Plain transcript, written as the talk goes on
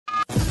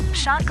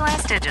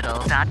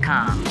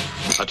shotglassdigital.com.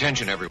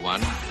 Attention, everyone.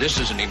 This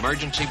is an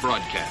emergency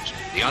broadcast.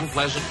 The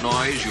unpleasant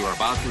noise you are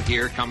about to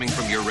hear coming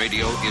from your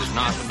radio is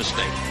not a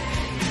mistake.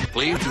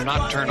 Please do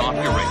not turn off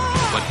your radio,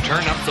 but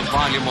turn up the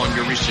volume on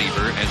your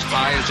receiver as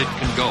high as it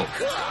can go.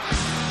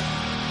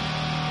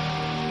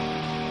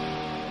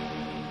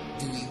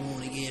 Do we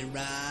want to get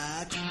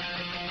rocked?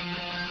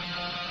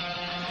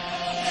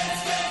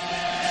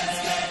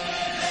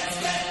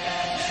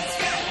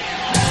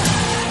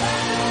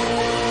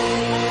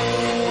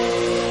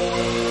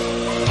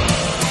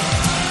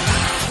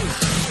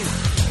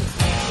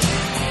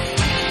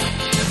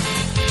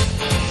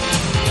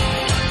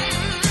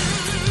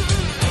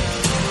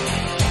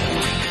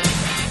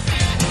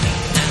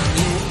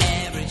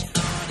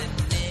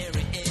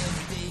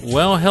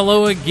 Well,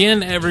 hello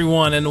again,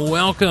 everyone, and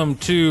welcome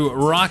to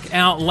Rock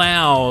Out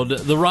Loud,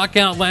 the Rock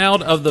Out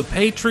Loud of the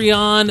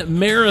Patreon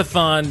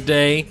Marathon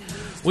Day.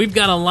 We've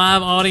got a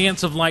live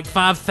audience of like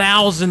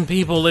 5,000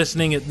 people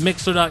listening at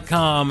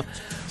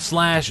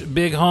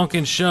mixer.com/Big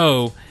Honkin'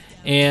 Show.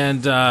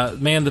 And,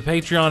 man, the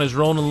Patreon is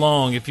rolling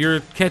along. If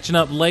you're catching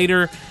up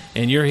later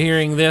and you're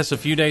hearing this a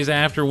few days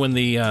after when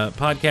the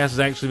podcast has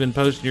actually been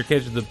posted, you're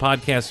catching the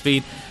podcast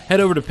feed, head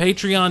over to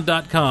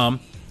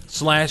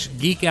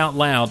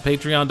patreon.com/geekoutloud,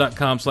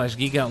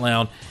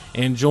 patreon.com/geekoutloud,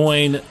 and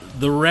join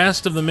the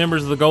rest of the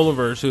members of the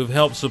Golaverse who have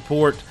helped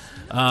support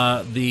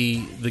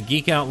the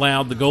Geek Out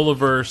Loud, the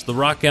Golaverse, the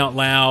Rock Out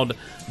Loud,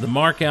 the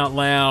Mark Out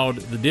Loud,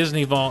 the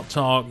Disney Vault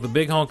Talk, the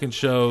Big Honkin'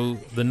 Show,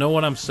 the Know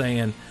What I'm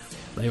Saying.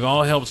 They've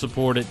all helped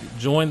support it.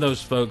 Join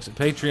those folks at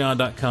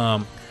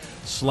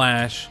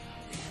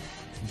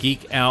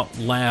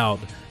patreon.com/geekoutloud.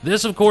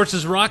 This, of course,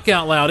 is Rock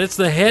Out Loud. It's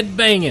the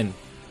head-banging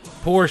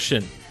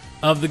portion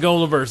of the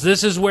Golaverse.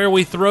 This is where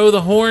we throw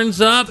the horns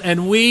up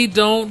and we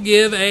don't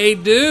give a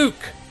duke.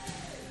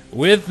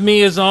 With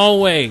me, as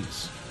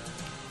always,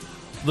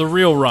 the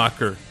real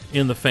rocker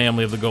in the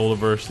family of the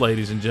Golaverse,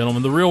 ladies and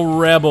gentlemen, the real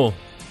rebel.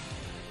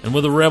 And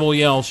with a rebel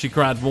yell, she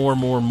cried more,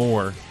 more,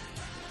 more.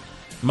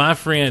 My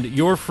friend,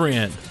 your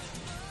friend,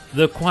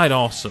 the quite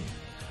awesome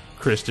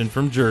Kristen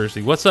from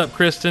Jersey. What's up,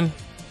 Kristen?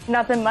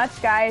 Nothing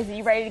much, guys. Are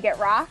you ready to get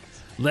rocked?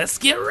 Let's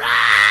get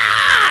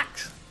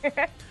rocked!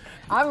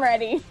 I'm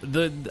ready.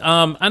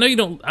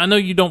 I know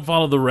you don't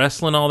follow the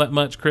wrestling all that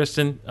much,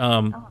 Kristen,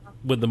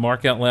 with the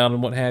Mark Out Loud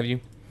and what have you.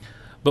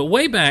 But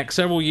way back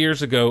several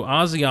years ago,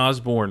 Ozzy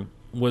Osbourne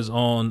was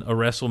on a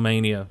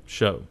WrestleMania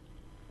show.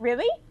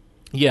 Really?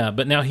 Yeah,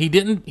 but now he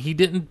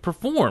didn't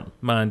perform,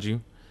 mind you.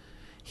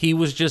 He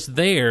was just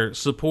there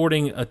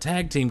supporting a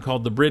tag team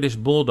called the British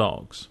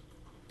Bulldogs.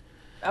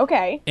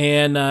 Okay.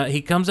 And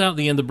he comes out at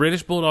the end. The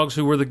British Bulldogs,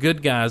 who were the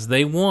good guys,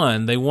 they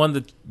won. They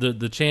won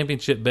the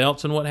championship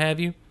belts and what have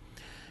you.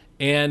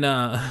 And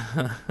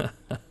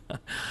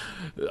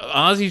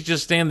Ozzy's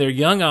just standing there,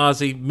 young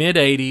Ozzy,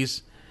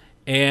 mid-80s,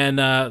 and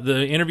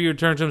the interviewer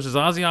turns to him and says,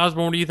 Ozzy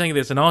Osbourne, what do you think of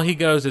this? And all he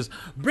goes is,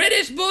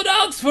 British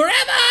Bulldogs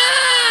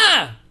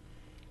forever!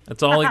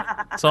 That's all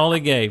he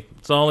gave.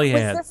 That's all he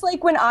had. Was this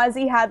like when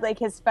Ozzy had like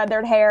his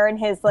feathered hair and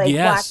his like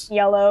black,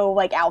 yellow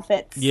like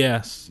outfits?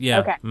 Yes.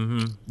 Yeah. Okay.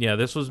 Mm-hmm. Yeah,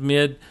 this was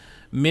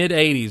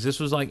mid-80s. This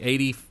was like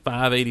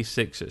 85,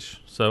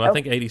 86-ish. So I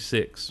think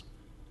 86.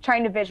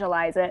 Trying to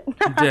visualize it.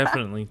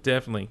 Definitely.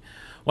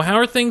 Well, how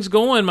are things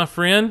going, my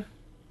friend?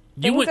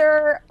 Things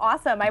are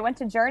awesome. I went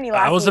to Journey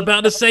last week. I was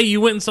about to say, you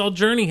went and saw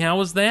Journey. How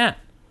was that?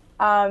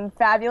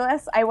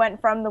 Fabulous. I went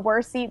from the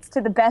worst seats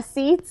to the best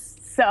seats,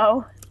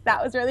 so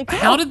that was really cool.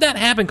 How did that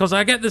happen? Because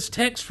I got this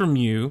text from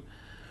you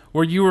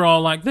where you were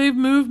all like, they've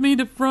moved me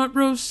to front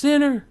row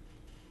center.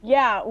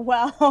 Yeah,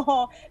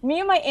 well, me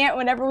and my aunt,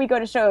 whenever we go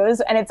to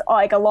shows, and it's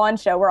like a lawn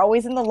show, we're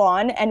always in the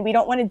lawn, and we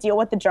don't want to deal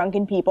with the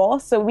drunken people,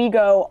 so we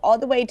go all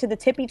the way to the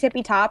tippy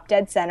top,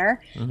 dead center,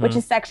 which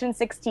is section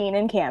 16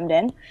 in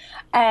Camden,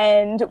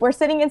 and we're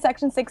sitting in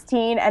section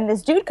 16, and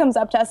this dude comes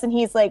up to us, and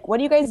he's like,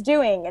 what are you guys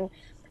doing? And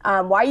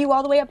why are you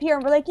all the way up here?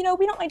 And we're like, we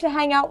don't like to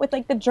hang out with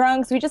like the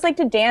drunks. We just like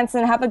to dance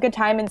and have a good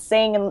time and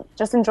sing and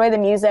just enjoy the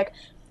music.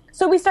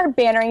 So we start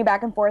bantering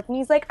back and forth, and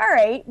he's like, all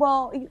right,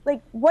 well,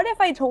 like, what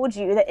if I told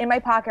you that in my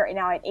pocket right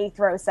now I had 8th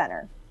row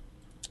center?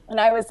 And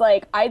I was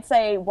like, I'd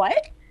say,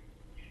 what?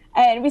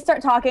 And we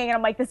start talking, and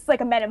I'm like, this is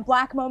like a Men in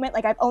Black moment.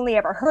 Like, I've only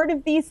ever heard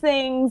of these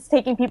things,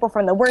 taking people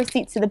from the worst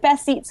seats to the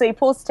best seats. So he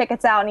pulls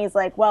tickets out, and he's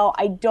like, well,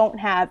 I don't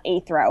have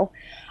 8th row.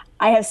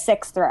 I have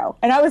 6th row.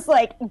 And I was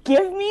like,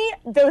 give me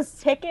those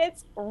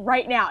tickets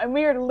right now. And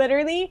we were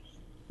literally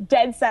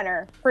dead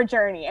center for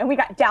Journey, and we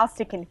got doused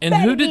to confetti. And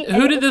who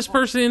did this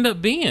person end up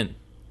being?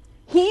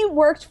 He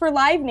worked for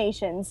Live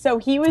Nation, so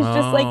he was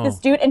just like this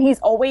dude, and he's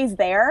always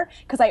there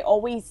because I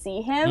always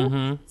see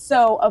him.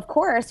 So of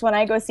course, when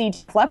I go see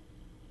Flep,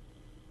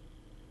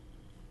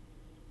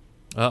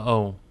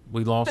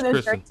 we lost those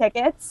Kristen.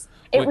 tickets.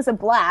 It was a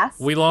blast.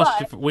 We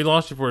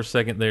lost you for a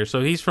second there. So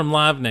he's from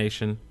Live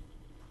Nation.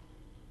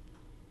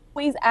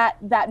 Always at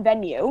that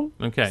venue.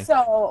 Okay.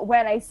 So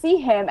when I see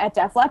him at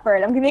Def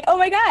Leppard, I'm gonna be like, oh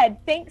my god,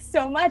 thanks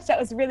so much. That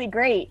was really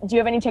great. Do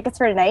you have any tickets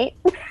for tonight?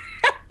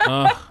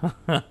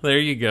 There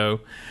you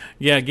go.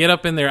 Yeah, get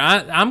up in there.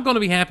 I'm going to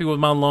be happy with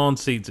my lawn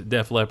seats at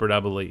Def Leppard, I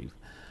believe.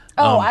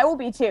 Oh, I will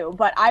be too,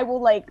 but I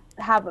will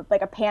have a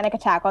panic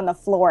attack on the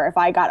floor if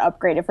I got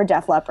upgraded for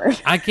Def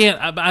Leppard. I can't.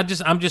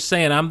 I'm just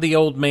saying. I'm the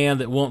old man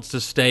that wants to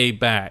stay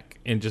back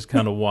and just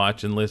kind of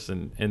watch and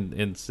listen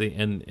and see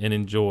and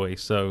enjoy.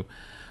 So,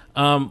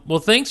 well,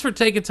 thanks for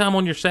taking time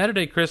on your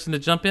Saturday, Kristen, to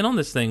jump in on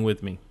this thing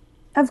with me.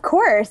 Of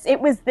course.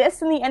 It was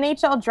this and the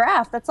NHL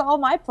draft. That's all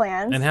my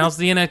plans. And how's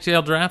the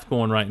NHL draft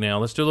going right now?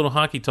 Let's do a little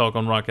hockey talk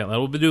on Rock Out Loud.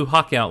 We'll do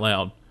Hockey Out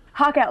Loud.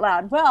 Hawk Out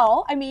Loud.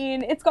 Well, I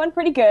mean, it's gone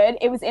pretty good.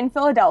 It was in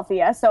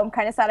Philadelphia, so I'm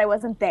kind of sad I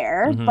wasn't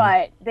there.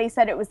 But they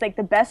said it was the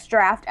best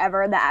draft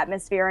ever, the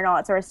atmosphere and all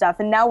that sort of stuff.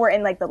 And now we're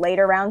in the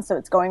later rounds, so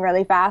it's going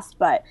really fast.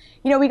 But,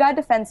 we got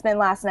defensemen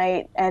last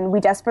night, and we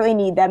desperately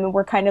need them. And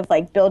we're kind of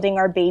building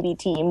our baby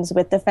teams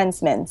with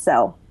defensemen.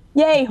 So,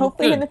 yay.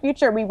 Hopefully in the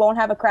future we won't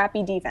have a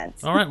crappy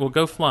defense. All right, well,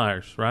 go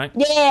Flyers, right?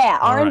 Yeah,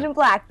 orange and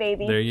black,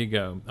 baby. There you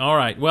go. All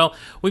right, well,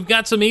 we've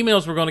got some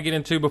emails we're going to get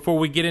into before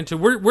we get into...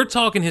 We're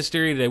talking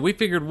Hysteria today. We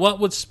figured what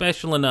was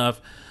special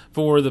enough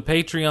for the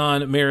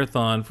Patreon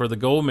Marathon, for the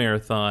Goal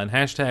Marathon,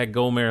 hashtag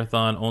Goal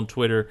Marathon on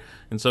Twitter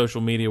and social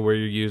media where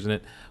you're using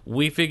it.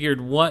 We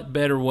figured what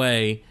better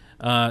way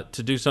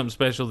to do something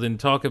special than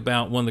talk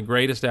about one of the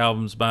greatest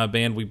albums by a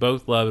band we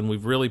both love and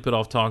we've really put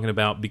off talking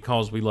about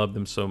because we love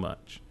them so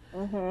much.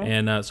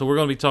 And so we're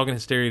going to be talking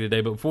Hysteria today.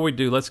 But before we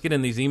do, let's get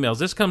in these emails.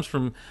 This comes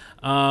from,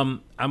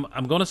 I'm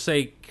going to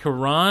say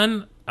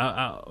Karen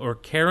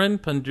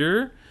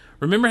Pandur.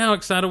 Remember how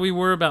excited we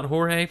were about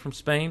Jorge from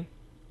Spain?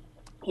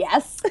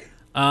 Yes.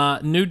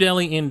 New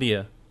Delhi,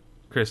 India,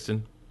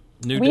 Kristen.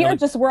 We are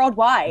just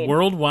worldwide.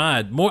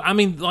 Worldwide. More. I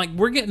mean,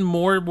 we're getting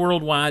more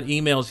worldwide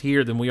emails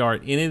here than we are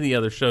at any of the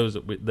other shows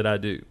that I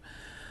do.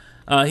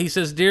 He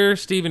says, Dear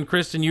Steve and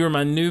Kristen, you are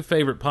my new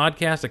favorite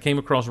podcast. I came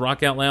across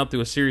Rock Out Loud through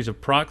a series of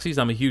proxies.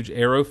 I'm a huge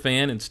Arrow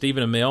fan, and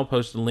Stephen Amell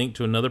posted a link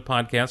to another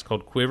podcast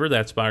called Quiver.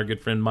 That's by our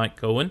good friend Mike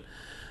Cohen.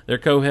 Their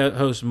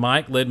co-host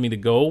Mike led me to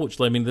Goal, which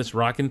led me to this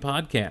rockin'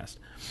 podcast.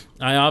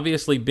 I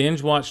obviously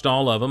binge-watched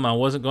all of them. I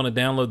wasn't going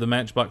to download the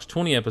Matchbox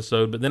 20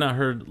 episode, but then I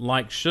heard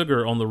Like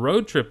Sugar on the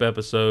road trip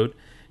episode,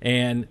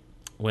 and,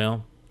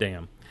 well,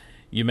 damn.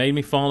 You made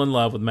me fall in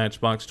love with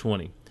Matchbox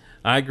 20.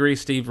 I agree,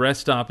 Steve.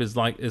 Rest Stop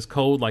is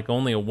cold like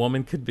only a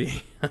woman could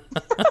be.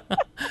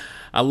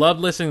 I love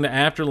listening to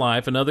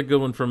Afterlife. Another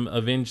good one from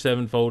Avenged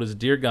Sevenfold is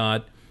Dear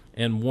God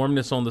and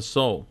Warmness on the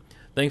Soul.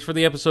 Thanks for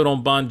the episode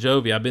on Bon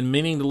Jovi. I've been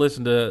meaning to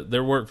listen to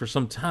their work for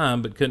some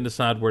time, but couldn't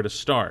decide where to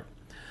start.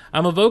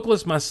 I'm a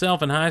vocalist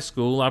myself in high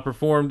school. I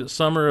performed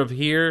Summer of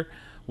Here,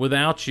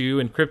 Without You,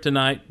 and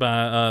Kryptonite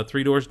by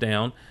Three Doors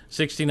Down,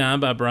 69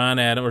 by Bryan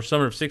Adams, or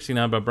Summer of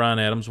 69 by Bryan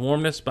Adams,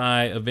 Warmness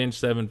by Avenged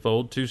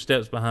Sevenfold, Two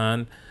Steps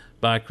Behind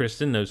by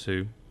Kristen knows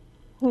who.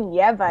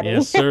 Yeah, buddy.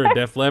 Yes, sir.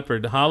 Def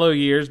Leppard. Hollow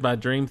Years by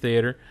Dream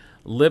Theater.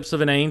 Lips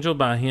of an Angel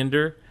by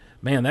Hinder.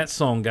 Man, that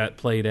song got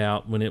played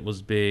out when it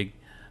was big.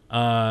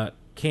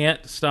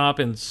 Can't Stop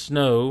and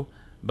Snow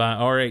by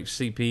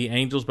RHCP.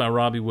 Angels by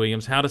Robbie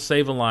Williams. How to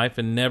Save a Life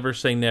and Never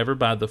Say Never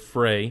by The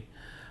Fray.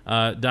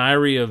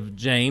 Diary of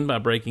Jane by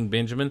Breaking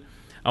Benjamin.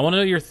 I want to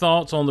know your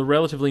thoughts on the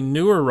relatively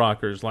newer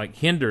rockers like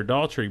Hinder,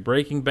 Daughtry,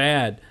 Breaking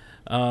Bad.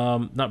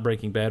 Not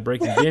Breaking Bad,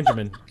 Breaking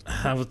Benjamin.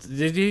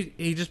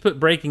 He just put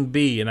Breaking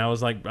B, and I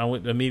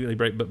went immediately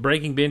but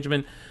Breaking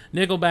Benjamin,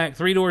 Nickelback,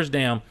 Three Doors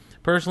Down.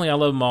 Personally, I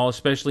love them all,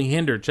 especially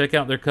Hinder. Check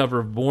out their cover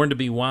of Born to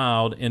Be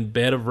Wild and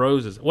Bed of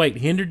Roses. Wait,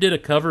 Hinder did a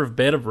cover of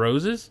Bed of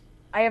Roses?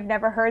 I have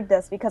never heard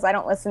this because I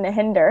don't listen to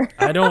Hinder.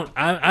 I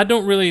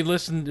don't really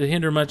listen to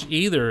Hinder much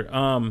either.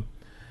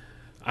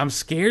 I'm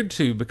scared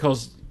to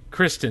because,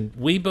 Kristen,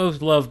 we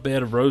both love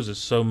Bed of Roses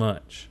so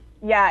much.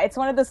 Yeah, it's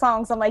one of the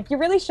songs I'm like, you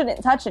really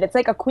shouldn't touch it. It's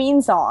like a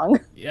Queen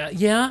song.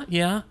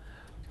 Yeah.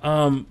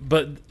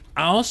 But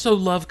I also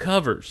love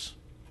covers.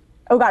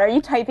 Oh, God, are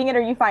you typing it or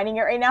are you finding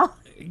it right now?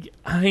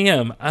 I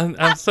am.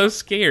 I'm so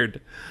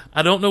scared.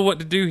 I don't know what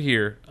to do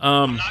here.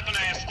 I'm not going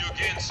to ask you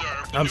again,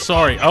 sir. I'm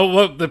sorry. Oh,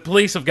 look, the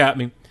police have got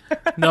me.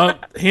 No,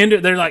 Hinder,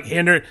 they're like,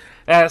 Hinder,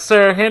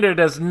 sir, Hinder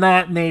does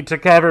not need to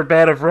cover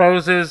Bed of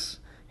Roses.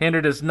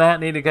 Hinder does not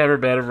need to cover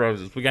Bed of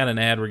Roses. We got an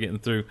ad we're getting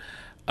through.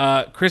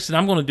 Kristen,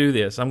 I'm going to do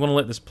this. I'm going to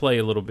let this play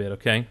a little bit,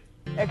 okay?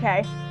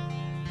 Okay.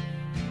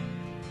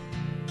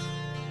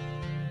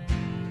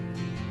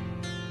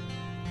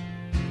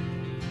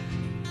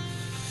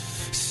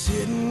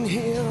 Sitting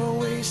here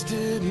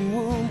wasted and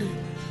wounded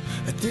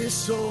at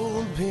this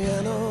old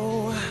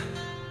piano,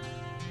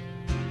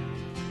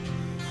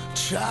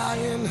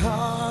 trying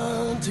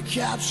hard to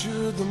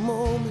capture the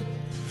moment.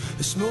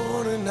 This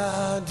morning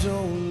I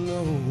don't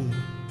know,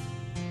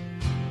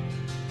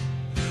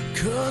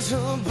 'cause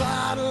a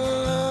bottle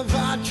of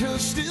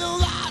vodka's still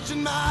lodged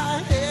in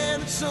my head,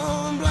 and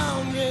some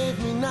blonde gave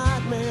me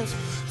nightmares.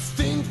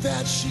 Think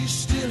that she's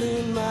still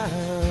in my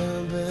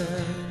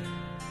bed.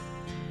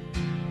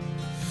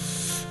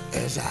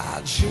 As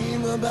I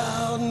dream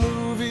about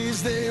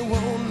movies they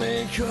won't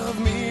make of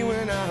me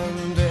when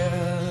I'm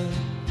dead,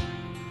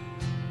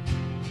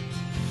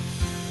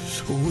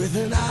 with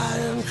an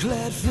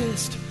ironclad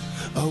fist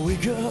I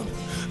wake up,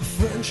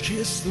 French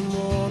kiss the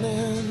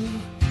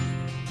morning,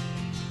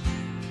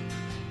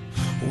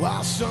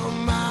 while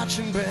some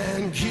marching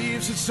band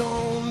keeps its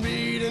own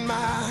beat in my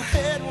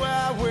head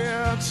while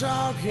we're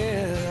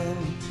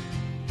talking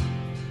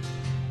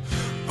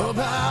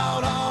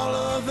about all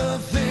of the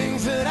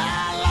things that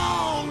I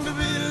long to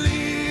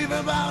believe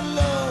about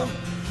love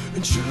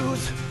and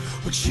truth,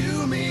 what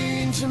you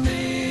mean to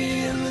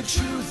me, and the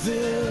truth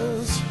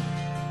is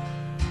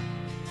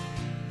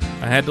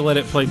I had to let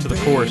it play to the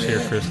chorus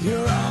here, Kristen. you're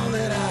all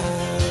that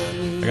I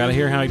need. I gotta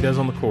hear how he does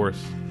on the chorus.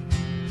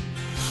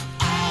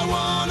 I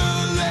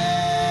wanna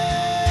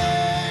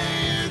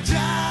lay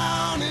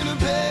down in a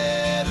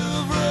bed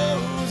of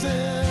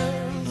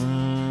roses.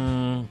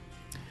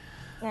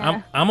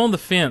 Yeah. I'm on the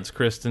fence,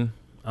 Kristen.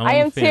 I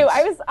am too.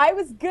 I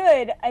was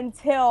good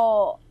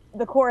until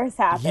the chorus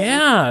happened.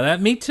 Yeah,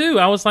 me too.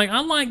 I was like,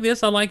 I like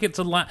this. I like it's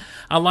a lot.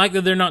 I like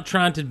that they're not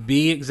trying to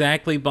be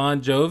exactly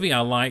Bon Jovi. I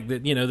like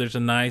that, there's a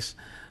nice,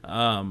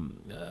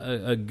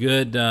 a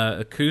good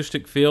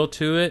acoustic feel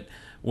to it.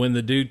 When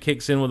the dude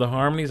kicks in with the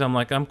harmonies, I'm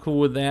like, I'm cool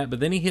with that. But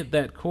then he hit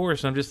that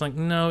chorus, and I'm just like,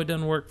 no, it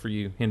doesn't work for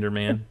you,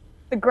 Hinderman.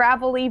 The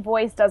gravelly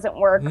voice doesn't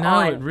work No,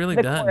 on it really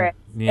the doesn't. chorus.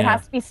 Yeah. It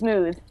has to be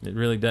smooth. It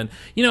really doesn't.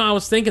 I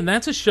was thinking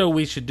that's a show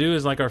we should do,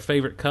 is like our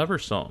favorite cover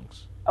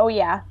songs. Oh,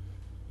 yeah.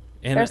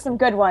 And There's some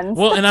good ones.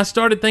 Well, and I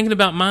started thinking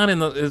about mine,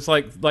 and it's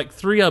like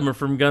 3 of them are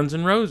from Guns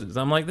N' Roses.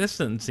 I'm like, this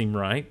doesn't seem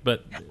right,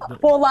 but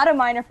Well, a lot of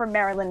mine are from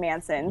Marilyn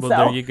Manson. well, so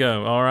there you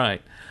go. All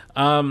right.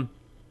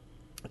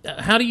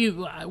 How do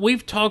you?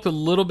 We've talked a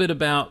little bit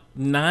about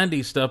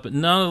 '90s stuff, but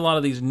not a lot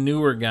of these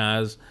newer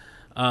guys.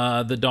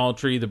 The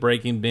Daltrey, the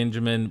Breaking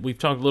Benjamin. We've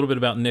talked a little bit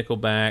about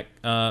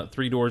Nickelback,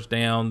 Three Doors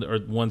Down, or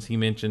the ones he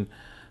mentioned.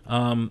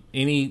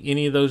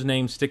 Any of those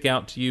names stick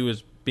out to you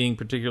as being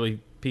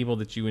particularly people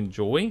that you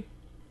enjoy?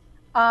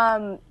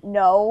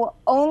 No,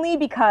 only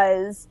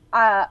because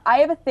I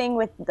have a thing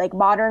with like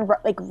modern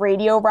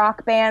radio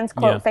rock bands,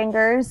 quote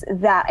fingers,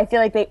 that I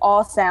feel like they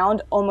all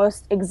sound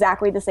almost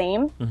exactly the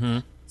same. Mm-hmm.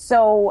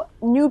 So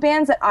new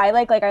bands that I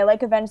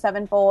like Avenged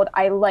Sevenfold,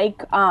 I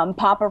like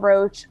Papa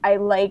Roach, I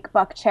like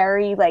Buck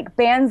Cherry, like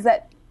bands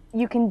that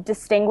you can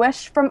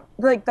distinguish from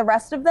like the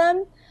rest of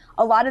them.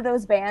 A lot of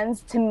those bands,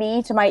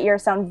 to my ear,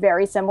 sound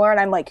very similar, and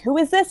I'm like, who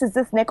is this? Is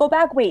this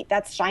Nickelback? Wait,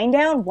 that's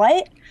Shinedown?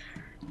 What?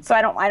 So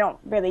I don't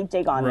really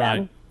dig on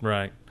them.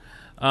 Right.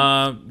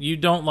 You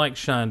don't like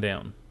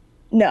Shinedown?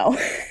 No.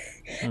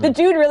 The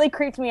dude really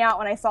creeped me out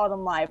when I saw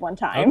them live one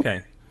time.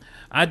 Okay.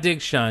 I dig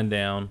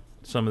Shinedown,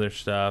 some of their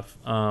stuff.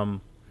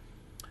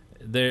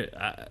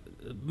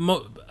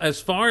 As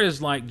far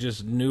as like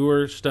just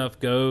newer stuff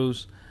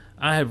goes,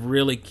 I have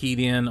really keyed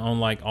in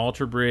on like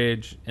Alter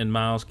Bridge and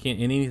and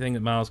anything that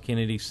Miles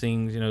Kennedy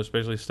sings,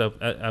 especially stuff.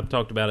 I've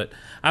talked about it.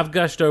 I've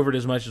gushed over it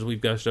as much as we've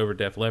gushed over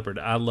Def Leppard.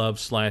 I love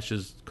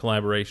Slash's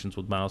collaborations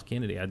with Miles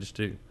Kennedy. I just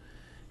do.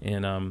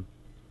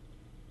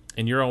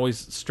 And you're always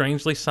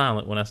strangely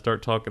silent when I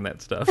start talking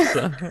that stuff.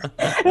 So. No,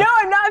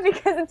 I'm not,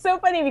 because it's so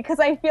funny, because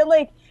I feel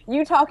like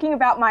you talking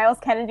about Miles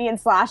Kennedy and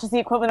Slash is the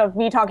equivalent of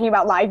me talking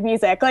about live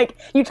music. Like,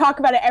 you talk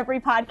about it every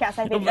podcast.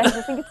 I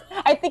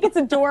think it's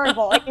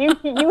adorable. Like,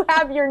 you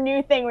have your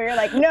new thing where you're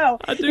like, no,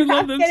 I do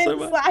love them so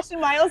much. Slash and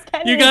Miles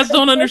Kennedy. You guys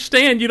don't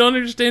understand. You don't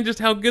understand just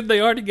how good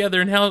they are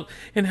together, and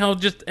how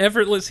just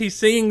effortless he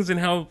sings, and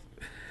how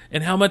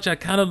much I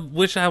kind of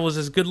wish I was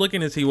as good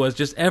looking as he was.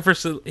 Just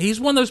he's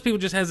one of those people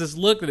who just has this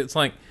look that it's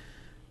like,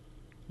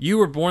 you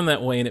were born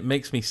that way, and it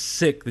makes me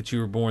sick that you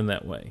were born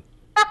that way.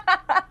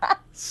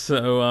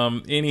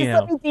 So anyhow,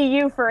 just let me be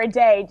you for a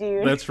day,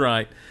 dude. That's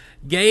right.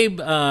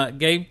 Gabe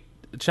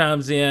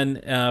chimes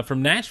in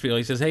from Nashville.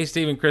 He says, "Hey,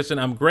 Steve and Kristen,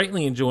 I'm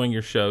greatly enjoying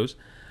your shows.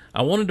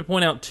 I wanted to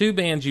point out 2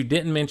 bands you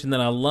didn't mention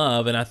that I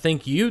love, and I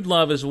think you'd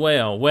love as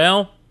well.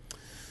 Well,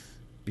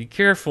 be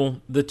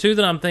careful. The 2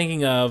 that I'm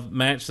thinking of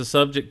match the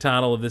subject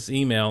title of this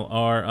email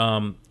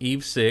are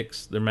Eve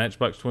 6, they're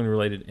Matchbox 20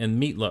 related,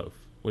 and Meatloaf,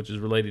 which is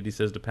related, he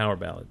says, to power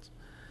ballads.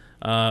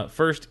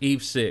 First,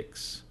 Eve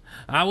 6.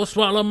 I will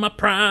swallow my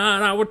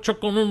pride, I would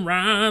chuckle and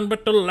rhyme,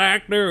 but the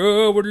lack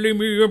thereof would leave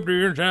me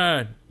empty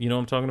inside. You know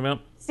what I'm talking about?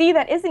 See,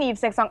 that is an Eve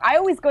 6 song. I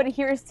always go to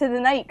Here's to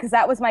the Night, because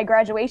that was my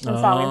graduation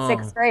song in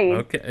 6th grade.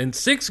 Okay, in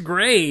 6th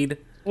grade?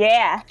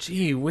 Yeah.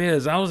 Gee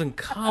whiz, I was in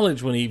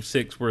college when Eve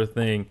 6 were a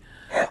thing.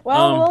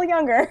 Well, a little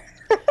younger.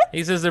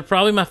 He says, they're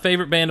probably my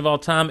favorite band of all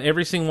time.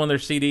 Every single one of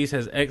their CDs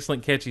has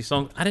excellent, catchy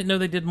songs. I didn't know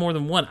they did more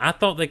than one. I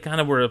thought they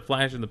kind of were a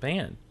flash in the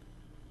pan.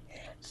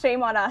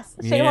 Shame on us.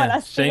 Shame on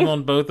us, Steve. Shame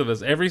on both of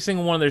us. Every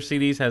single one of their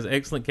CDs has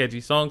excellent,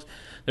 catchy songs.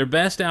 Their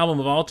best album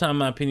of all time, in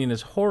my opinion,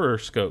 is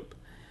Horoscope.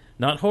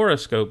 Not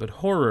Horoscope, but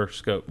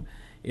Horoscope.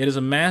 It is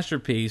a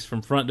masterpiece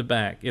from front to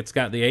back. It's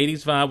got the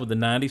 80s vibe with the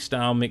 90s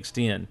style mixed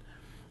in.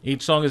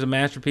 Each song is a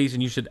masterpiece,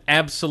 and you should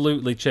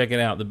absolutely check it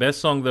out. The best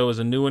song, though, is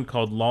a new one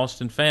called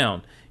Lost and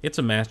Found. It's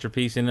a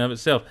masterpiece in and of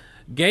itself.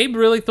 Gabe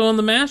really throwing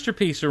the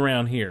masterpiece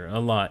around here a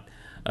lot.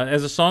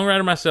 As a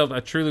songwriter myself, I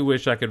truly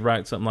wish I could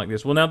write something like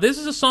this. Well, now, this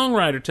is a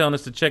songwriter telling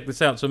us to check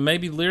this out, so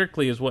maybe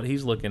lyrically is what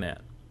he's looking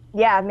at.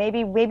 Yeah,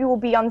 maybe we'll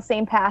be on the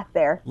same path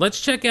there. Let's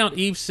check out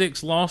Eve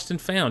 6 Lost and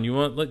Found. You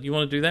want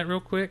to do that real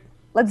quick?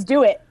 Let's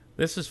do it.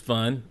 This is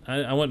fun.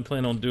 I wasn't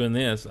planning on doing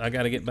this. I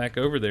got to get back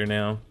over there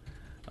now.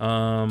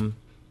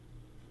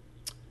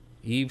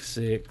 Eve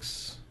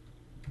 6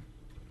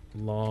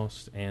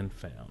 Lost and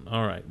Found.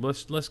 All right.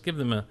 Let's give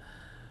them a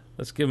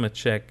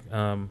check.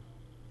 Let's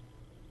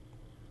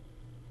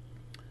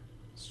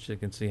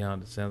check and see how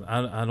it sounds.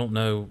 I don't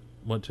know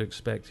what to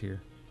expect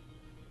here.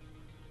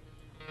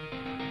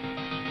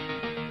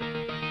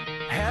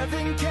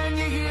 Heaven, can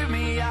you hear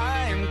me?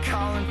 I am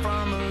calling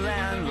from a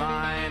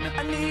landline.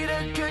 I need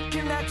a good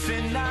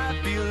connection.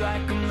 I feel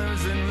like I'm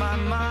losing my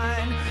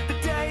mind. The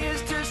day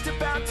is just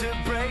about to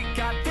break.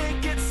 I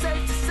think it's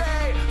safe to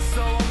say,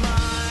 so am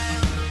I.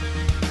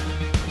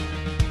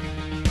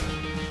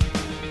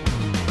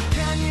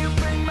 Can you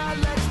bring my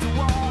legs to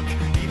walk,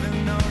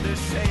 even though they're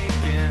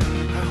shaking?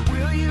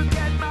 Will you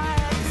get my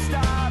head to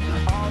stop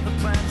all the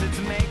plans it's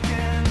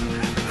making?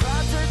 The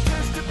clouds are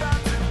just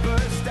about to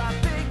burst. I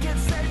think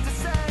it's safe to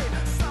say,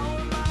 so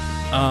am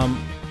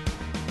I.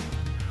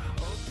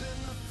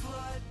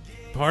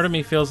 Part of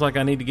me feels like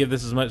I need to give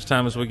this as much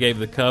time as we gave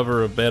the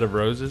cover of Bed of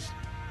Roses.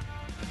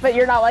 But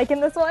you're not liking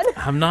this one?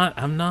 I'm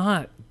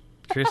not,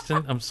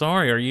 Kristen. I'm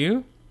sorry. Are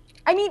you?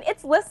 I mean,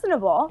 it's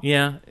listenable.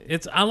 Yeah,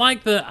 I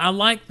like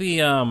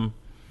the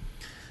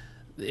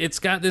it's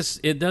got this,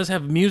 it does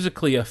have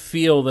musically a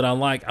feel that I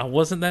like. I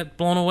wasn't that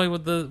blown away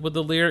with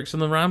the lyrics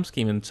and the rhyme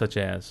scheme and such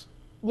as.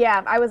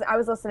 Yeah, I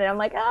was listening. I'm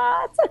like,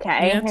 it's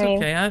okay. Yeah, it's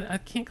okay. I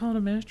can't call it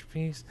a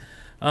masterpiece.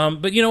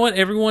 But you know what?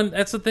 Everyone,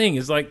 that's the thing,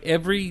 is like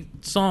every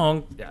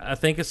song I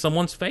think is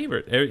someone's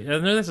favorite. I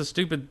know that's a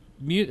stupid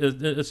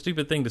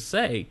thing to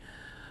say,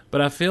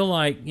 but I feel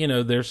like,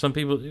 there's some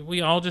people,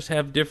 we all just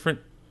have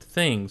different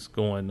things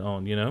going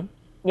on,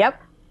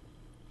 Yep.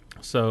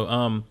 So,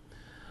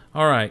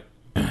 all right.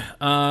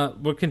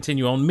 We'll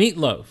continue on.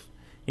 Meatloaf.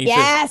 He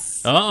Yes!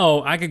 says,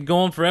 I could go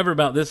on forever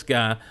about this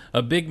guy.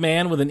 A big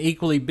man with an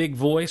equally big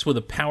voice with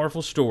a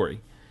powerful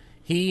story.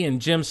 He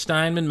and Jim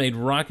Steinman made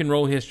rock and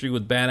roll history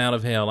with Bat Out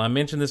of Hell. I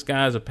mentioned this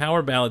guy as a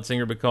power ballad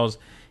singer because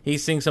he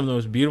sings some of the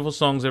most beautiful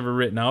songs ever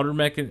written. I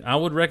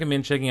would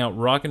recommend checking out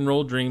Rock and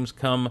Roll Dreams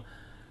Come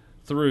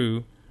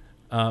Through,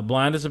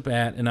 Blind as a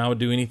Bat, and I would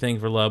do anything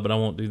for love, but I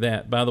won't do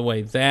that. By the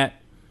way,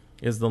 that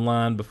is the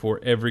line before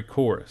every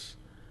chorus.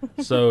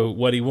 So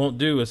what he won't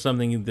do is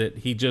something that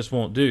he just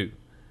won't do.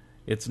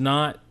 It's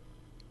not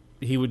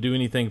he would do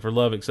anything for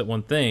love except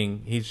one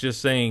thing. He's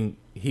just saying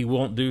he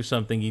won't do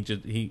something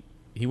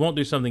he won't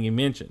do something he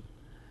mentioned.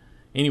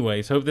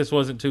 Anyways, hope this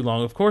wasn't too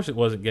long. Of course it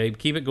wasn't, Gabe.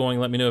 Keep it going.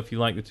 Let me know if you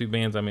like the two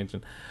bands I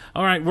mentioned.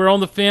 All right, we're on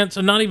the fence.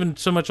 Not even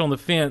so much on the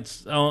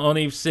fence on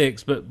Eve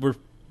 6, but we're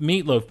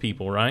Meatloaf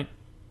people, right?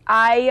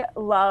 I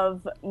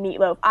love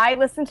Meatloaf. I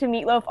listened to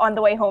Meatloaf on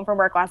the way home from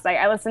work last night.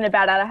 I listened to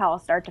Bad Out of Hell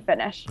start to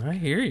finish. I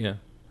hear you.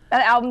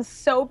 That album's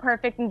so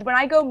perfect. And when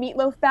I go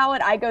Meatloaf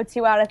ballad, I go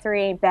 2 out of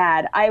 3 ain't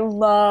bad. I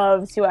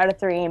love 2 out of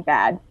 3 ain't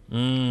bad.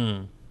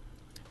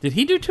 Did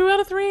he do 2 out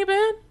of 3 ain't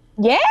bad?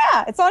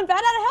 Yeah, it's on Bad Out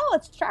of Hell.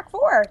 It's track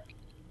 4.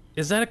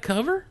 Is that a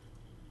cover?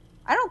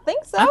 I don't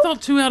think so. I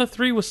thought 2 out of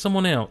 3 was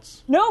someone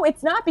else. No,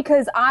 it's not,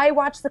 because I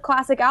watched the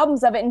classic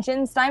albums of it, and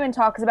Jim Steinman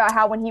talks about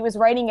how when he was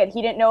writing it,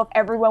 he didn't know if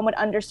everyone would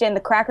understand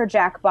the Cracker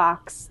Jack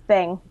box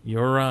thing.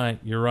 You're right.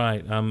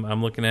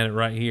 I'm looking at it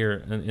right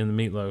here in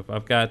the Meatloaf.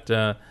 I've got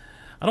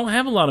I don't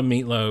have a lot of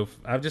Meatloaf.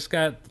 I've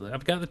got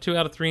the 2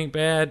 out of 3 ain't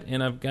bad,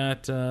 and I've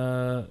got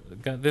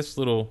this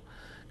little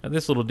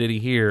ditty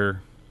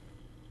here.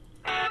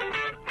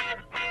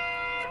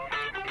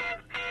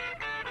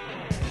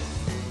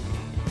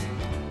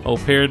 Oh,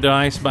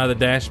 Paradise by the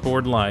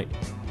Dashboard Light.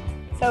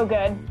 So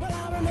good. Well,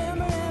 I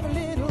remember every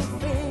little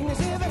thing as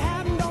if it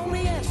happened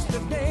only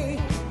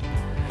yesterday.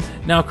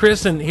 Now,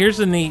 Kristen, here's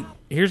a neat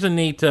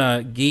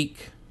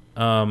geek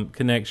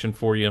connection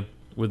for you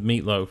with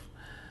Meatloaf.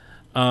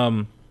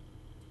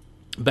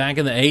 Back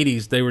in the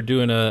 80s, they were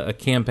doing a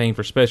campaign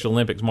for Special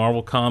Olympics.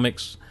 Marvel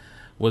Comics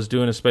was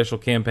doing a special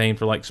campaign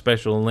for like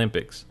Special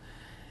Olympics,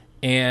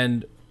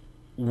 and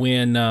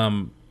when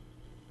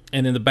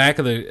and in the back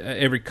of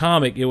every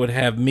comic, it would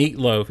have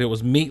Meatloaf. It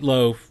was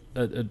Meatloaf,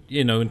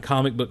 in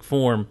comic book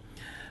form,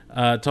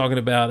 talking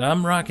about,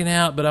 I'm rocking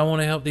out, but I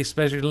want to help these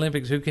Special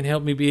Olympics. Who can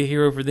help me be a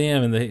hero for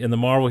them? And the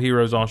Marvel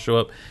heroes all show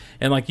up.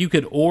 And like you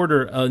could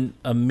order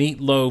a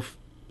Meatloaf,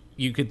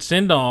 you could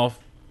send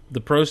off,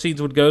 the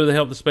proceeds would go to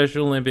help the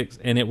Special Olympics,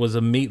 and it was a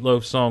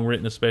Meatloaf song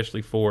written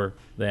especially for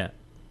that.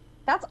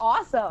 That's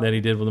awesome. That he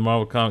did with the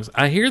Marvel Comics.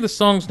 I hear the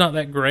song's not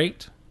that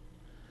great.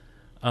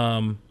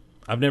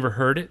 I've never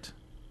heard it.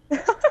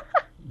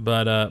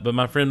 But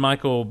my friend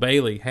Michael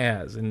Bailey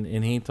has, and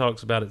he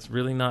talks about it's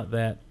really not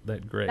that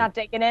great. Not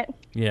digging it?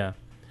 Yeah.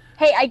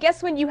 Hey, I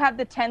guess when you have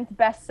the 10th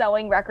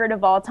best-selling record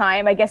of all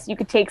time, I guess you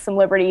could take some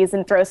liberties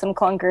and throw some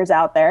clunkers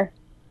out there.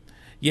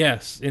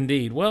 Yes,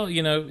 indeed. Well,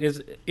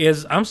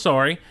 I'm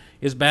sorry,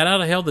 is Bat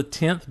Out of Hell the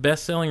 10th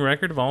best-selling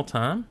record of all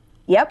time?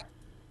 Yep.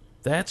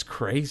 That's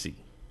crazy.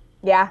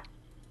 Yeah.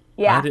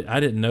 I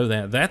didn't know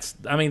that.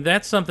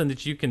 That's something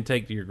that you can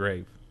take to your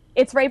grave.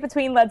 It's right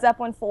between Led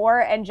Zeppelin 4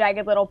 and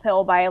Jagged Little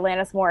Pill by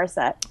Alanis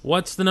Morissette.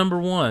 What's the number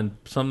one?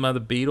 Something by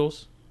the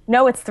Beatles?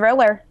 No, it's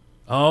Thriller.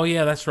 Oh,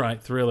 yeah, that's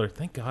right. Thriller.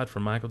 Thank God for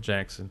Michael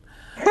Jackson.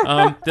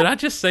 Did I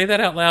just say that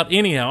out loud?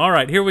 Anyhow, all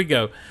right, here we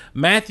go.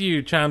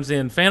 Matthew chimes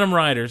in. Phantom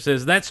Rider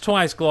says, that's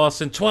twice,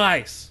 Glosson,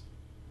 twice.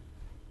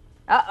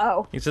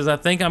 Uh-oh. He says, I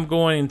think I'm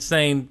going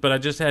insane, but I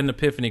just had an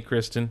epiphany,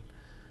 Kristen.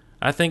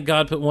 I think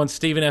God put one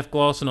Stephen F.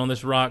 Glosson on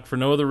this rock for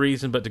no other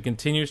reason but to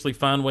continuously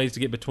find ways to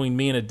get between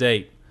me and a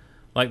date.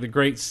 Like the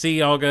great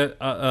C.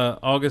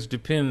 Auguste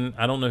Dupin.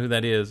 I don't know who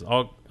that is.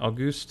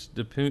 Auguste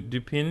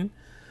Dupin?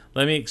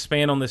 Let me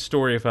expand on this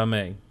story, if I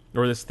may,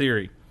 or this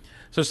theory.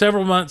 Still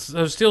several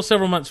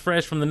months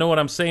fresh from the Know What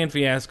I'm Saying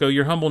fiasco,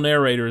 your humble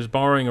narrator is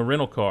borrowing a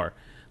rental car.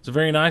 It's a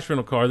very nice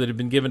rental car that had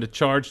been given to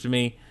charge to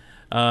me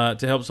to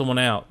help someone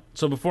out.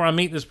 So before I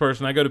meet this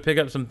person, I go to pick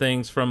up some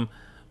things from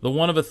the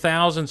one of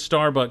 1,000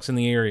 Starbucks in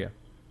the area.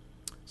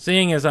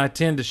 Seeing as I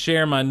tend to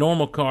share my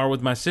normal car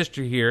with my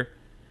sister here,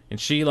 and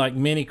she, like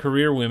many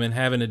career women,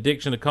 have an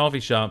addiction to coffee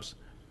shops,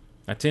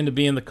 I tend to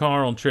be in the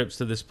car on trips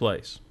to this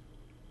place.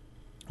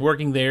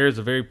 Working there is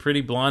a very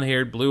pretty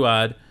blonde-haired,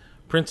 blue-eyed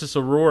Princess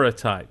Aurora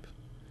type.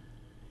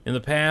 In the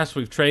past,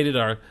 we've traded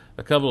a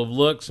couple of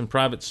looks and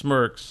private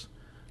smirks.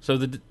 So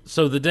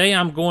the day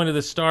I'm going to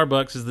this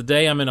Starbucks is the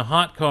day I'm in a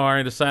hot car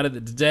and decided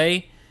that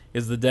today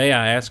is the day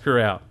I ask her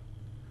out.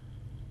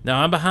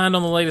 Now, I'm behind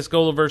on the latest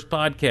Golaverse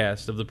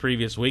podcast of the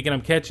previous week, and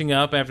I'm catching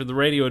up after the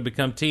radio had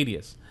become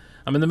tedious.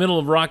 I'm in the middle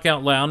of Rock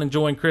Out Loud,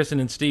 enjoying Kristen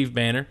and Steve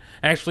Banner,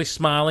 actually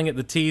smiling at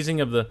the teasing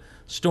of the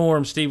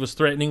storm Steve was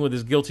threatening with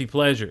his guilty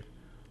pleasure.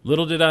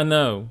 Little did I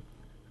know.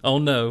 Oh,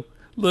 no.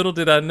 Little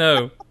did I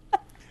know.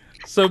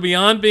 So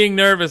beyond being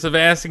nervous of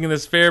asking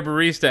this fair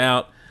barista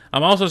out,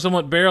 I'm also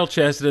somewhat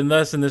barrel-chested and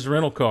thus in this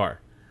rental car.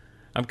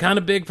 I'm kind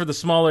of big for the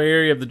smaller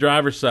area of the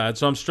driver's side,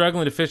 so I'm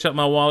struggling to fish up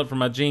my wallet for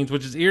my jeans,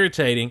 which is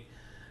irritating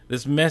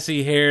this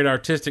messy-haired,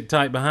 artistic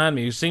type behind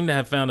me who seemed to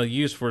have found a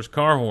use for his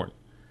car horn.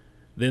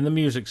 Then the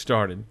music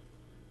started.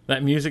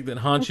 That music that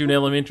haunts you in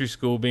elementary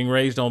school, being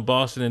raised on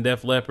Boston and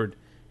Def Leppard,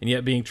 and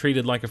yet being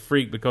treated like a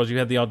freak because you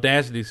had the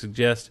audacity to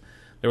suggest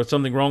there was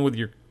something wrong with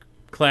your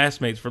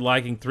classmates for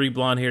liking three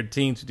blonde-haired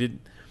teens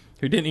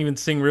who didn't even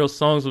sing real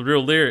songs with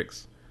real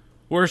lyrics.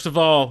 Worst of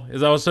all,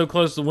 as I was so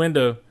close to the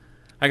window,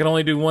 I could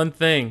only do one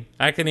thing.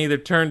 I can either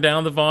turn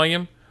down the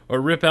volume or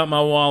rip out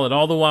my wallet,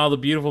 all the while the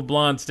beautiful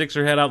blonde sticks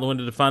her head out the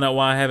window to find out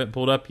why I haven't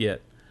pulled up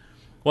yet.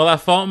 While I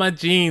fought my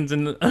jeans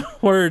and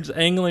words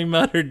angrily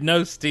muttered,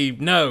 "No,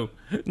 Steve, no.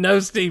 No,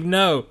 Steve,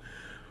 no,"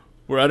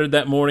 were uttered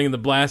that morning in the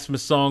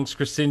blasphemous songs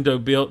crescendo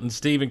built, and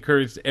Steve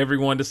encouraged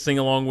everyone to sing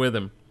along with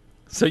him.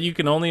 So you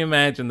can only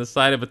imagine the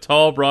sight of a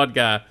tall, broad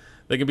guy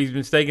that can be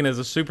mistaken as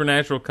a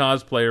supernatural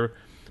cosplayer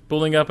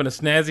pulling up in a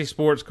snazzy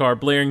sports car,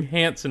 blaring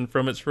Hanson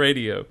from its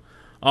radio.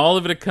 All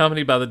of it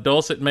accompanied by the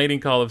dulcet mating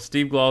call of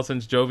Steve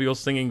Glosson's jovial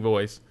singing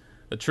voice.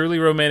 A truly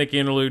romantic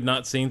interlude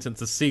not seen since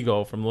the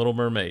seagull from Little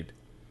Mermaid.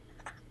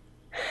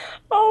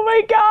 Oh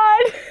my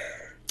God.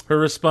 Her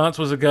response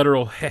was a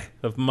guttural heh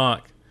of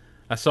mock.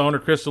 I saw in her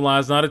crystal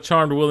eyes not a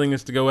charmed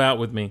willingness to go out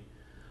with me,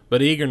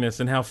 but eagerness,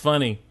 and how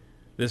funny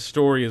this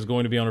story is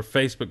going to be on her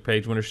Facebook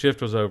page when her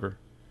shift was over.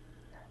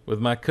 With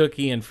my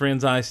cookie and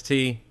friend's iced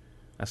tea,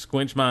 I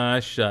squinched my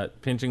eyes shut,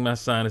 pinching my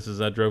sinuses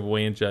as I drove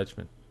away in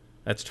judgment.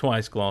 That's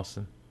twice,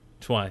 Glosson.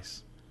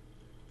 Twice.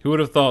 Who would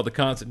have thought the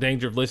constant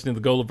danger of listening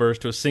to the Golaverse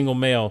to a single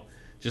male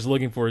just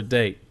looking for a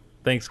date?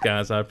 Thanks,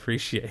 guys. I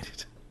appreciate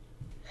it.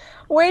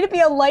 Way to be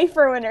a life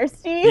ruiner,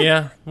 Steve.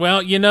 Yeah.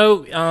 Well, you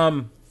know,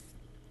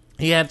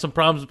 he had some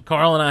problems.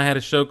 Carl and I had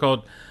a show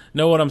called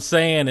Know What I'm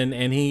Saying,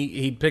 and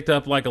he picked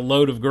up like a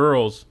load of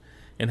girls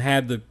and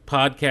had the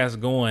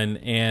podcast going,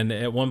 and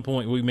at one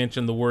point we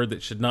mentioned the word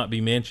that should not be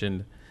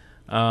mentioned,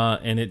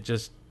 and it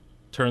just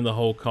turned the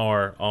whole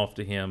car off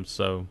to him.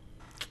 So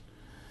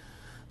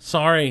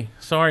sorry,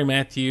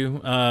 Matthew.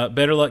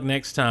 Better luck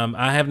next time.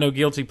 I have no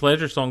guilty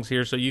pleasure songs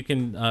here, so you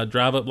can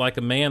drive up like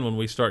a man when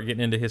we start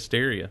getting into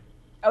Hysteria.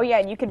 Oh yeah,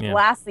 and you can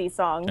blast these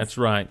songs. That's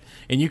right.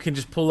 And you can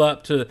just pull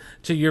up to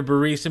your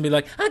barista and be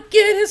like, I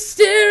get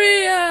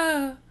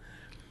hysteria.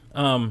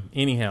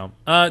 Anyhow,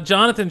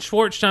 Jonathan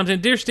Schwartz chimes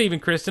in. Dear Steve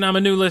and Kristen, I'm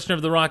a new listener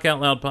of the Rock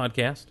Out Loud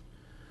podcast.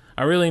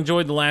 I really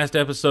enjoyed the last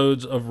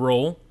episodes of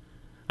Roll.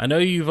 I know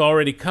you've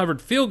already covered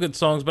feel-good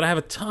songs, but I have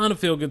a ton of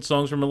feel-good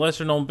songs from a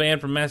lesser-known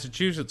band from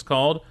Massachusetts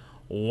called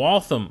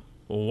Waltham.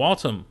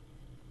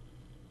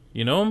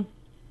 You know them?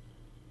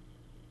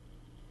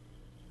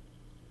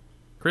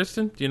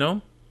 Kristen, do you know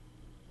them?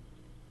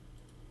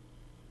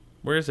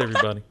 Where is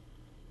everybody?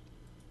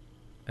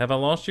 Have I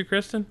lost you,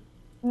 Kristen?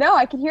 No,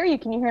 I can hear you.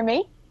 Can you hear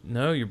me?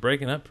 No, you're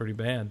breaking up pretty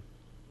bad.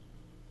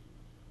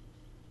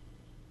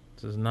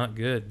 This is not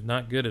good.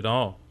 Not good at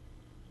all.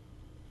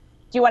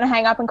 Do you want to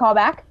hang up and call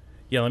back?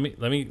 Yeah, let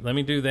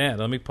me do that.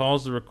 Let me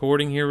pause the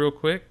recording here real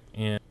quick.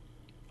 And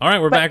all right,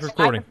 we're back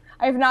recording.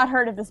 I have not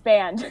heard of this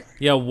band.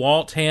 Yeah,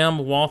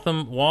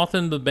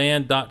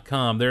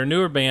 WalthamTheBand.com. They're a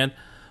newer band,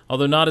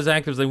 although not as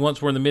active as they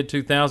once were in the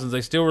mid-2000s.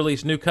 They still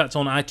release new cuts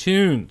on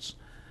iTunes.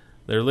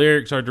 Their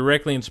lyrics are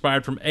directly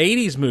inspired from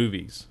 80s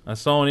movies. I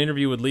saw an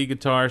interview with lead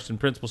guitarist and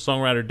principal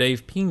songwriter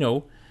Dave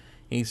Pino.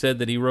 He said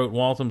that he wrote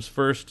Waltham's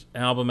first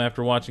album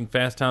after watching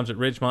Fast Times at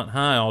Ridgemont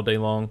High all day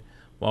long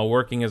while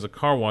working as a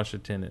car wash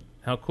attendant.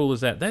 How cool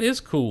is that? That is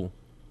cool.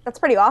 That's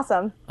pretty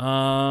awesome.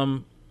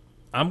 I'm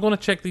going to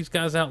check these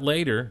guys out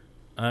later.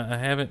 I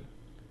hadn't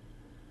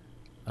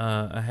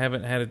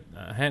had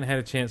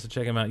a chance to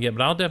check them out yet,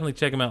 but I'll definitely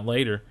check them out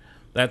later.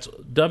 That's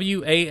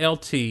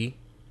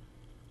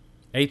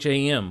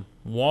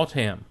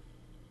Waltham.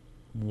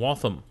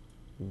 Waltham.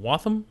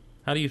 Waltham?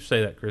 How do you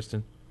say that,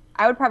 Kristen?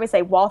 I would probably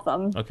say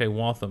Waltham. Okay,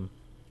 Waltham.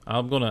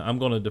 I'm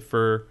gonna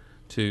defer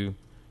to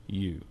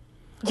you.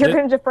 You're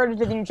going to defer to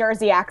the New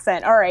Jersey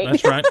accent. All right.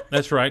 That's right.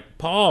 That's right.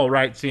 Paul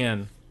writes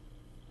in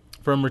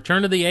from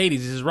Return to the 80s. He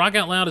says, Rock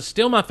Out Loud is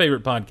still my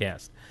favorite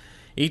podcast.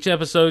 Each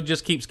episode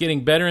just keeps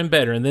getting better and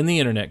better, and then the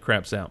internet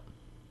craps out.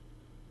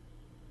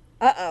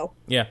 Uh-oh.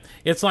 Yeah.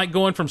 It's like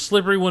going from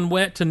Slippery When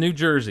Wet to New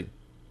Jersey.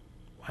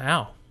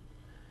 Wow.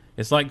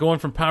 It's like going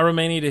from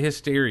Pyromania to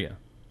Hysteria.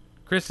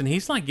 Kristen,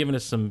 he's like giving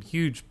us some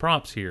huge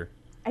props here.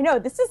 I know.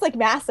 This is like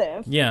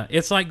massive. Yeah.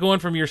 It's like going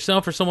from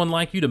Yourself or Someone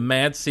Like You to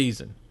Mad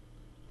Season.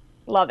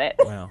 Love it.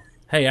 Wow.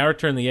 Hey, I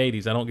return the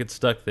 80s. I don't get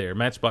stuck there.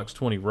 Matchbox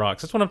 20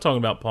 rocks. That's what I'm talking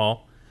about,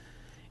 Paul.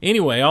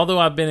 Anyway, although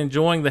I've been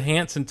enjoying the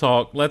Hanson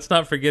talk, let's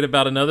not forget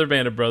about another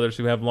band of brothers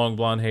who have long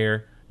blonde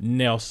hair,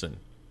 Nelson.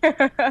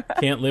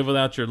 Can't Live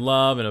Without Your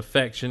Love and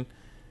Affection.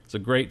 It's a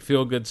great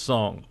feel-good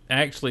song.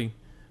 Actually,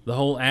 the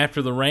whole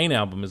After the Rain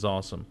album is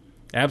awesome.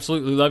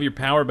 Absolutely love your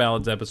Power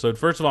Ballads episode.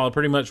 First of all, I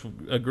pretty much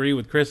agree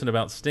with Kristen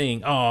about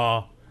Sting.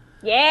 Aw.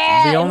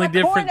 Yeah, The only in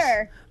the difference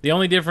corner. The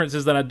only difference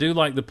is that I do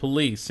like The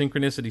Police.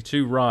 Synchronicity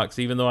 2 rocks,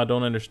 even though I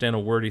don't understand a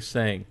word he's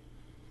saying.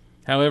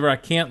 However, I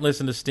can't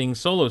listen to Sting's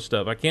solo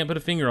stuff. I can't put a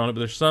finger on it, but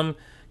there's some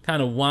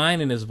kind of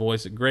whine in his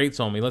voice that grates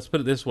on me. Let's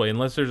put it this way.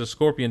 Unless there's a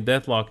Scorpion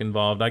Deathlock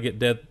involved, I get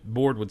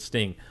bored with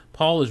Sting.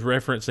 Paul is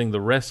referencing The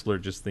Wrestler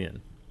just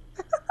then.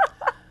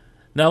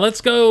 Now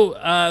let's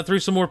go through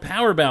some more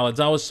power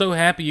ballads. I was so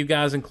happy you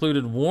guys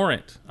included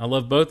Warrant. I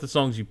love both the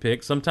songs you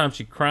picked. Sometimes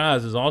She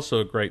Cries is also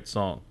a great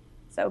song.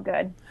 So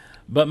good.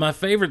 But my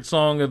favorite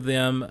song of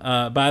them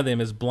by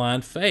them is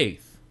Blind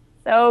Faith.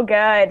 So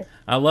good.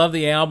 I love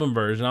the album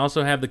version. I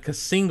also have the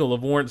single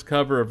of Warrant's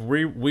cover of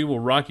We Will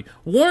Rock You.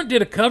 Warrant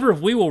did a cover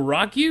of We Will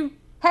Rock You?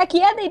 Heck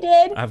yeah, they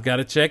did. I've got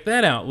to check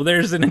that out. Well,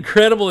 there's an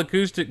incredible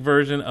acoustic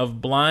version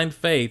of Blind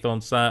Faith on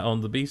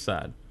the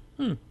B-side.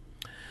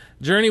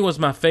 Journey was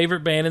my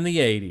favorite band in the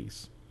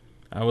 80s.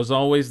 I was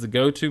always the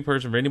go-to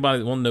person for anybody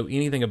that wanted to know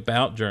anything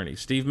about Journey.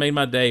 Steve made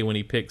my day when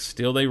he picked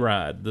Still They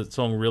Ride. The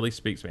song really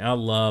speaks to me. I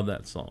love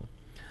that song.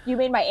 You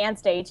made my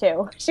aunt's day,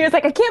 too. She was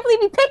like, I can't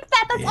believe you picked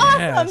that. That's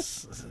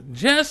awesome.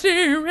 Just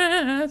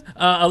right.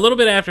 A little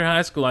bit after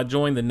high school, I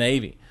joined the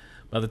Navy.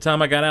 By the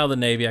time I got out of the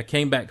Navy, I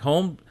came back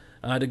home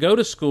to go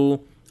to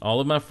school. All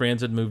of my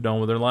friends had moved on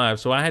with their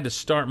lives, so I had to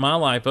start my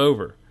life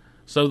over.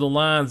 So the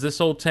lines, "This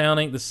old town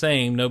ain't the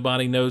same,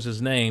 nobody knows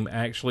his name,"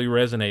 actually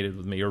resonated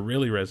with me, or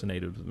really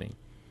resonated with me.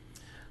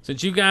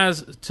 Since you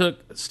guys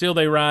took Still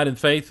They Ride and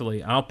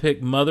Faithfully, I'll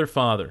pick Mother,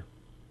 Father.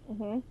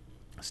 Mm-hmm.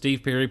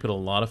 Steve Perry put a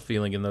lot of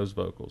feeling in those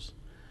vocals.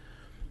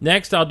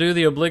 Next, I'll do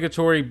the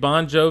obligatory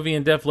Bon Jovi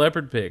and Def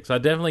Leppard picks. I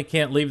definitely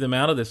can't leave them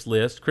out of this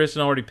list.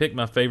 Kristen already picked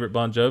my favorite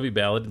Bon Jovi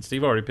ballad, and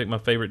Steve already picked my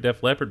favorite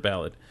Def Leppard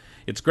ballad.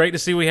 It's great to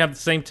see we have the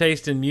same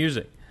taste in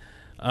music.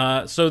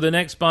 So the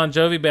next Bon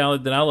Jovi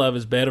ballad that I love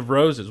is Bed of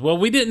Roses. Well,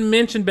 we didn't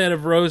mention Bed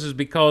of Roses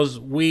because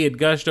we had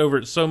gushed over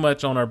it so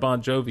much on our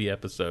Bon Jovi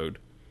episode.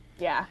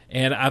 Yeah.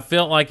 And I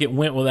felt like it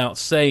went without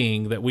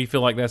saying that we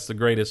feel like that's the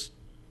greatest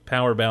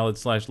power ballad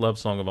 / love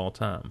song of all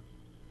time.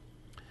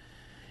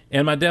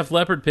 And my Def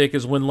Leppard pick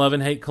is When Love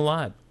and Hate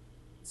Collide.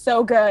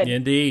 So good.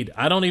 Indeed.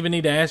 I don't even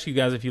need to ask you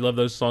guys if you love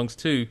those songs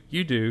too.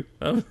 You do.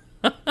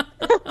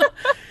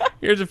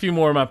 Here's a few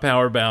more of my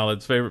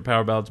favorite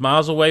power ballads.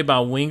 Miles Away by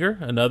Winger,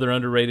 another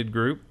underrated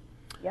group.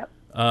 Yep.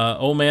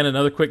 Oh man,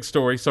 another quick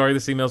story. Sorry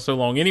this email's so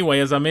long. Anyway,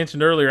 as I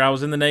mentioned earlier, I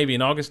was in the Navy.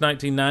 In August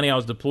 1990, I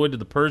was deployed to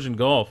the Persian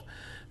Gulf.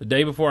 The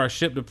day before our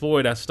ship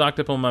deployed, I stocked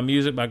up on my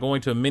music by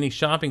going to a mini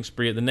shopping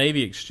spree at the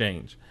Navy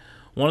Exchange.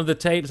 One of the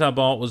tapes I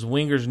bought was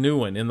Winger's new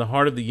one, In the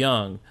Heart of the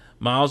Young.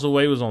 Miles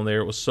Away was on there.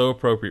 It was so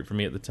appropriate for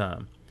me at the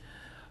time.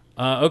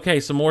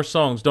 Okay, some more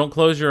songs. Don't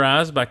Close Your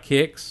Eyes by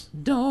Kix.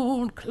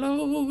 Don't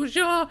close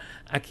your...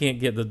 I can't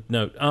get the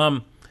note.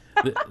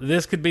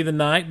 This Could Be the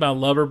Night by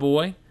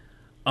Loverboy.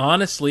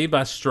 Honestly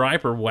by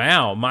Stryper.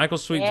 Wow, Michael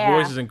Sweet's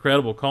voice is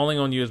incredible. Calling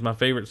on You is my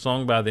favorite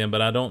song by them,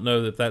 but I don't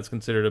know that that's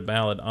considered a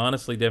ballad.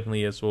 Honestly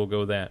definitely is, so we'll go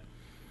with that.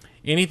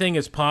 Anything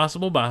Is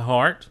Possible by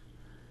Heart.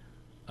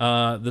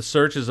 The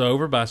Search Is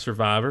Over by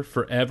Survivor.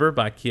 Forever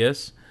by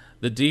Kiss.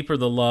 The Deeper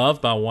the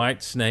Love by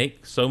White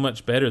Snake. So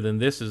Much Better Than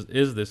This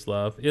Is This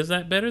Love. Is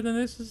that better than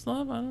This Is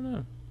Love? I don't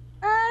know.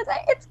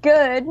 It's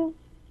good,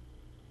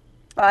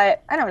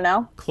 but I don't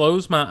know.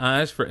 Close My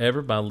Eyes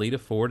Forever by Lita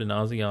Ford and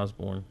Ozzy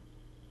Osbourne.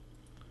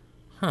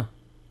 Huh.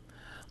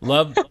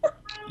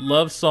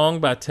 Love Song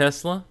by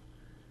Tesla.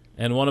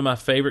 And one of my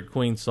favorite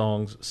Queen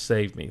songs,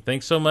 Save Me.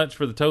 Thanks so much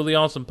for the totally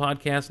awesome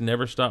podcast.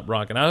 Never Stop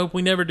Rocking. I hope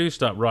we never do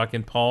stop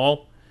rocking,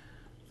 Paul.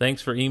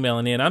 Thanks for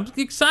emailing in. I'm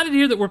excited to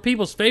hear that we're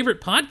people's favorite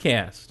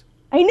podcast.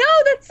 I know,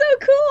 that's so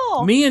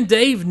cool. Me and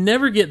Dave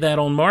never get that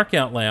on Mark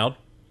Out Loud.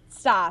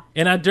 Stop.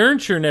 And I darn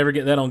sure never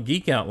get that on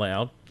Geek Out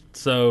Loud.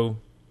 So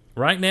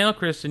right now,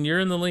 Kristen, you're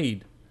in the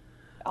lead.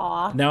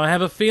 Aw. Now I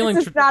have a feeling...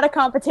 This is not a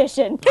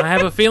competition. I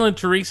have a feeling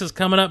Teresa's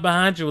coming up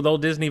behind you with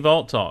old Disney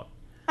Vault talk.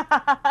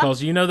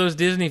 Because you know those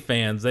Disney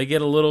fans, they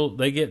get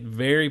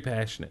very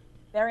passionate.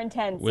 They're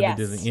intense, with yes.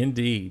 the Disney.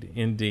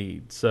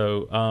 Indeed.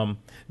 So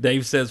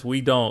Dave says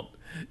we don't.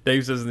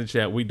 Dave says in the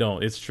chat, we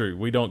don't. It's true.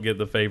 We don't get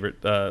the favorite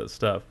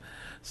stuff.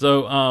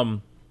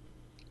 So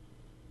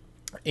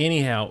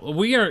anyhow,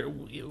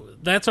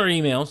 that's our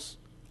emails.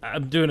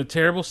 I'm doing a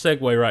terrible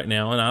segue right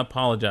now, and I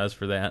apologize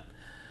for that.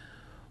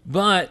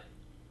 But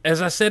as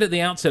I said at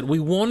the outset, we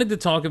wanted to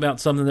talk about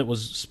something that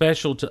was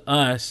special to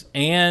us,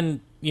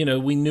 and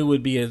we knew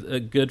would be a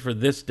good for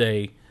this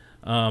day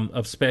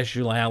of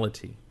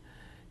speciality.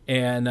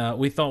 And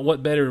we thought,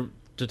 what better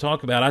to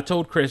talk about? I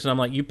told Kristen, I'm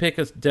like, you pick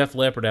a Def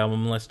Leppard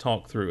album and let's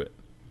talk through it.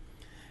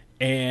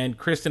 And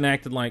Kristen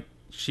acted like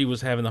she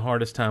was having the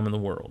hardest time in the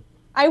world.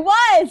 I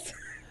was.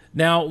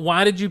 Now,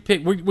 why did you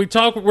pick? We're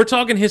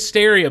talking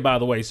Hysteria, by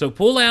the way. So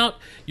pull out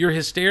your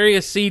Hysteria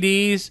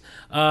CDs,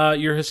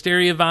 your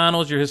Hysteria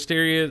vinyls, your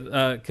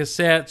Hysteria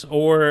cassettes,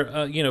 or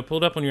pull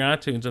it up on your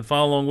iTunes and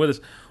follow along with us.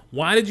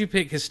 Why did you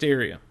pick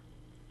Hysteria?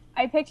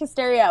 I picked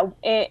Hysteria.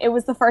 It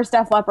was the first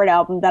Def Leppard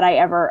album that I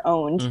ever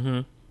owned. Mm-hmm.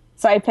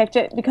 So I picked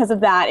it because of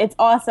that. It's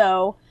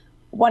also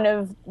one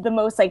of the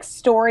most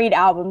storied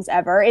albums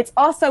ever. It's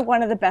also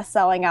one of the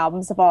best-selling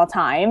albums of all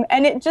time.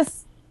 And it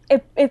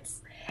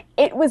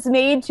was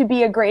made to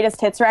be a greatest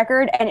hits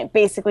record, and it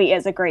basically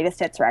is a greatest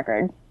hits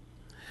record.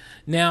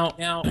 Now,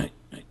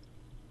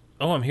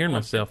 oh, I'm hearing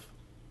myself.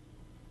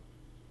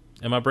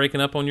 Am I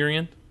breaking up on your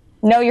end?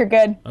 No, you're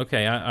good.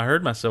 Okay, I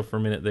heard myself for a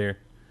minute there.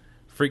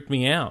 Freaked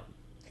me out.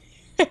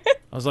 I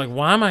was like,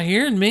 why am I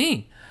hearing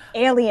me?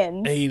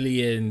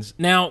 Aliens.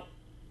 Now,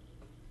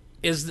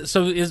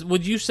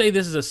 would you say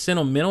this is a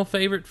sentimental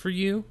favorite for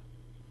you?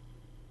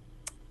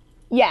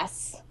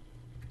 Yes.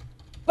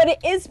 But it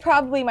is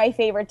probably my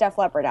favorite Def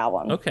Leppard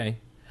album. Okay.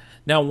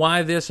 Now,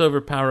 why this over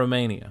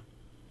Pyromania?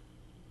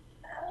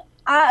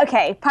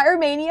 Okay,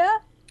 Pyromania,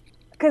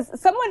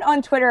 because someone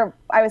on Twitter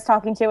I was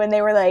talking to, and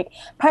they were like,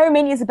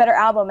 Pyromania is a better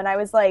album, and I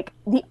was like,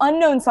 the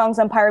unknown songs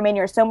on Pyromania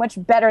are so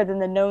much better than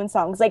the known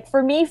songs. Like,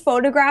 for me,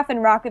 Photograph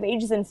and Rock of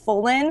Ages and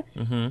Full In,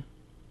 mm-hmm.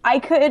 I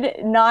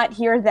could not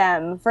hear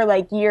them for,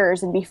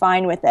 years and be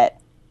fine with it.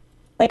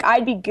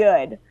 I'd be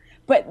good.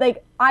 But,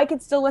 I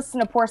could still listen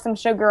to Pour Some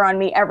Sugar on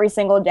Me every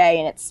single day,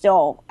 and it's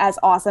still as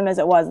awesome as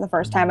it was the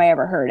first time I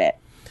ever heard it.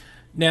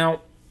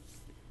 Now,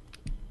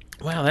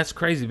 wow, that's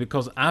crazy,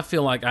 because I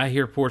feel like I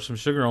hear Pour Some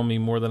Sugar on Me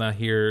more than I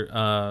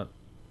hear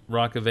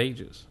Rock of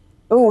Ages.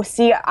 Ooh,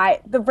 see,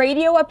 the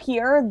radio up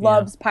here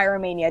loves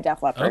Pyromania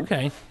Def Leppard.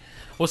 Okay.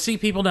 Well, see,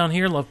 people down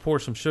here love Pour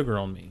Some Sugar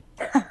on Me.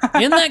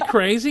 Isn't that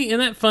crazy? Isn't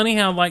that funny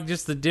how,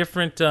 just the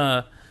different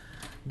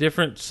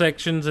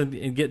sections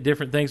and get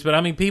different things? But,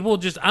 I mean, people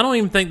I don't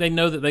even think they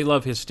know that they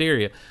love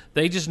Hysteria.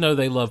 They just know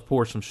they love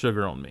Pour Some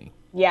Sugar on Me.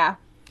 Yeah.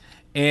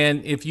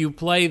 And if you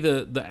play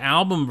the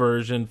album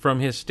version from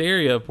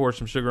Hysteria, Pour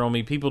Some Sugar on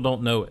Me, people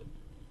don't know it.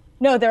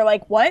 No, they're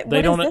like, what?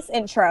 What is this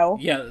intro?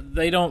 Yeah,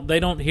 they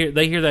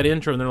hear that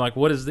intro and they're like,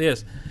 what is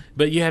this?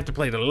 But you have to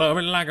play the Love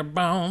It Like a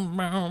Bone,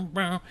 bone,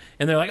 bone.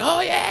 And they're like,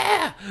 oh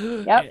yeah!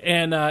 Yep.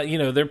 And,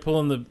 they're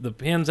pulling the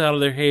pins out of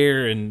their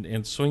hair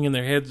and swinging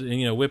their heads,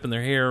 and, whipping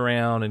their hair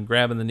around and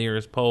grabbing the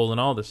nearest pole and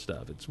all this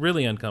stuff. It's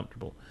really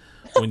uncomfortable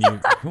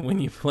when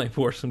you play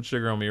Pour Some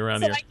Sugar on Me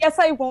around here. I guess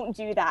I won't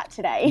do that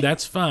today.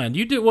 That's fine.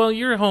 You do, well,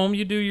 you're home,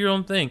 you do your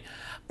own thing.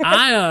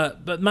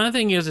 But my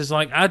thing is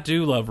I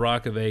do love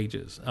Rock of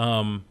Ages.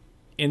 And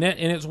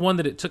it's one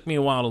that it took me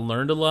a while to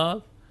learn to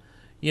love.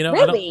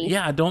 Really?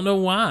 I don't know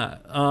why.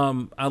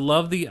 I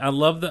love the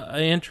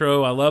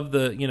intro. I love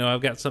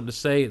I've got something to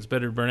say. It's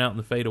better to burn out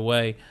than fade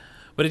away.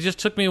 But it just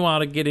took me a while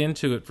to get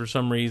into it for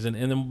some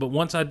reason. But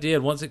once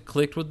it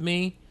clicked with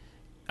me,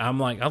 I'm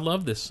like, I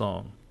love this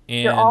song.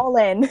 And you're all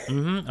in.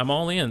 I'm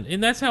all in.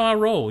 And that's how I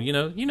roll. You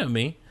know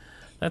me.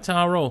 That's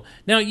how I roll.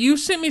 Now, you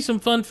sent me some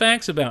fun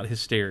facts about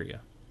Hysteria.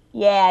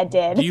 Yeah, I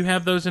did. Do you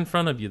have those in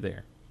front of you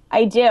there?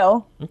 I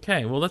do.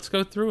 Okay, well, let's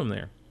go through them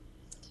there.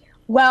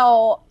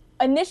 Well,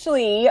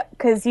 initially,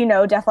 because,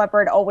 Def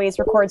Leppard always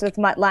records with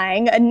Mutt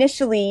Lange,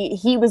 initially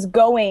he was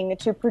going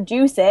to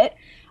produce it,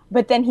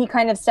 but then he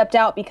kind of stepped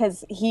out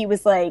because he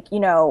was like,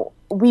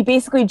 we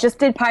basically just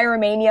did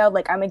Pyromania.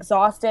 I'm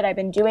exhausted. I've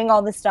been doing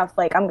all this stuff.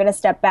 I'm going to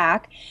step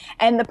back.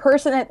 And the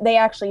person that they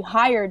actually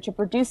hired to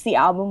produce the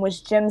album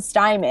was Jim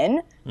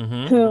Steinman,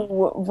 mm-hmm.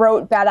 who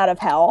wrote Bat Out of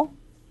Hell.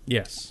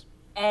 Yes.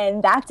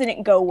 And that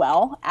didn't go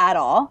well at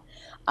all.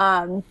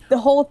 The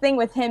whole thing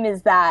with him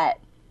is that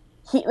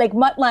he,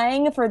 Mutt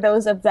Lange, for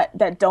those of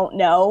that don't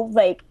know,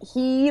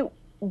 he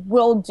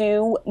will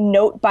do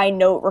note by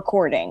note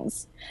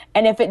recordings.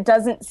 And if it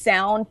doesn't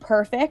sound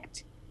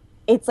perfect,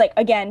 it's like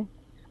again,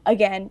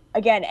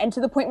 and to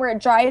the point where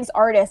it drives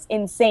artists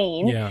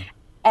insane. Yeah.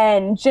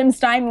 And Jim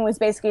Steinman was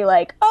basically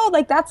like, oh,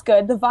 like, that's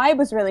good. The vibe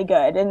was really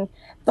good. And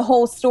the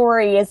whole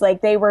story is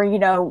like they were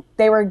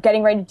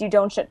getting ready to do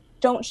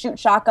Don't Shoot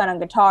Shotgun on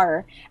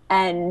guitar.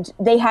 And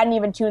they hadn't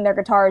even tuned their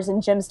guitars.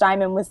 And Jim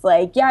Steinman was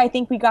like, yeah, I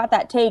think we got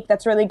that take.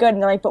 That's really good.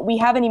 And they're like, but we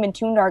haven't even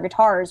tuned our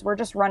guitars. We're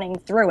just running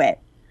through it.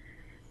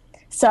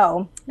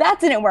 So that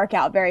didn't work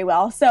out very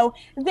well. So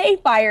they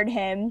fired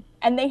him,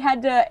 and they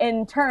had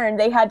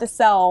to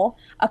sell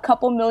a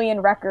couple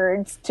million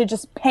records to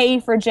just pay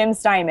for Jim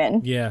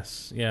Steinman.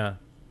 Yes, yeah.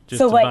 Just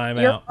so to like buy him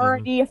you're out.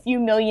 already a few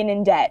million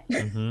in debt.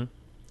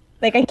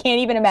 Like, I can't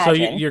even imagine.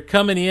 So you're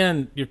coming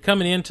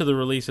into the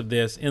release of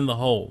this in the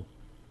hole.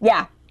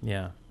 Yeah.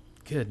 Yeah.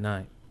 Good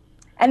night.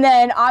 And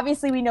then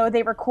obviously we know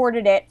they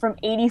recorded it from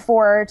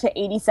 84 to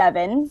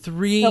 87.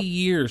 3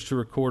 years to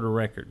record a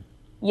record.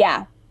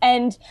 Yeah.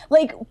 And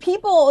like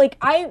people like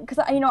because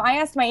I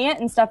asked my aunt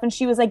and stuff, and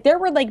she was like, there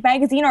were like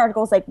magazine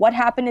articles like, what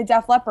happened to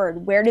Def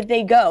Leppard? Where did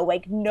they go?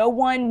 Like, no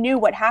one knew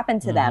what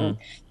happened to them.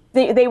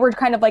 They were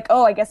kind of like,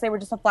 oh, I guess they were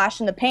just a flash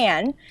in the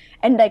pan.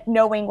 And like,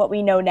 knowing what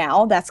we know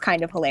now, that's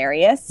kind of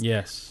hilarious.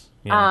 Yes.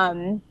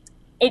 Yeah.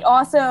 It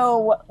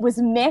also was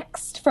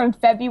mixed from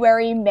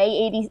February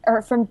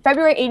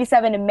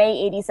 87 to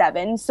May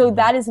 87. So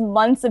that is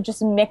months of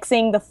just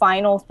mixing the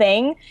final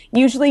thing.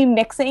 Usually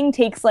mixing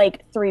takes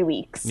like 3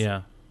 weeks.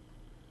 Yeah.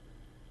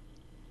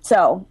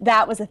 So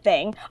that was a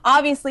thing.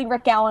 Obviously,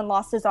 Rick Allen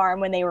lost his arm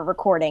when they were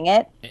recording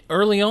it.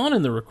 Early on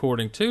in the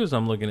recording, too, as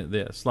I'm looking at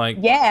this.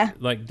 Like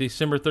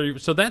December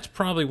 30th. So that's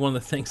probably one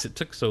of the things that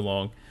took so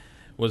long,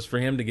 was for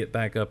him to get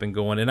back up and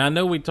going. And I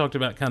know we talked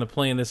about kind of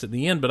playing this at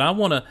the end, but I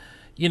want to,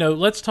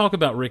 let's talk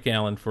about Rick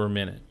Allen for a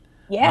minute.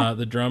 Yeah.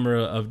 The drummer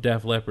of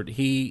Def Leppard.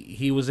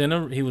 He was in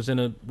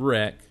a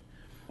wreck.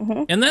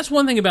 And that's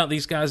one thing about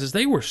these guys, is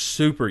they were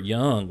super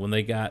young when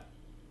they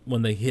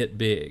hit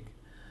big.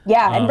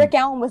 Yeah, and Rick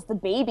Allen was the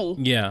baby.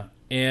 Yeah,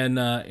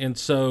 and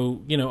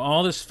so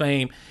all this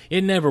fame,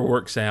 it never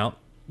works out.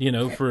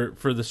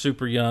 For the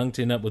super young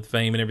to end up with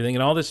fame and everything,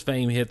 and all this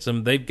fame hits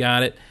them. They've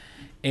got it,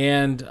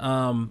 and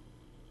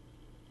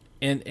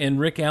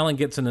Rick Allen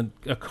gets in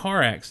a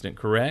car accident,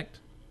 correct?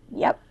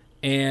 Yep.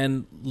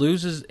 And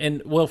loses,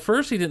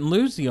 first he didn't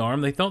lose the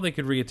arm. They thought they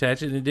could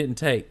reattach it, and it didn't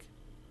take.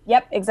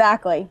 Yep,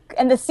 exactly.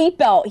 And the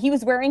seatbelt, he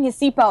was wearing his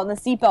seatbelt, and the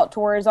seatbelt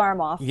tore his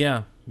arm off.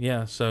 Yeah.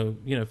 Yeah, so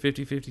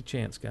 50-50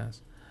 chance,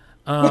 guys.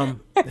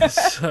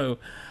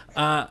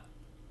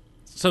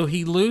 So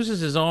he loses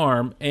his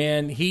arm,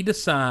 and he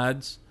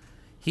decides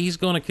he's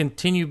going to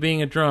continue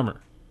being a drummer.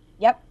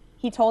 Yep,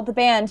 he told the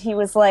band, he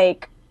was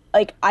like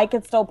I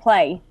could still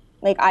play,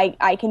 like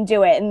I can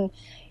do it, and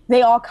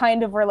they all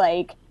kind of were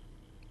like,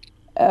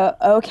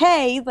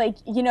 okay, like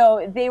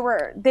they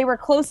were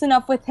close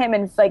enough with him,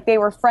 and like they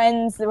were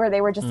friends where they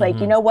were just like,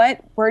 you know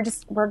what, we're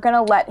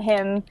gonna let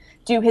him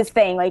do his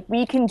thing, like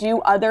we can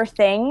do other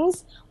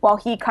things while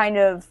he kind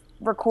of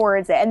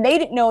records it. And they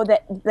didn't know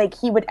that like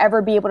he would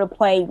ever be able to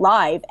play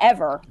live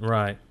ever,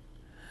 right?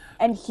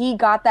 And he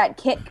got that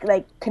kit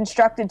like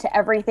constructed to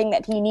everything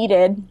that he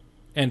needed,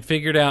 and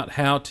figured out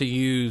how to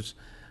use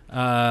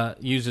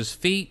his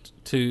feet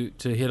to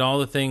hit all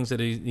the things that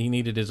he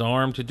needed his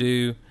arm to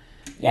do.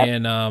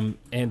 Yep.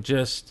 And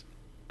just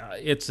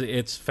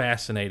it's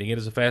fascinating. It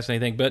is a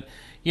fascinating thing. But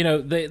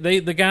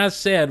the guys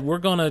said, we're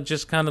gonna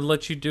just kind of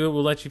let you do it.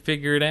 We'll let you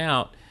figure it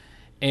out.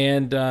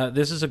 And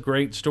this is a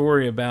great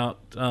story about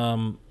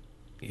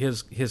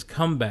his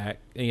comeback.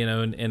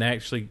 And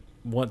actually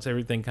once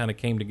everything kind of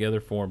came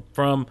together for him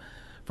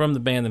from the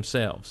band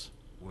themselves.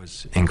 It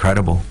was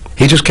incredible.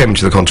 He just came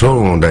into the control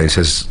room one day and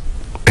says,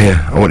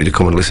 "Yeah, I want you to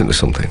come and listen to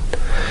something."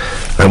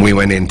 And we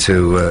went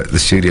into the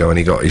studio, and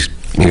he got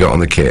on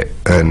the kit,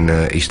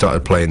 and he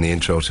started playing the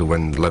intro to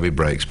 "When the Levee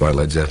Breaks" by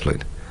Led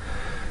Zeppelin,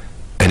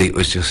 and it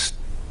was just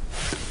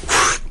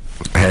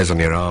hairs on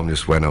your arm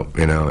just went up.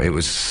 It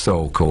was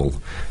so cool.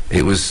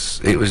 It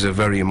was a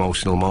very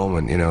emotional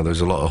moment. There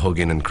was a lot of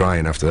hugging and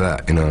crying after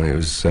that.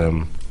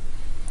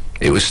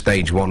 It was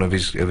stage one of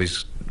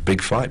his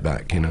big fight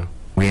back.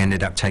 We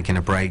ended up taking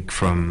a break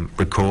from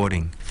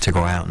recording to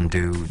go out and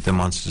do the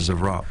Monsters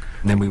of Rock.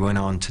 And then we went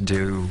on to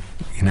do,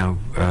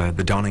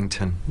 the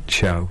Donington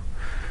show,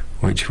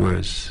 which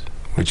was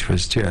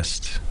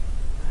just,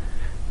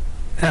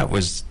 that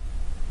was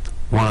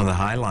one of the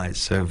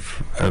highlights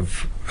of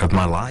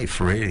my life,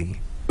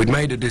 really. We'd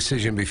made a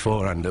decision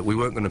beforehand that we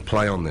weren't going to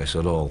play on this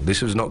at all.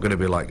 This was not going to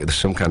be like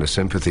some kind of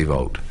sympathy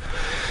vote.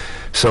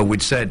 So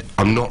we'd said,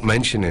 I'm not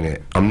mentioning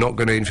it. I'm not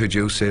going to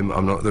introduce him.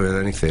 I'm not doing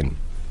anything.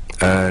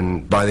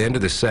 And by the end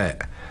of the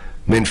set,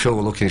 me and Phil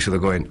were looking at each other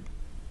going,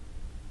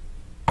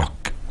 "Oh,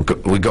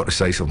 we got to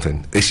say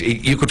something."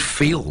 You could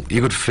feel it.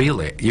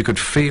 You could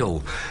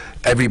feel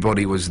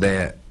everybody was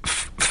there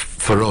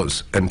for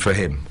us and for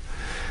him.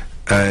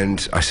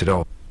 And I said,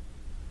 "Oh,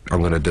 I'm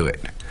going to do it."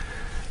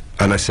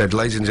 And I said,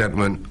 "Ladies and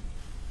gentlemen,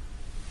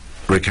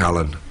 Rick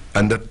Allen."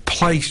 And the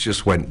place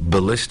just went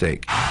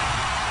ballistic. I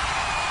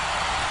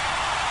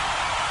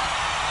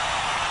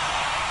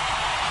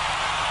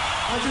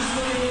just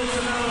want you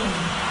to know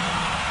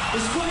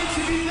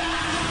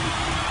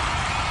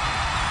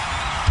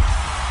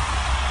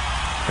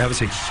That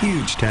was a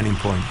huge turning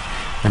point.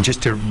 And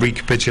just to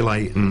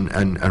recapitulate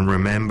and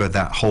remember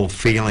that whole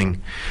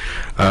feeling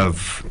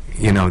of,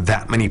 you know,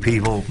 that many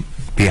people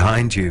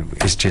behind you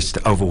is just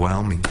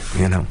overwhelming,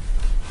 you know.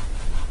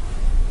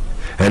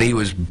 And he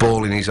was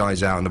bawling his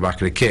eyes out in the back of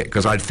the kit,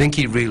 because I think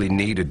he really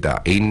needed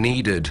that. He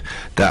needed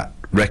that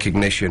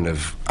recognition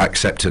of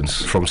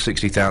acceptance from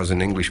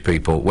 60,000 English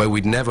people, where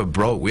we'd never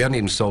broke. We hadn't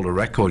even sold a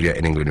record yet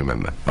in England,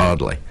 remember?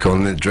 Hardly.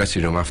 Going in the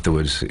dressing room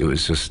afterwards, it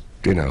was just,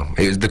 you know,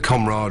 the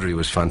camaraderie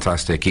was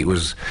fantastic. It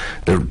was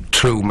the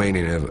true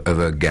meaning of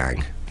a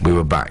gang. We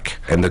were back.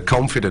 And the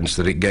confidence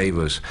that it gave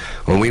us,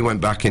 when we went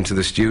back into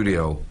the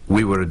studio,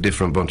 we were a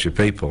different bunch of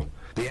people.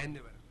 The end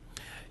of it.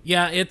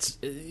 Yeah, it's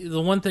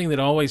the one thing that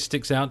always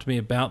sticks out to me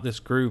about this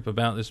group,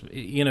 about this,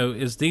 you know,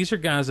 is these are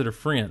guys that are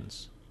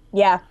friends.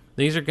 Yeah.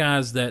 These are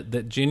guys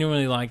that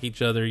genuinely like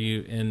each other,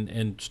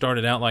 and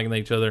started out liking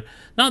each other.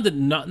 Not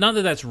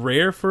that that's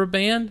rare for a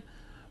band,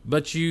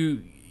 but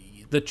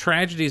the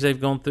tragedies they've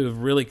gone through have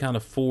really kind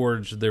of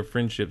forged their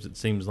friendships. It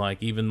seems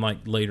like, even like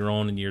later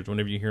on in years,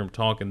 whenever you hear them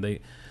talking, they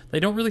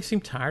don't really seem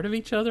tired of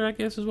each other, I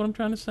guess is what I'm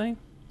trying to say.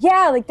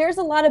 Yeah, like there's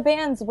a lot of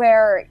bands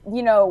where,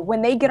 you know,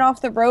 when they get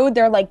off the road,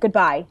 they're like,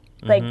 goodbye.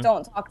 Like,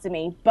 don't talk to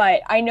me.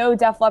 But I know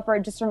Def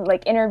Leppard, just from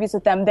like interviews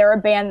with them, they're a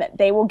band that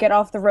they will get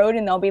off the road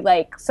and they'll be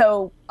like,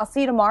 so I'll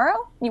see you tomorrow?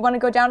 You want to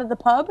go down to the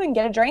pub and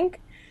get a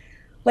drink?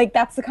 Like,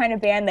 that's the kind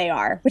of band they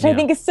are, which I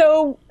think is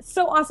so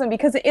awesome,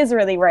 because it is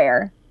really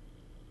rare.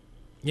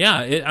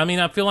 Yeah, I mean,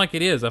 I feel like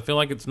it is. I feel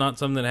like it's not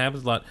something that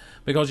happens a lot,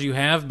 because you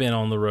have been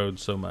on the road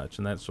so much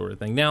and that sort of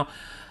thing. Now,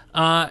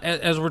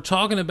 as we're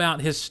talking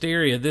about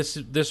Hysteria,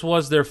 this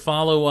was their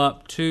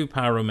follow-up to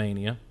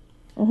Pyromania.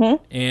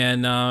 Mm-hmm.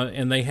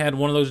 And they had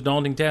one of those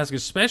daunting tasks,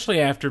 especially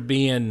after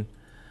being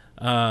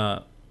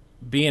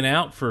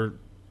out for,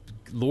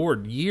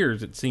 Lord,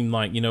 years, it seemed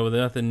like, you know, with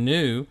nothing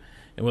new,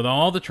 and with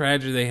all the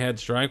tragedy they had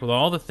strike, with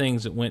all the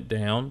things that went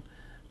down,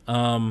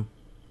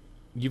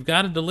 you've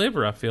got to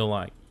deliver, I feel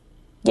like.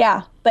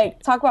 Yeah,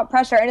 like, talk about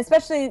pressure. And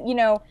especially, you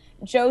know,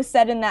 Joe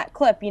said in that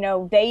clip, you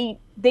know, they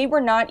were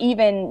not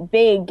even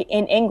big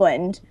in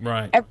England.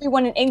 Right.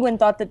 Everyone in England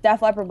thought that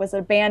Def Leppard was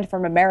a band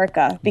from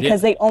America, because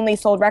they only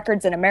sold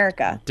records in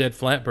America. Dead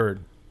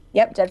Flatbird.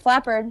 Yep, Dead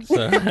Flatbird.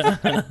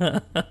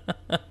 So.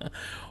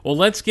 Well,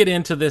 let's get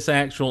into this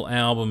actual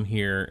album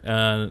here,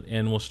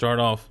 and we'll start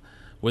off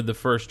with the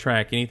first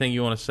track. Anything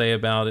you want to say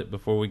about it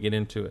before we get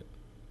into it?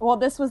 Well,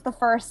 this was the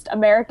first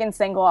American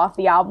single off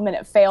the album, and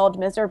it failed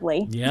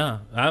miserably. Yeah,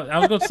 I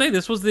was going to say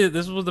this was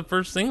the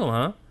first single,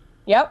 huh?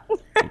 Yep.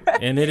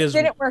 And it is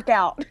didn't work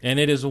out. And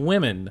it is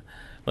Women.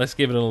 Let's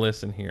give it a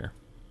listen here.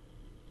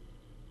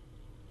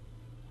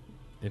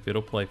 If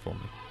it'll play for me.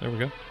 There we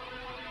go.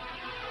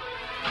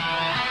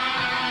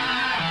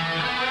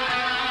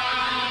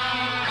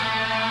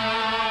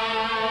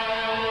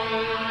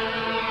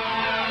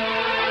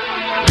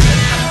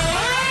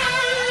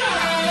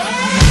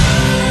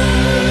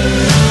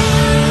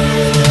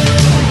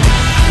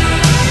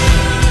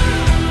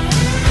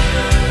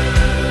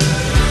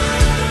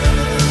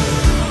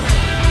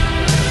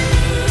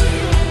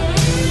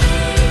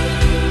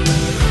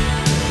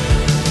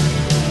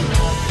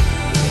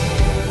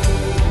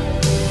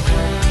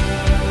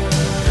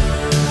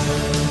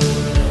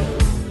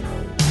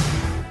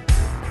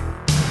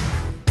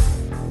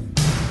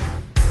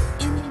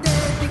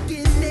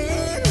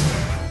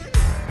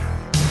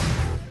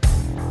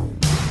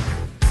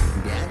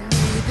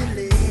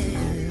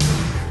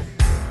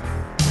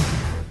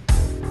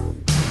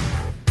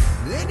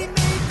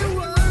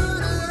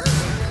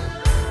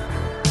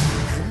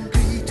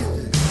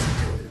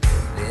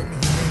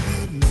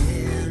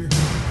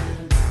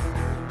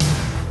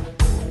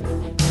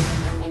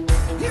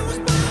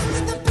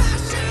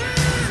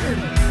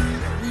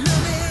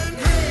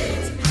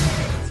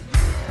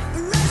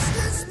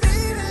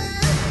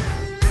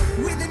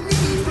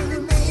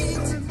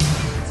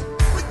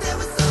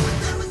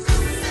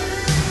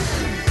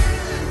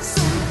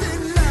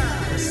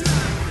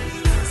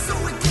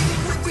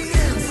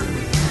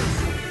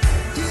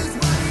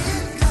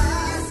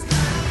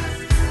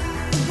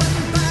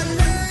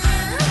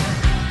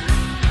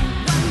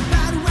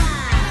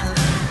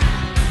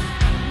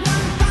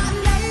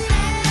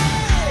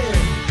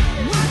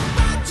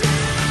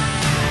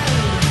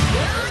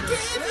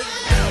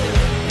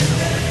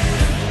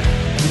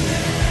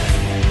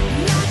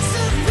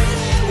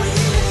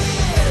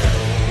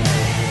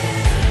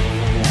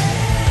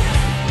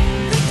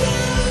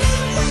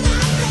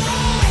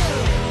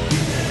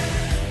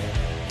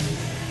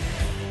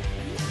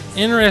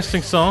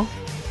 Interesting song.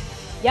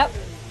 Yep.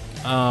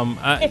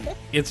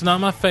 It's not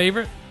my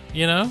favorite,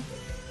 you know.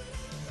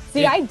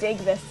 See, I dig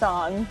this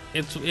song.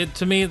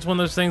 To me, it's one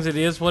of those things. It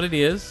is what it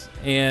is,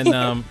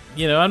 and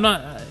you know, I'm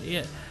not.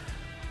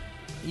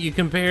 You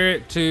compare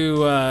it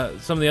to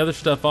some of the other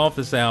stuff off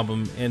this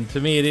album, and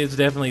to me, it is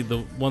definitely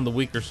one of the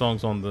weaker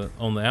songs on the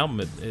album.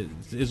 It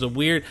is a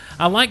weird.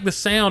 I like the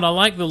sound. I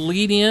like the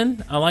lead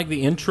in. I like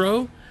the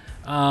intro.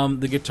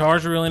 The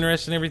guitars are real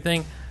interesting and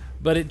everything,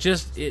 but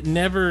it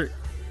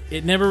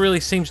never really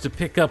seems to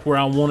pick up where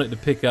I want it to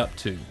pick up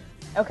to.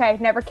 Okay,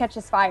 never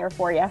catches fire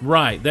for you.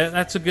 Right.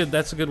 That's a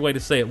good way to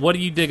say it. What do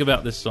you dig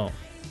about this song?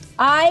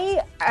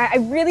 I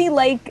really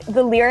like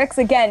the lyrics.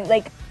 Again,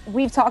 like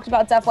we've talked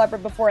about Def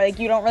Leppard before. Like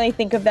you don't really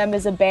think of them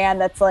as a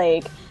band that's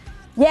like,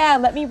 yeah,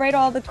 let me write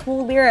all the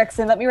cool lyrics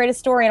and let me write a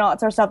story and all that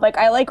sort of stuff. Like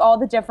I like all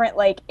the different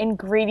like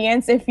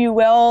ingredients, if you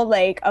will,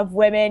 like of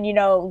women, you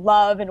know,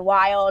 love and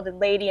wild and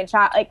lady and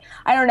child. Like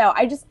I don't know.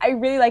 I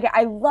really like it.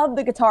 I love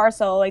the guitar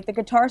solo. Like the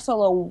guitar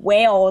solo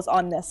wails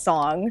on this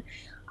song.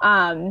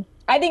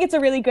 I think it's a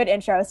really good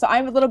intro, so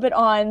I'm a little bit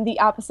on the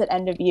opposite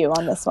end of you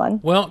on this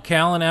one. Well,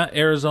 Cal in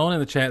Arizona in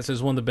the chat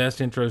says one of the best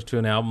intros to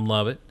an album.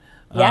 Love it.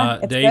 Yeah,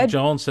 it's Dave good.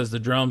 Jones says the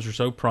drums are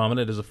so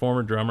prominent. As a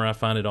former drummer, I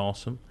find it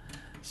awesome.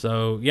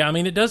 So, yeah, I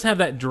mean, it does have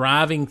that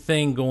driving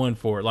thing going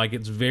for it. Like,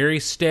 it's very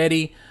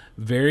steady,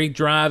 very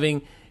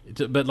driving.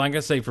 But like I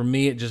say, for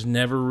me, it just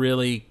never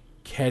really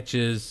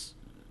catches,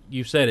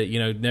 you said it, you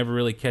know, never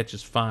really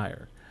catches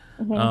fire.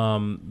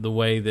 Mm-hmm. The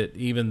way that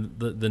even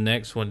the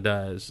next one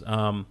does.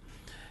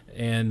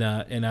 And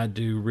I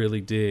do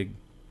really dig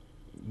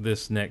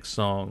this next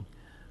song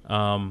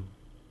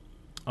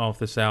off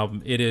this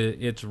album.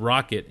 It's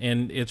Rocket,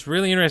 and it's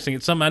really interesting.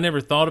 It's something I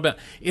never thought about.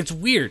 It's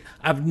weird.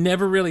 I've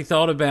never really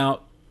thought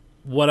about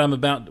what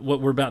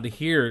we're about to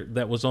hear.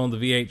 That was on the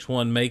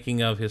VH1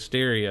 making of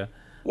Hysteria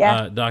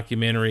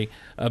documentary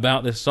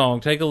about this song.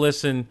 Take a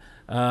listen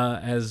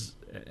as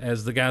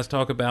the guys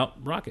talk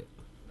about Rocket.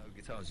 No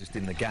guitars, just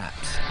in the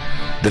gaps.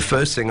 The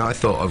first thing I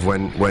thought of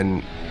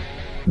when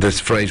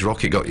this phrase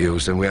Rocket got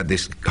used and we had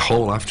this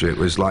hole after it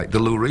was like the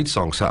Lou Reed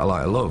song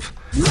Satellite of Love.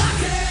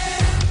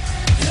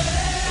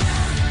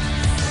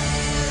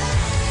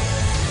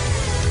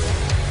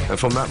 And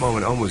from that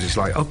moment onwards it's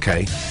like,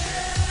 okay,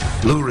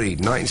 Lou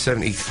Reed,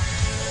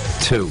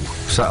 1972,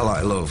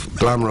 Satellite of Love,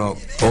 glam rock,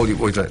 all you,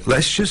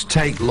 let's just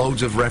take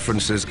loads of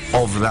references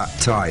of that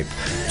type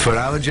for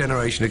our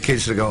generation of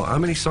kids to go, how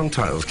many song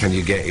titles can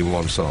you get in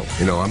one song?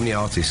 You know, how many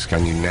artists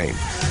can you name?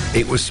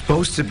 It was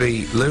supposed to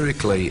be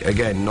lyrically,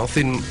 again,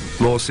 nothing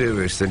more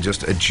serious than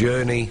just a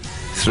journey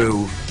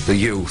through the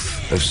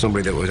youth of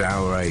somebody that was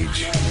our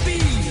age.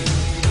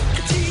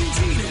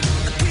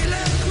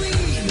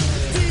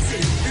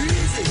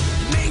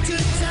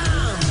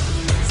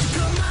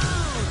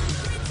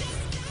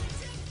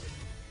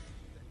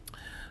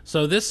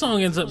 So this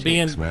song ends up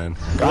being... man.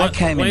 I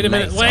came wait a in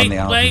minute. late on the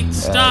album, Wait,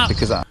 stop.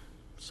 because I...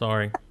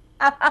 Sorry.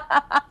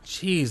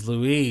 Jeez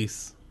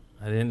Louise.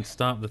 I didn't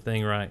stop the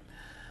thing right.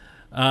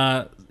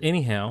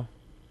 Anyhow.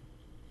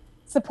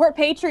 Support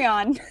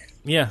Patreon.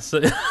 Yes.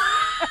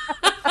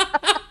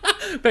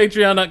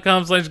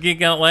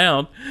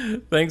 Patreon.com/geekoutloud.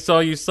 Thanks to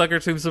all you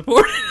suckers who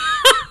support.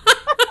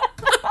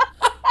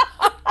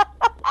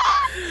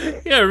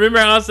 Yeah, remember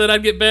how I said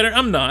I'd get better?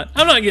 I'm not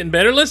getting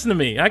better. Listen to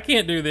me. I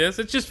can't do this.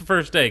 It's just the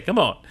first day. Come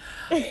on.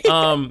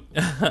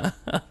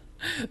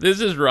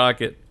 This is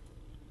Rocket.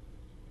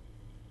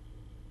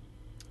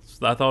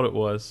 I thought it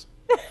was.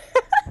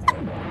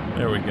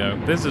 There we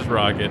go. This is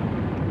Rocket.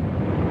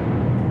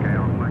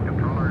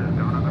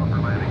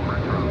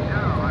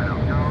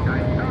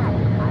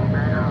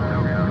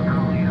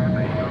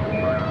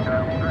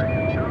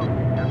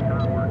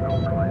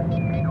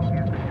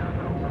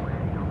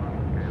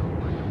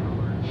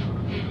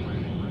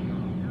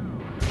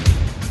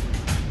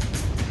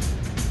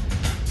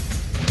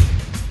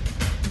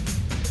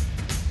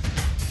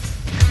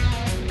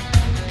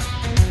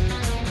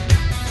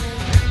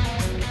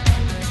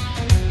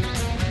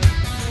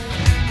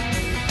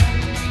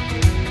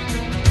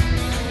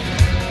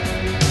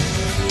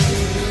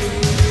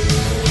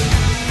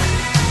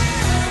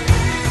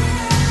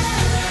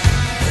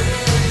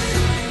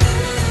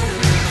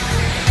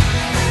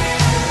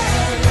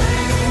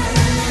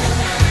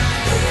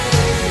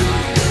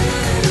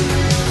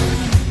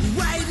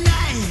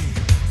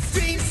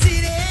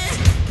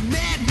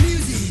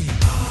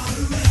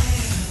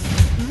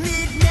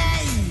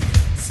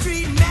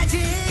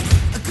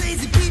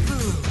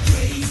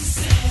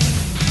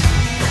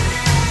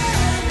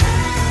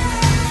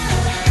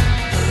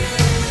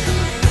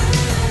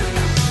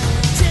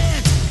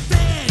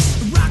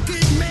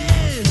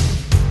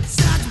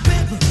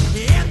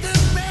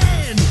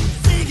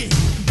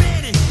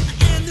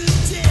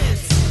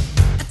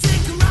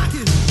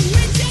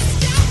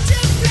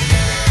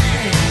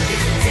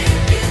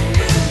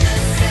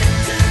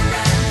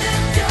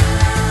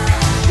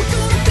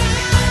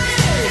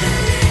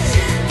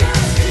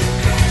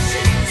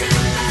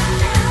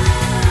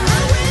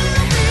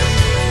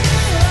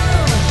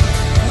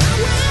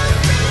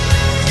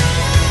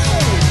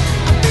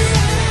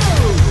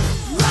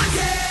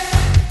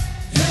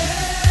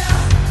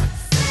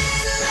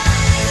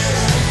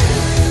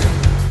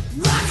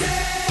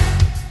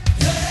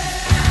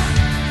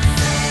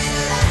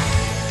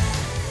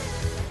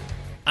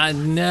 I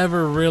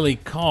never really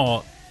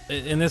caught,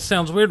 and this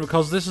sounds weird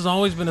because this has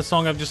always been a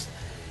song I've just,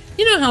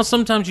 you know how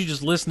sometimes you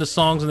just listen to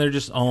songs and they're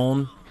just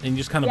on, and you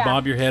just kind of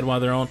bob your head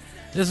while they're on?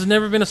 This has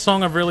never been a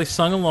song I've really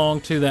sung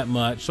along to that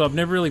much, so I've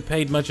never really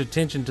paid much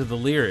attention to the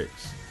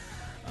lyrics.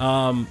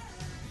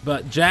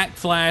 But Jack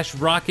Flash,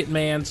 Rocket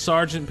Man,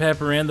 Sergeant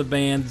Pepper and the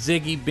band,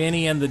 Ziggy,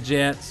 Benny and the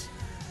Jets.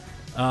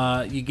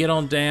 You get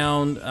on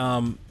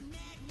down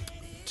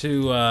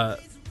to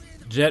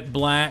Jet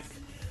Black,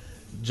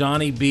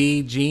 Johnny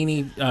B,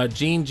 Genie,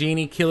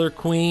 Killer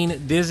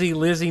Queen, Dizzy,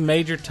 Lizzy,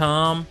 Major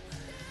Tom.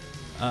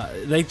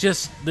 They're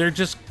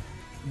just.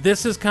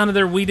 This is kind of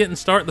their "We Didn't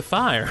Start the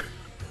Fire."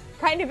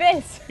 Kind of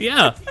is.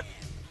 Yeah.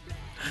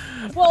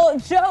 Well,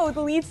 Joe,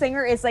 the lead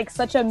singer, is like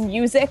such a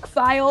music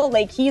file.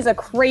 Like, he's a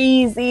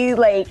crazy,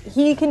 like,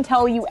 he can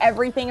tell you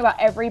everything about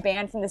every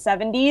band from the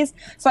 70s.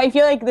 So I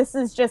feel like this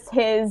is just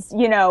his,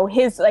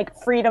 his like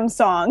freedom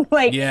song.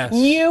 Like, yes.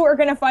 You are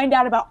going to find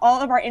out about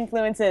all of our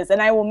influences,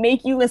 and I will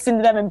make you listen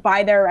to them and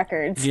buy their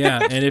records. Yeah,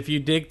 and if you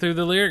dig through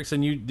the lyrics,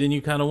 then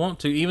you kind of want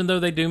to, even though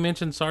they do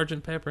mention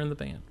Sergeant Pepper in the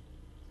band.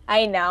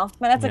 I know,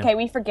 but that's okay.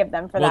 We forgive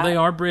them for that. Well, they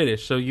are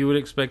British, so you would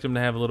expect them to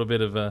have a little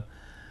bit of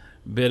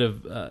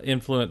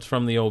influence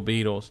from the old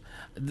Beatles.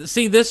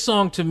 See, this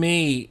song to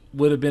me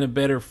would have been a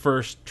better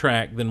first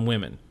track than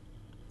Women.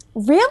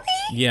 Really?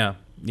 Yeah.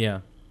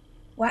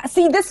 Wow.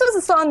 See, this was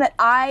a song that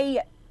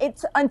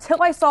it's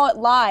until I saw it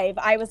live,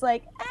 I was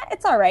like,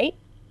 it's all right.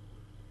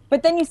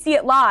 But then you see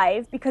it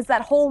live, because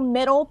that whole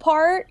middle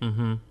part,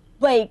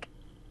 like,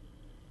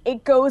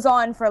 it goes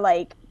on for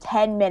like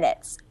 10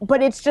 minutes,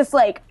 but it's just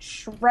like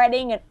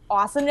shredding and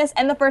awesomeness.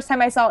 And the first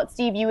time I saw it,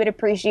 Steve, you would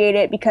appreciate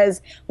it,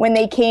 because when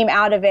they came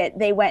out of it,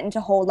 they went into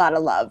a whole lot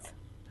of love.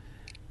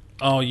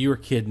 Oh, you were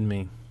kidding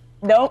me.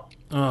 Nope.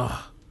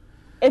 Oh.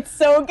 It's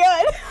so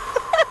good.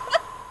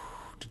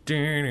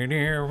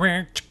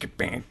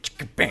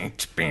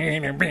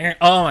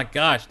 Oh my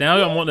gosh! Now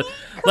I want to.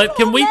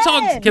 Can we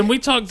talk? Can we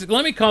talk?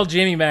 Let me call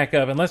Jimmy back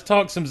up and let's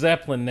talk some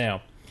Zeppelin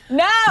now.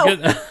 No.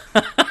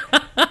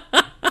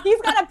 He's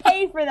got to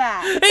pay for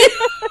that.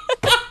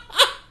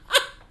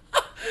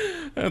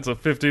 That's a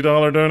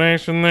 $50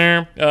 donation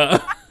there.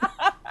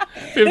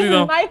 This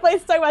is my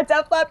place to talk about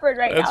Def Leppard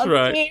right now. That's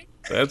right.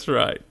 That's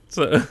right.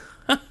 So,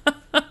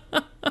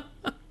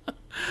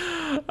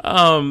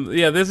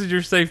 yeah, this is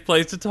your safe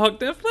place to talk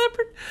Def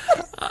Leppard.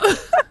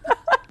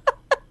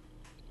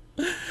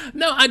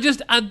 No, I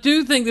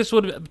do think this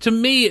would, to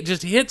me, it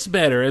just hits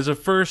better as a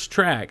first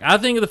track. I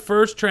think the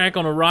first track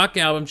on a rock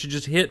album should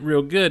just hit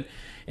real good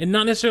and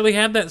not necessarily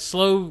have that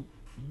slow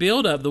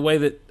build up the way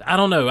that, I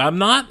don't know. I'm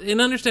not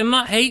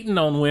hating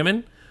on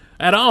Women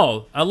at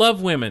all. I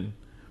love Women.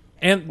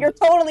 And you're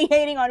totally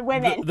hating on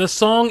Women. The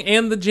song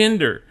and the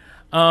gender.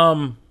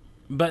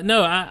 But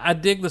no, I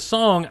dig the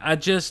song.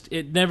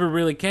 It never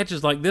really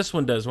catches like this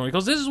one does.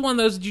 Because this is one of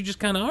those that you just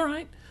kind of, all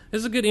right, this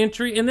is a good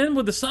entry. And then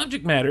with the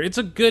subject matter, it's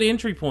a good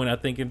entry point, I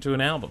think, into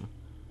an album.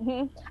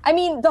 Mm-hmm. I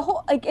mean,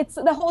 it's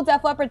the whole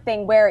Def Leppard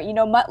thing where,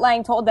 Mutt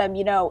Lange told them,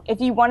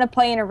 if you want to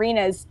play in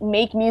arenas,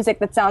 make music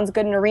that sounds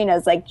good in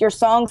arenas. Like, your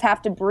songs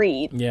have to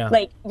breathe. Yeah.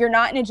 Like, you're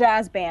not in a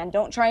jazz band.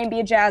 Don't try and be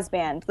a jazz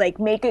band. Like,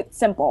 make it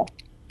simple.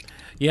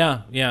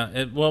 Yeah.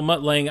 Well,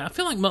 Mutt Lange, I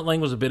feel like Mutt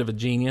Lange was a bit of a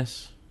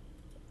genius.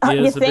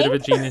 You think? Bit of a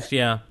genius,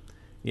 yeah.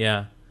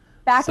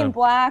 Back in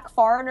Black,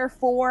 Foreigner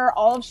 4,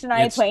 all of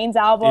Shania Twain's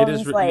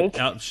albums.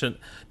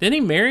 Didn't he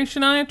marry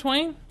Shania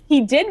Twain? He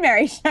did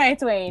marry Shania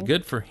Twain.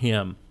 Good for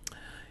him.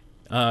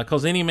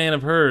 Because any man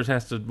of hers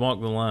has to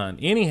walk the line.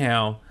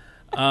 Anyhow,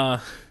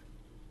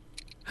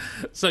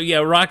 so yeah,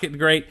 Rocket,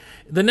 great.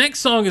 The next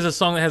song is a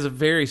song that has a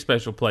very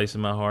special place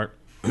in my heart.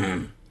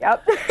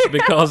 Yep.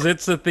 Because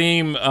it's a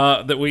theme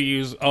that we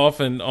use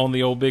often on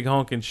the old Big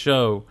Honkin'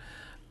 Show.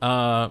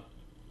 And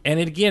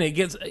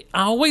I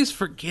always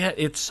forget.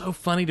 It's so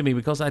funny to me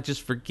because I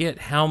just forget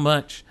how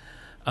much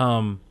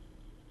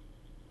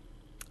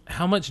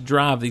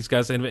drive these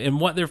guys have, and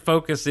what their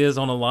focus is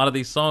on a lot of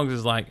these songs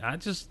is like, I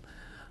just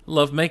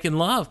love making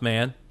love,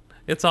 man.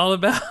 It's all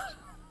about.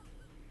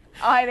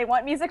 Oh, they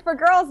want music for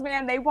girls,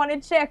 man. They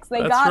wanted chicks. They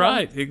got 'em. That's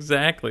right,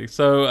 exactly.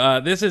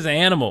 So this is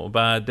 "Animal"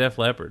 by Def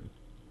Leppard.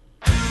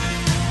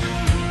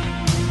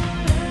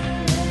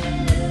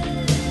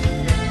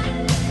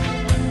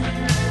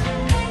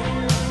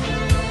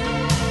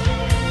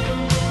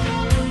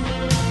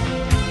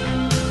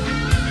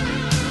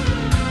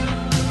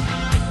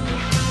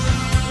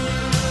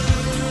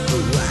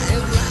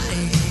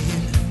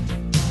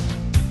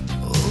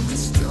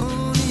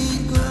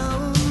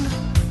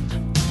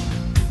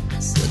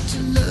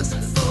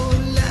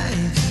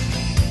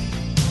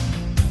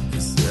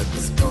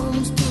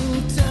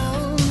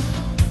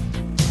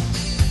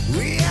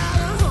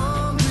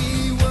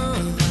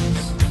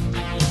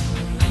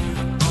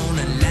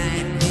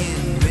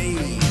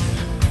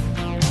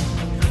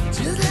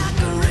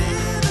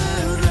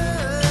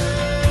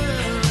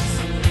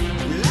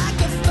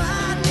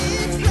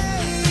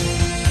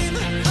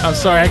 I'm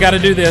sorry, I gotta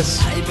do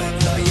this. I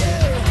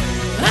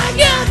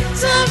got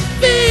some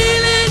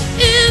feeling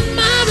in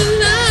my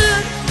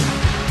blood.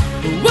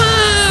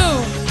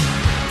 Whoa.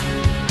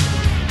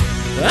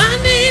 I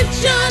need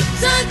your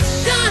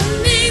touch, I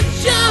need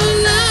your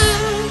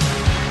love.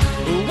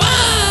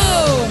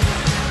 Whoa.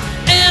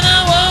 And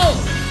I want,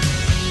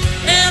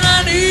 and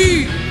I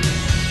need,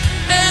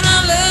 and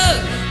I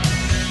love,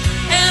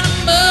 and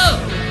I'm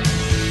up,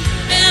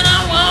 and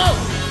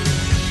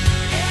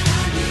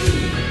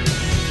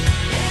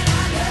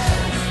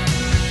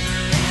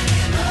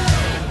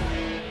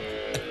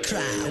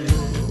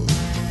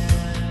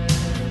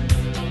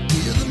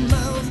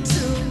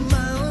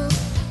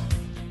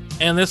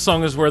And this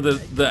song is where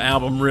the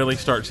album really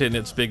starts hitting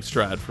its big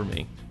stride for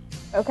me.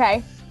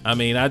 Okay. I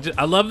mean,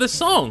 I love this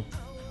song.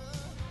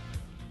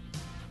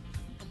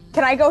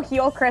 Can I go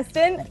Heel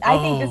Kristen? I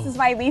think this is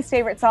my least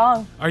favorite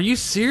song Are you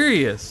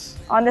serious?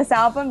 on this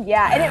album.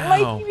 Yeah, and it Wow.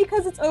 might be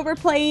because it's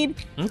overplayed.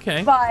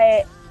 Okay.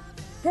 But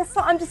this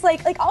song, I'm just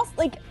like I'll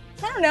I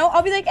don't know.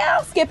 I'll be like,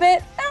 I'll skip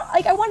it.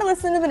 I want to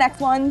listen to the next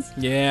ones.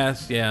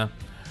 Yes, yeah.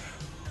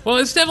 Well,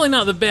 it's definitely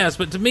not the best,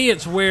 but to me,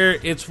 it's where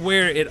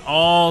it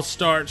all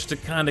starts to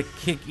kind of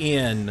kick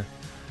in.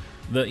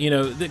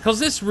 Because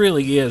this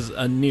really is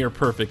a near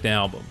perfect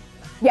album.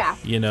 Yeah.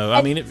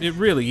 I mean, it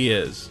really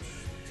is.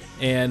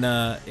 And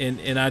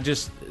I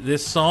just,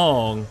 this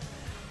song,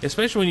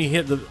 especially when you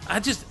hit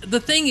the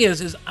thing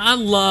is I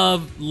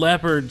love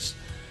Leopard's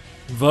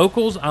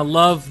vocals. I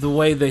love the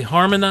way they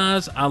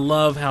harmonize. I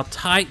love how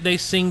tight they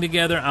sing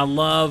together. I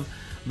love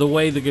the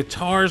way the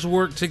guitars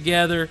work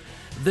together.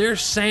 Their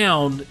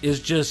sound is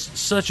just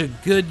such a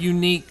good,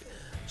 unique,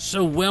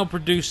 so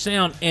well-produced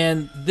sound.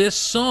 And this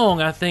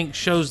song, I think,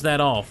 shows that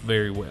off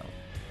very well.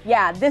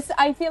 Yeah,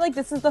 I feel like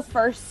this is the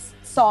first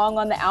song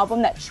on the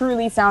album that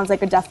truly sounds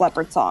like a Def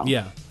Leppard song.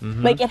 Yeah.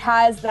 Mm-hmm. Like, it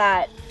has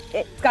that,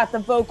 it's got the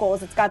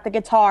vocals, it's got the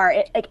guitar,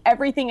 like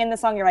everything in the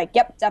song, you're like,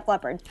 yep, Def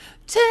Leppard.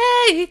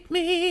 Take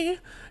me.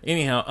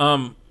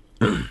 Anyhow,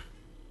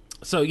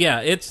 so yeah,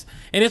 it's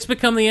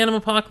become the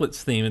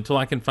Animapocalypse theme until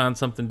I can find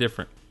something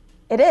different.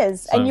 It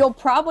is, So- and you'll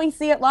probably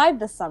see it live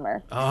this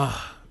summer.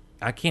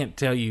 I can't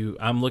tell you,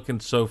 I'm looking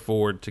so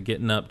forward to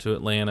getting up to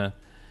Atlanta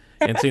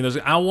and seeing those.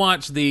 I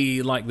watched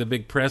the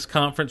big press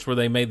conference where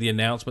they made the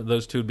announcement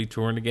those two would be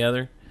touring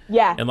together.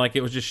 Yeah. And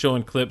it was just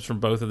showing clips from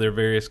both of their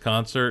various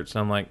concerts.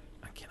 I'm like,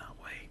 I cannot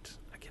wait.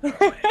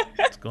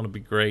 It's going to be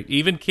great.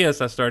 Even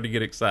Kiss, I started to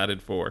get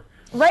excited for.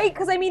 Right,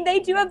 because I mean, they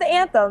do have the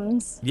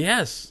anthems.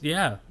 Yes,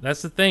 yeah,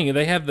 that's the thing.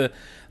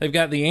 They've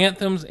got the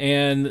anthems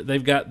and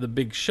they've got the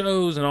big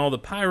shows and all the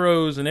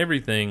pyros and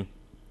everything.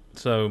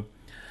 So,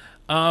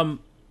 well,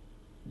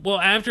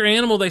 after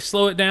Animal, they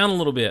slow it down a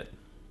little bit.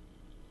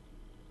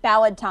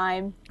 Ballad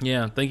time.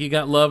 Yeah, think you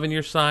got love in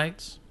your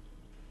sights?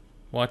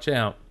 Watch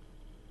out.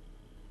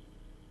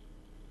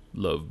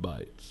 Love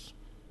bites.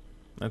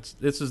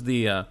 This is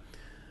the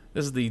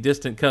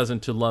distant cousin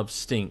to Love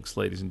Stinks,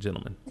 ladies and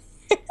gentlemen.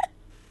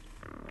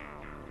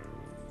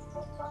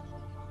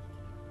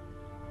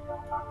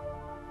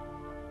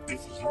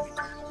 If you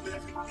could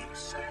live in your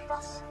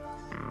sights,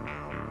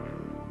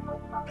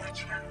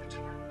 watch out,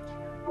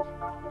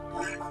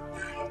 love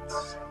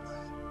bites.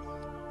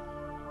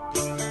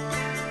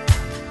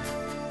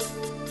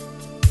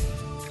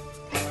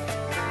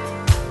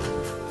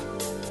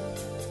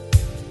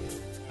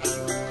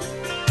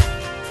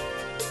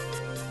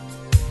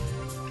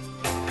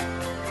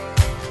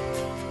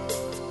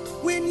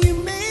 When you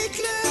make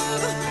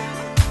love,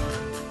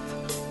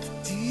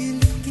 do you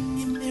look in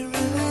your mirror?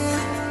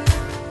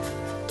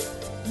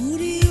 Who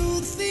do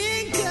you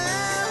think of?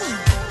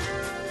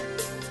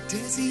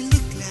 Does he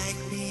look like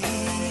me?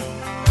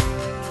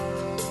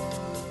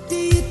 Do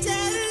you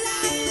tell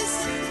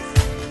lies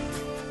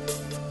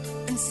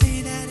and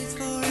say that it's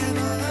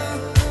forever?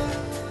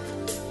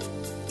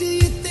 Do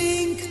you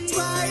think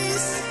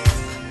twice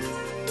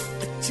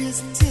or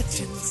just touch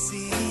and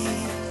see?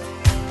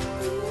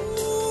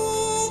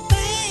 Ooh,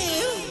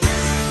 babe.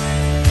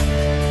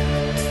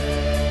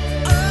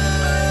 Oh,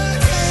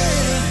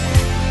 yeah.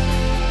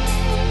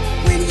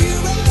 When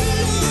you're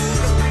alone,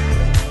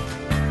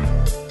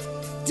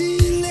 do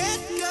you let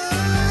go?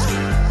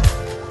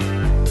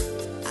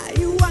 Are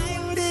you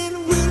wild and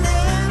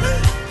willing,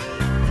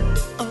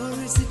 or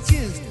is it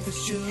just for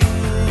sure?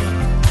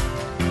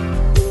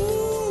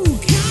 Ooh,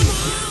 come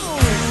on!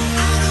 I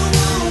don't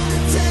want to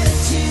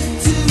touch you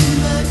too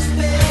much,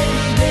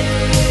 baby.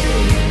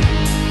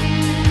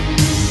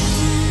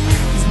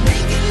 'Cause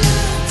making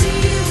love to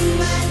you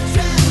might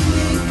drive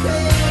me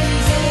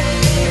crazy.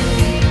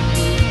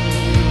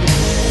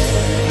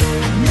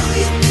 I know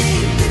you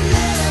think that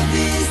love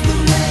is the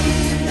way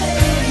you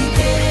make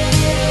it.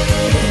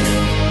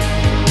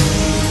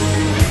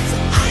 So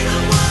I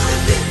don't wanna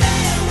be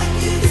there when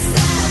you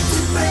decide to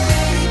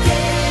break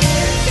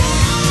it. Go,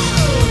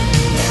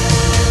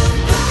 love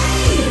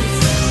bites,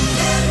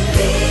 love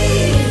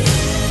beats.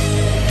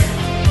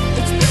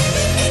 It's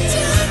bringing me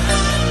to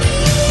my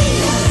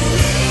knees. Love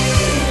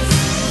lives,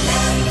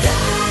 love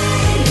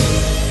dies.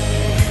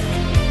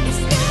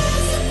 It's no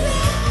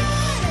surprise.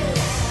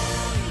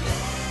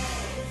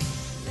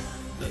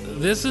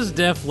 This is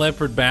Def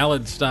Leppard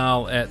ballad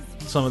style at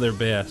some of their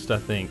best, I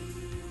think.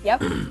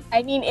 Yep.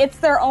 I mean, it's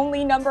their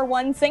only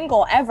 #1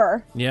 single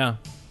ever. Yeah.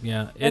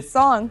 This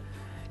song.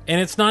 And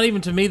it's not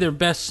even to me their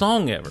best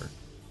song ever.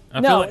 I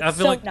No,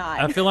 feel it's not.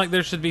 I feel like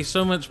there should be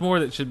so much more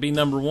that should be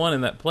 #1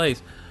 in that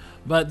place.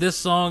 But this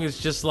song is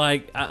just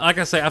like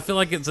I say, I feel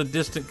like it's a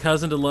distant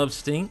cousin to Love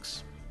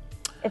Stinks.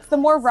 It's the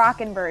more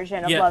rockin'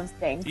 version of Yeah. Love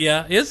Stinks.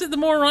 Yeah, is it the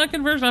more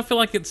rockin' version? I feel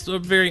like it's a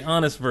very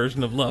honest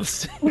version of Love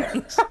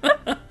Stinks.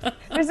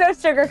 There's no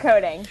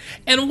sugarcoating.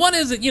 And what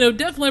is it?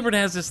 Def Leppard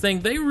has this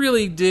thing. They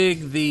really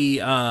dig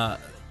the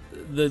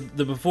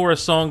the before a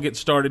song gets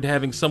started,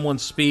 having someone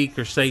speak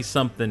or say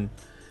something,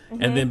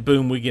 and then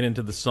boom, we get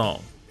into the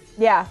song.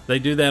 Yeah. They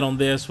do that on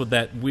this with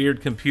that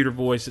weird computer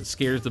voice that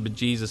scares the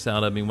bejesus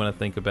out of me when I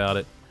think about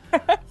it.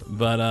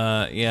 But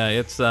yeah,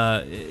 it's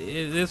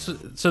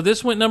so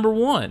this went number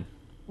 1.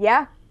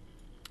 Yeah.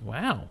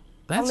 Wow,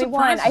 that Only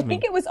one. surprises I me.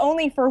 think it was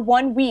only for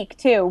 1 week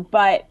too,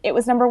 but it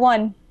was number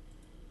 1.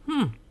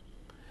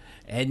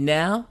 And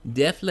now,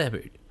 Def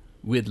Leppard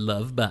with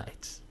Love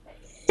Bites.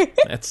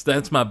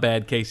 that's my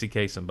bad Casey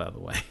Kasem, by the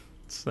way.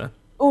 So,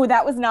 Ooh,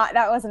 that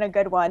wasn't a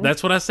good one.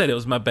 that's what I said. It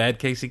was my bad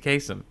Casey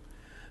Kasem.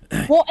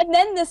 Well, and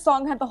then this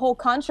song had the whole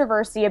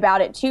controversy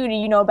about it too. Do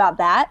you know about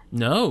that?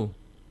 No.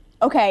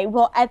 Okay,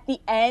 well, at the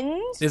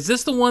end, Is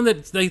this the one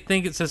that they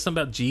think it says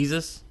something about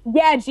Jesus?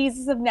 yeah,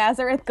 Jesus of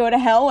Nazareth, go to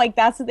hell. Like,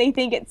 that's what they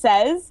think it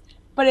says.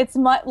 But it's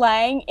Mutt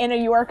Lange in a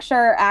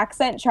Yorkshire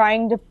accent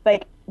trying to,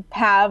 like,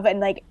 have and,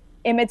 like,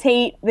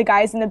 imitate the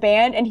guys in the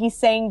band, and he's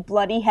saying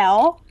bloody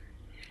hell.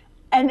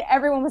 And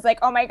everyone was like,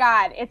 oh my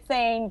God, it's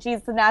saying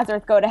Jesus of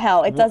Nazareth, go to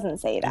hell. It doesn't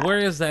say that. Where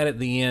is that at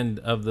the end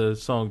of the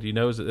song? Do you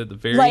know? Is it at the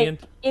very Like, end?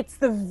 it's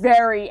the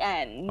very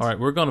end. All right,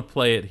 we're going to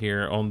play it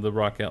here on the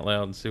Rock Out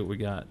Loud and see what we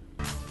got.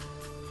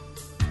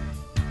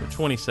 We're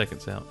 20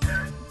 seconds out.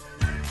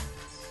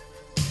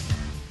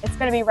 It's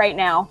going to be right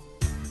now.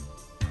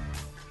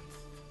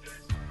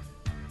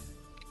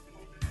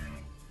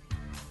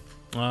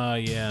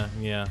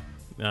 Yeah.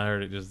 I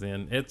heard it just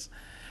then. It's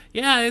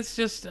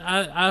just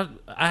I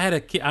had a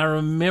kid. I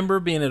remember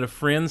being at a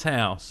friend's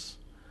house,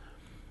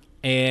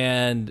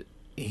 and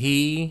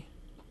he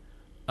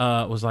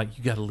was like,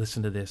 "You got to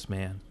listen to this,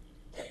 man.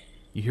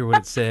 You hear what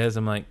it says?"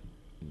 I'm like,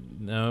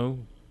 "No,"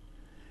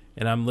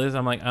 and I'm listening.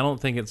 I'm like, "I don't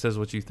think it says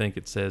what you think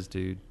it says,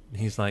 dude." And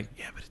he's like,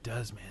 "Yeah, but it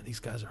does, man. These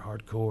guys are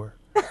hardcore."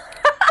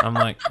 I'm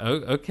like, "Oh,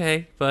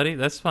 okay, buddy,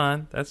 that's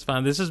fine. That's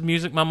fine. This is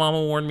music my mama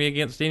warned me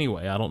against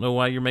anyway. I don't know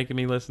why you're making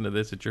me listen to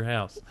this at your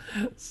house."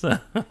 So,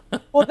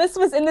 Well, this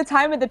was in the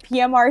time of the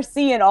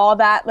PMRC and all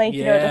that, like,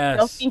 you know, the Yes.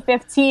 Filthy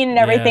 15 and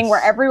everything, Yes.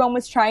 where everyone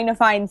was trying to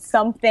find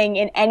something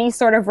in any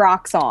sort of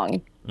rock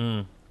song.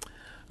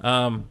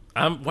 I'm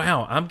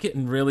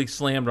getting really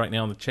slammed right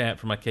now in the chat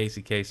for my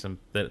Casey Kasem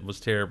that it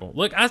was terrible.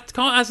 Look, I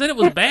said it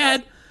was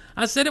bad.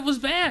 I said it was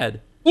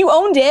bad. You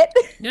owned it.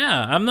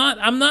 Yeah, I'm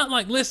not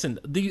like, listen,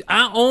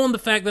 I own the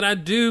fact that I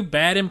do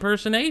bad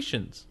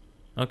impersonations.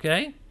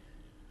 Okay?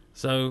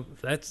 So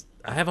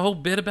I have a whole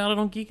bit about it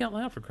on Geek Out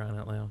Loud, for crying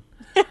out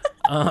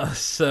loud.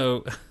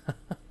 So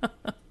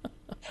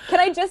Can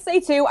I just say,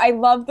 too, I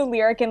love the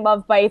lyric in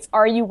Love Bites,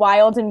 are you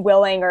wild and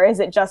willing, or is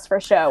it just for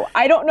show?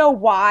 I don't know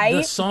why.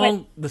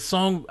 the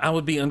song, I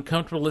would be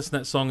uncomfortable listening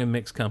to that song in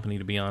mixed company,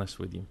 to be honest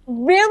with you.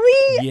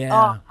 Really? Yeah.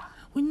 Oh,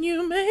 When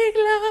you make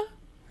love.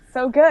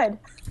 so good.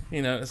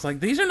 You know, it's like,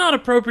 these are not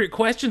appropriate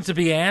questions to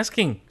be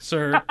asking,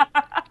 sir.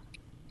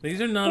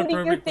 These are not Who do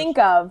appropriate you think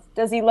of?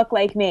 Does he look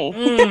like me?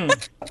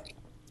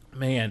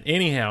 Man,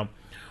 anyhow.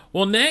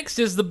 Well, next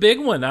is the big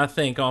one, I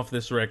think, off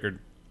this record.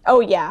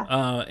 Oh,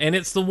 yeah. And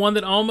it's the one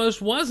that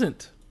almost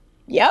wasn't.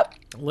 Yep.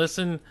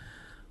 Listen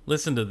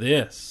to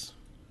this.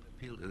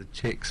 Appeal to the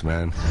chicks,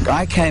 man.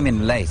 I came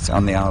in late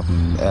on the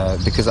album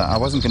because I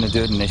wasn't going to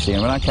do it initially,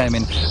 and when I came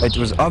in, it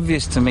was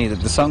obvious to me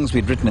that the songs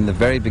we'd written in the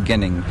very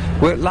beginning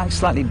were like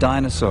slightly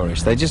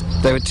dinosaurish.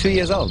 They were 2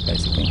 years old,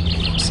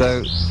 basically.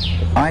 So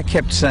I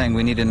kept saying,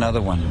 we need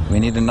another one,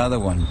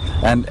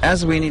 and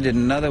as we needed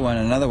another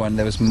one,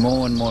 there was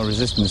more and more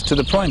resistance, to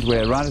the point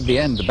where right at the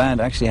end the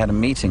band actually had a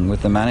meeting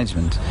with the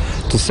management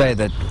to say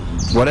that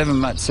whatever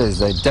Matt says,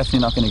 they're definitely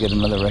not going to get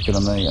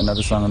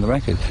another song on the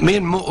record. Me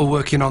and Mutt were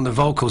working on the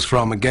vocals for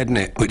Armageddon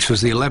It, which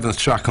was the 11th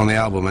track on the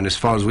album, and as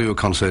far as we were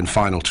concerned,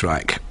 final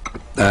track.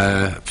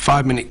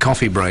 5-minute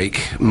coffee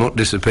break, Mutt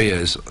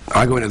disappears.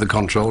 I go into the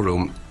control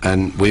room,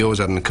 and we always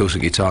had an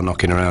acoustic guitar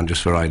knocking around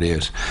just for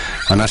ideas.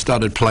 And I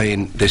started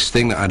playing this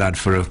thing that I'd had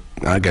for,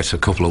 I guess, a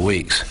couple of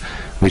weeks,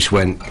 which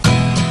went...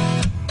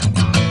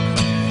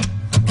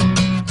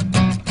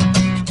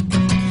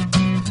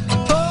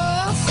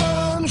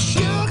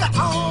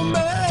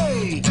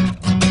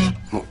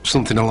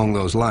 something along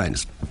those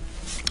lines.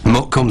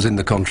 Mutt comes in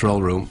the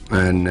control room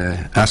and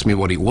asked me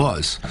what it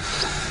was,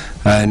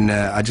 and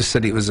I just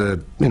said it was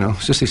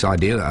it's just this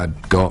idea that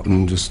I'd got,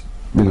 and just,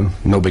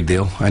 no big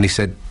deal. And he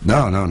said,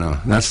 no,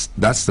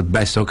 that's the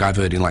best hook I've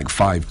heard in like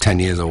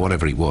 5-10 years or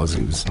whatever it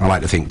was. I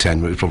like to think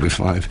 10, but it was probably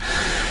 5.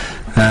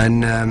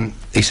 And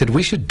he said,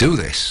 we should do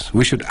this.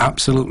 We should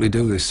absolutely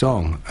do this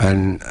song.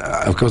 And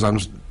of course I'm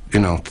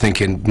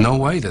thinking, no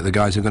way that the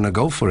guys are going to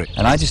go for it.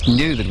 And I just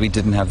knew that we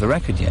didn't have the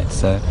record yet,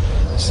 so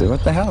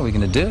what the hell are we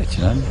going to do it,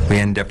 We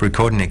ended up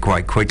recording it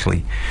quite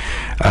quickly.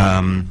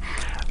 And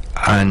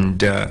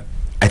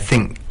I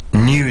think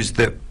news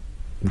that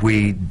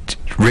we'd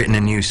written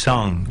a new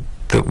song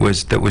that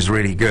was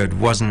really good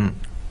wasn't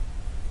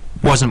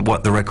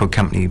what the record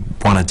company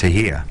wanted to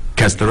hear,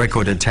 because the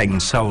record had taken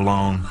so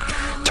long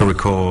to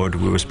record.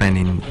 We were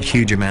spending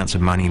huge amounts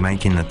of money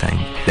making the thing.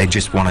 They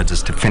just wanted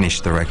us to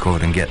finish the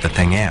record and get the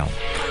thing out.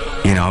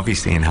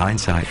 Obviously in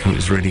hindsight, it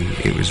was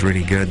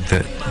really good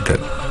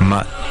that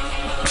Mutt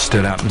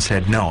stood up and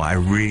said, no, I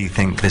really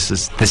think this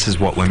is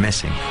what we're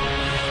missing.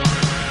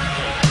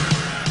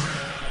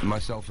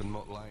 Myself and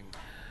Mutt Lang.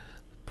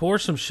 Pour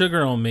Some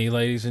Sugar on Me,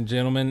 ladies and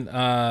gentlemen.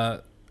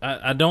 I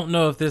don't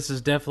know if this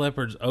is Def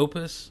Leppard's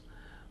opus,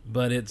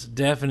 but it's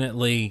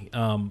definitely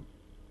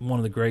one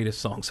of the greatest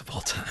songs of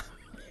all time.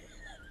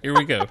 Here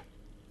we go.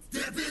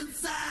 Step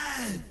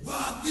inside,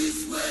 walk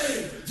this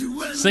way.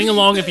 Sing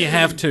along if you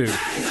have to.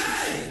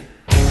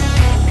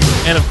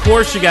 And of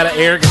course you got an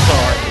air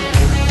guitar.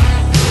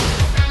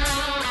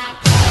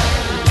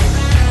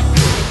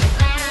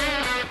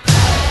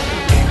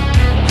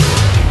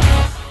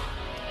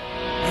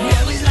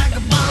 Always like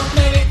a bomb,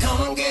 baby,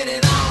 come on, get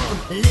it on.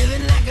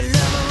 Living like a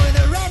lover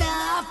with a red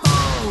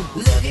iPhone.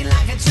 Looking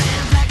like a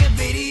tramp, like a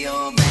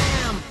video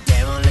bam.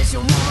 Demolition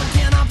woman,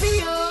 can I be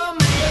your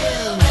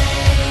man?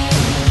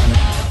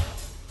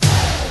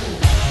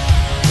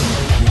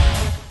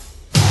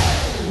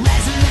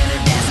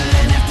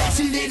 Dazzling,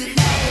 flashing little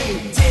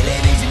light.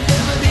 Television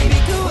lover, baby,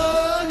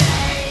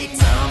 coordinate.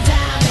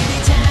 Sometime,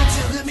 anytime,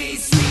 sugar me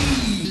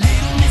sweet.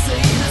 Little miss of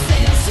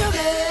innocent,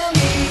 sugar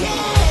me,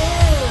 yeah.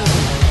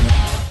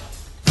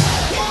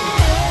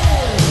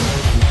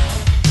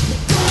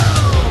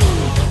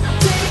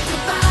 Take the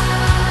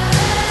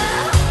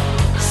fire,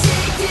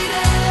 shake it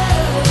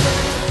up,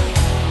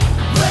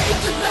 break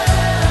the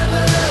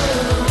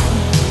bubble,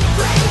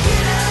 break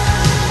it up.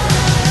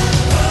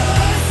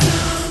 Pour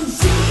some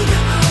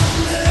sugar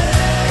on me.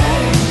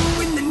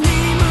 Oh, in the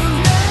name of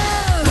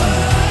love.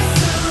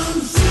 Pour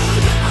some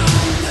sugar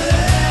on me.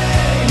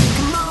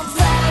 Come on,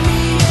 fire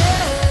me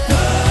up.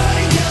 Pour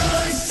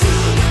your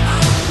sugar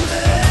on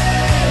me. I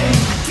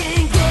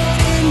can't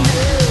get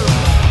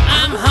enough.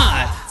 I'm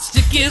hot,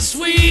 sticky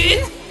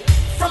sweet,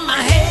 from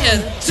my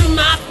head to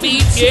my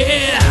feet,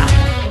 yeah.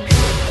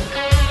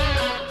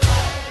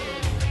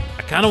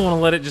 I kind of want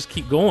to let it just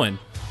keep going.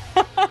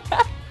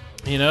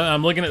 You know,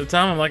 I'm looking at the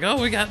time, I'm like,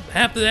 oh, we got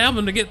half the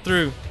album to get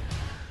through.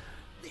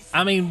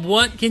 I mean,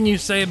 what can you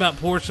say about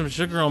Pour Some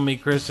Sugar on Me,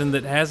 Kristen,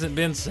 that hasn't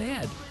been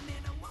said?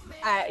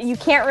 You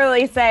can't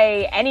really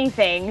say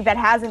anything that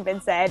hasn't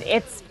been said.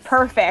 It's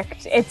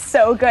perfect. It's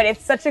so good.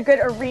 It's such a good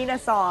arena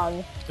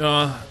song.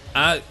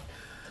 I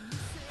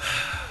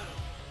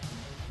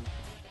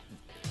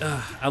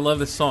love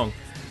this song.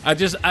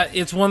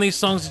 It's one of these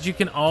songs that you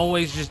can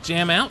always just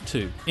jam out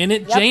to. And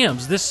it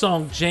jams. This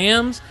song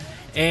jams.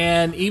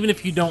 And even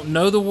if you don't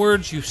know the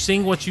words, you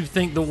sing what you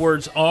think the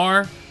words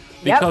are.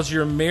 Because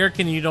you're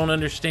American and you don't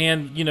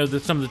understand, you know,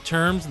 some of the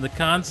terms and the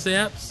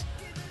concepts.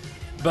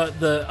 But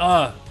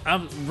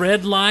I'm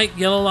red light,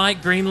 yellow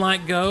light, green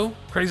light, go.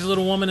 Crazy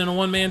Little Woman in a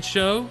one-man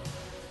show.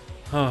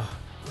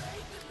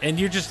 And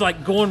you're just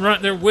like going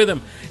right there with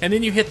them. And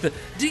then you hit the,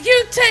 do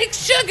you take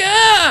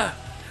sugar?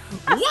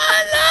 1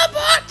 love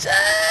or 2?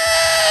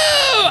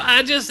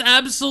 I just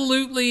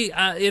absolutely,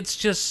 it's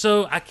just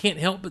so, I can't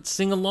help but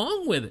sing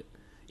along with it.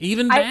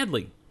 Even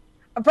badly.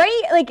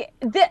 Right? Like,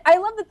 I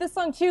love that this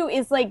song, too,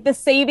 is like the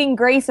saving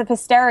grace of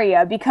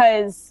Hysteria,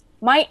 because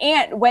my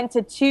aunt went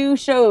to 2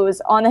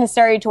 shows on the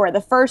Hysteria tour. The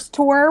first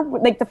tour,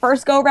 like the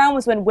first go-round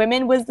was when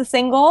Women was the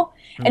single,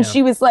 and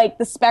she was like,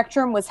 the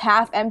Spectrum was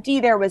half empty.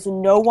 There was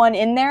no one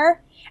in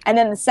there. And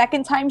then the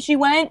second time she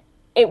went,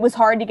 it was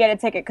hard to get a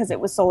ticket because it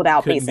was sold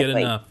out,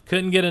 basically.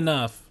 Couldn't get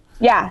enough.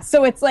 Yeah,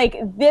 so it's like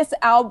this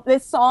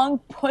song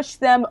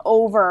pushed them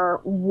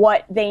over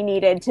what they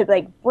needed to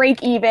like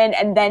break even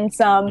and then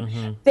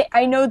some.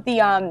 I know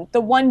the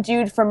one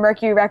dude from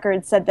Mercury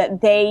Records said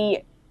that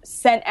they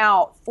sent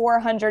out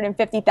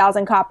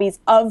 450,000 copies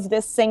of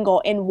this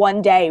single in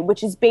one day,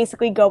 which is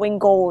basically going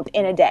gold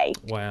in a day.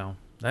 Wow,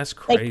 that's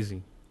crazy.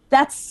 Like,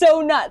 that's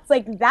so nuts.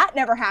 Like, that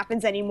never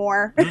happens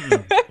anymore.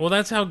 Well,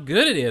 that's how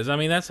good it is. I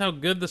mean, that's how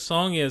good the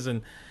song is.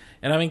 And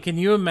I mean, can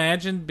you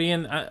imagine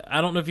being,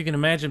 I don't know if you can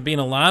imagine being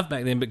alive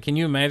back then, but can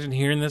you imagine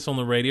hearing this on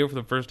the radio for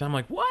the first time?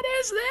 Like, what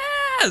is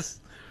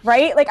this?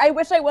 Right? Like, I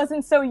wish I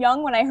wasn't so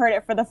young when I heard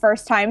it for the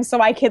first time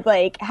so I could,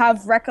 like,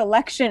 have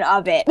recollection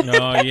of it.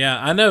 Oh,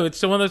 yeah. I know.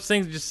 It's one of those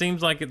things that just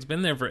seems like it's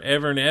been there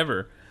forever and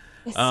ever.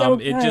 It's so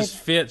good. It just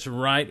fits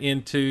right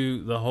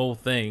into the whole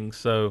thing.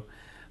 So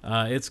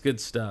it's good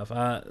stuff.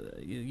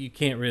 You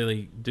can't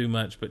really do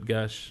much but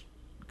gush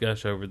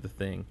over the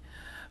thing.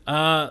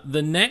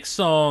 The next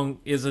song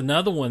is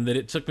another one that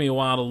it took me a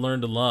while to learn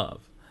to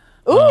love.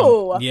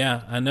 Ooh.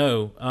 Yeah, I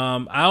know.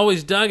 I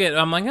always dug it.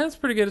 I'm like, that's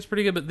pretty good. It's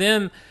pretty good. But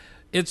then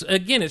it's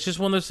just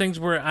one of those things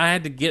where I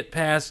had to get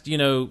past,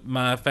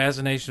 my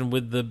fascination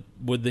with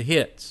the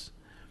hits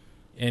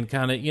and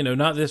kind of,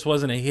 not this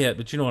wasn't a hit,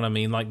 but you know what I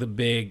mean? Like the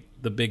big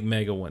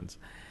mega ones.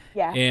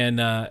 Yeah.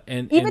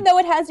 And even though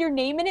it has your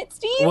name in it,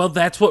 Steve? Well,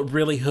 that's what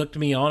really hooked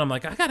me on. I'm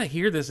like, I got to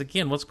hear this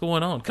again. What's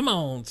going on? Come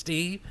on,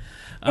 Steve.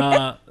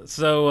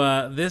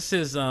 So this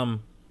is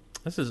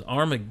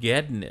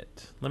Armageddon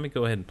It. Let me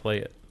go ahead and play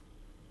it.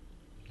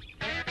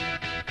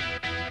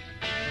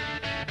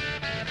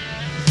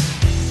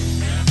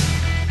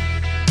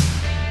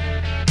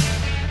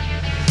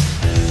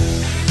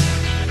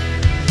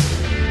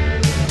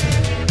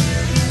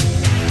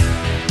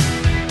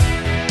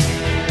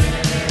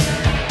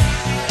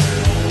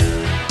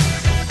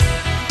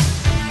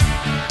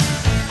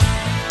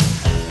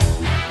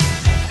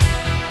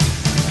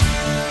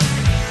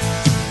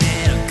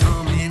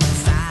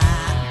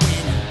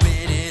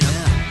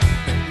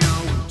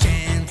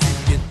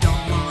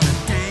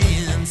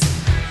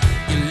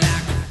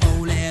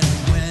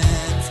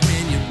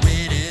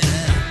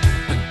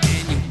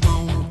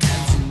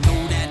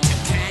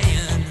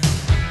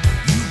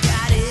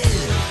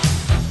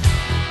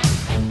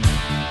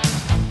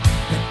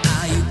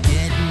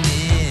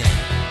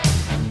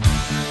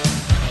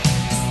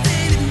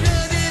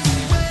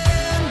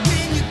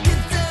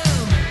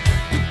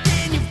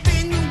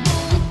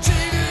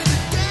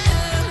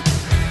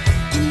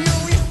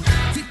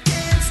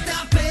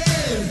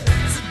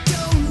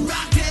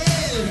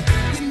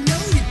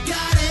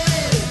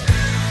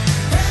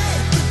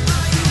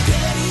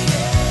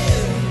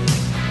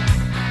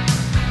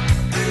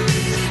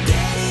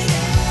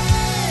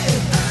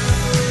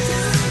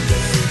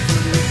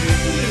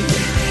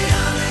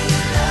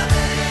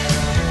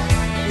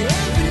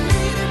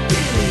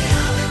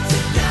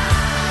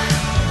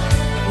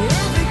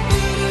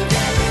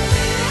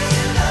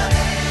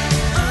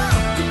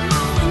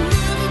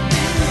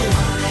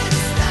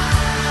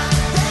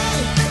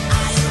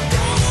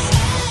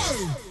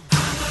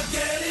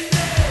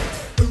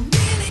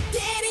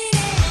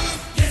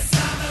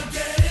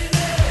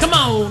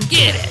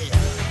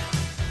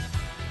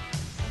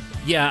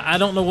 yeah, I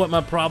don't know what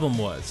my problem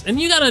was. And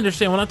you got to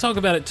understand, when I talk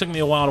about it took me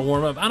a while to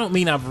warm up, I don't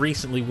mean I've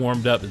recently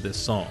warmed up to this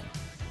song.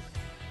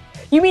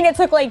 You mean it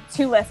took like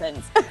 2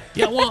 listens?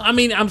 Yeah, well, I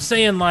mean, I'm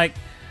saying like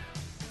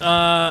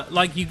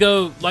you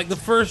go, like the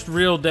first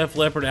real Def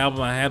Leppard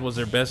album I had was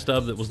their best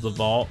of, that was The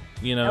Vault,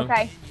 you know?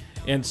 Okay.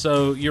 And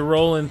so you're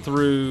rolling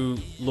through,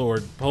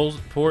 Lord,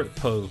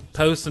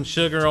 Post Some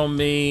Sugar on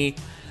Me.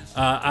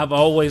 I've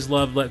always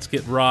loved Let's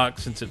Get Rock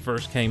since it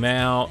first came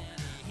out.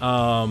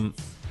 Rocket,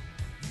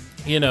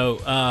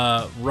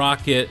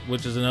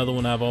 which is another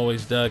one I've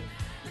always dug.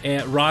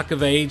 And Rock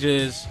of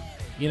Ages.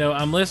 You know,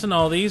 I'm listening to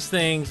all these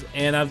things,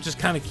 and I've just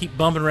kind of keep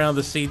bumping around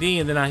the CD,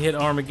 and then I hit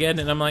Armageddon,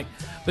 and I'm like,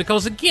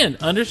 because again,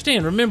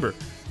 remember,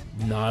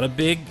 not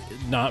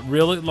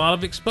really a lot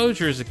of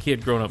exposure as a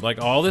kid growing up. Like,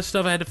 all this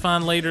stuff I had to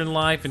find later in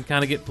life and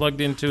kind of get plugged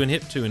into and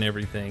hip to and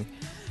everything.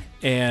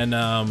 And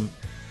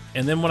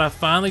then when I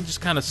finally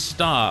just kind of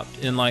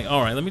stopped and like,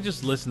 all right, let me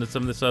just listen to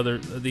some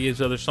of these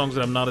other songs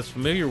that I'm not as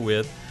familiar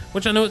with,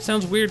 which I know it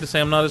sounds weird to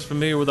say I'm not as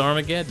familiar with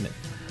Armageddon,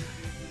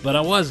 but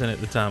I wasn't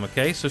at the time,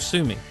 okay? So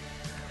sue me.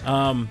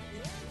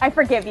 I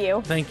forgive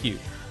you. Thank you.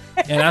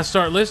 And I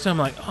start listening, I'm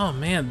like, oh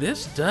man,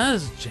 this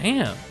does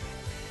jam.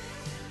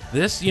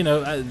 This,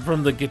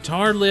 from the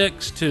guitar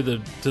licks to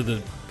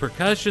the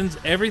percussions,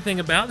 everything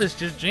about this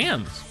just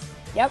jams.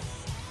 Yep.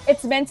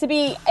 It's meant to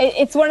be,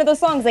 it's one of those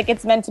songs, like,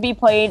 it's meant to be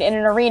played in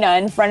an arena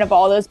in front of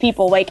all those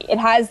people. Like, it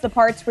has the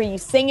parts where you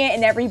sing it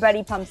and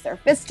everybody pumps their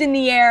fist in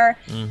the air.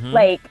 Mm-hmm.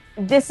 Like,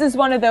 this is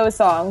one of those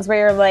songs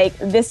where you're like,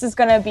 this is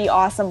going to be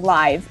awesome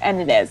live, and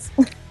it is.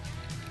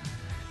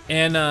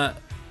 And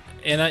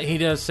he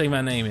does say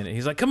my name in it.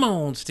 He's like, come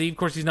on, Steve. Of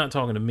course, he's not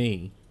talking to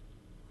me,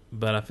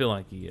 but I feel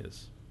like he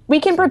is.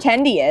 We can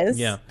pretend he is.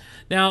 Yeah.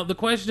 Now, the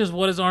question is,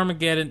 what does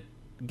Armageddon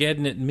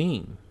it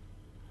mean?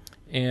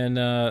 And,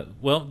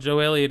 Joe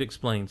Elliott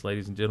explains,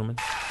 ladies and gentlemen.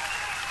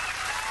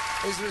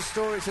 Is there a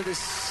story to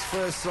this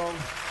first song?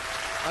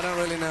 I don't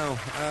really know.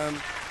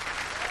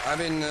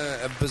 Having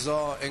a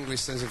bizarre English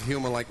sense of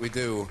humor like we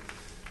do,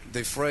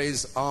 the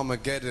phrase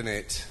Armageddon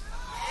it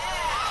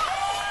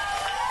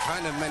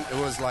kind of meant it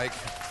was like,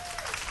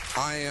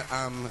 I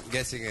am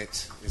getting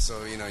it.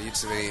 So, you'd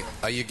say,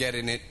 are you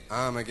getting it?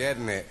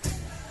 Armageddon it.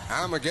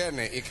 Armageddon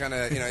it. You kind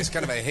of, it's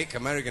kind of a hick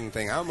American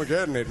thing.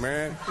 Armageddon it,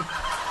 man.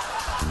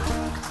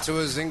 To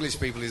us English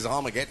people, is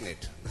Armageddon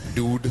it,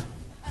 dude.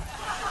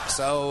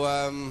 So,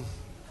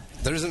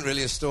 there isn't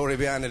really a story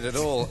behind it at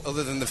all,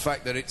 other than the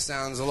fact that it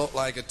sounds a lot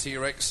like a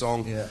T-Rex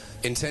song. Yeah.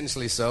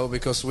 Intentionally so,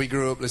 because we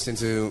grew up listening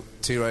to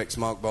T-Rex,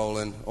 Mark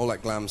Bolan, all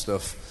that glam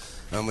stuff.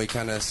 And we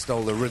kind of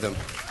stole the rhythm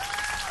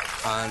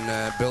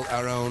and built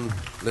our own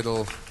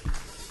little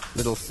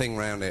thing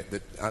around it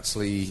that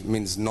actually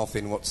means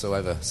nothing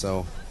whatsoever.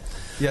 So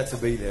you had to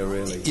be there,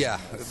 really. Yeah,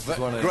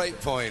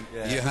 great point.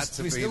 Yeah. You had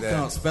to be there. We still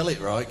can't spell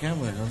it right,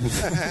 can we?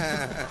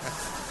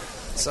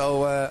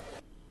 So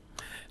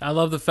I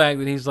love the fact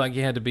that he's like,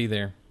 you had to be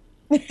there.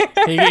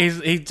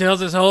 he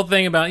tells this whole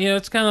thing about,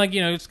 it's kind of like,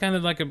 it's kind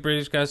of like a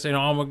British guy saying,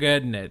 oh, I'm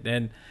getting it,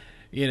 and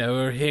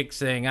or Hicks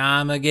saying,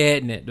 I'm a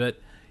getting it, but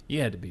you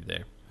had to be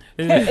there.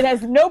 It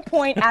has no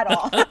point at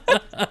all.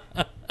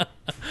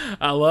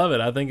 I love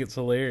it. I think it's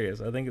hilarious.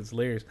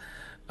 The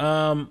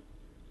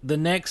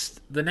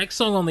next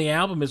song on the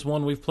album is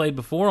one we've played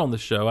before on the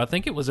show. I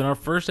think it was in our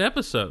first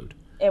episode.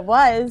 It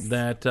was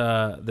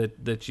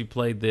that you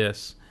played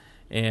this,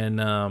 and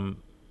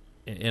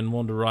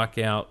wanted to rock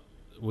out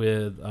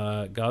with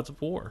Gods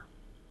of War.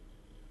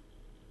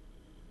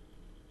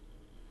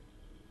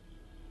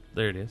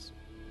 There it is.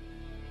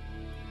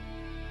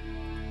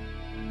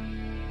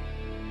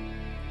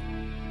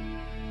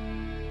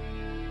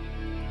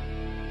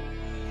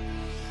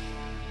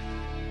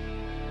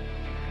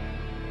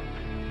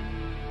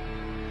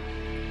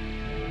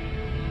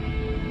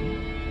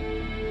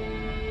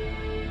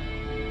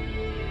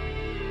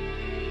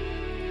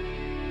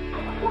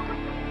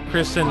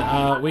 Kristen,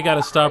 we got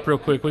to stop real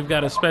quick. We've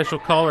got a special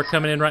caller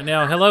coming in right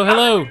now. Hello.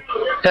 Hello.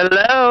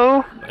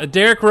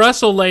 Derek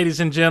Russell,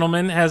 ladies and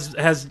gentlemen,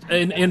 has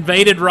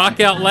invaded Rock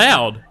Out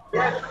Loud.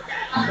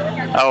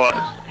 Oh,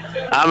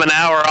 I'm an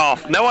hour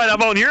off. No, wait,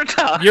 I'm on your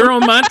time. You're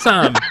on my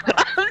time.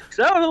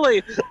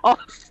 Totally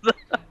off the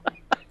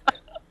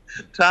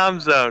time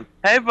zone.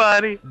 Hey,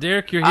 buddy.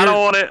 Derek, you're here. I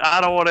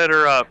don't want to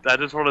interrupt. I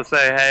just want to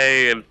say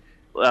hey and.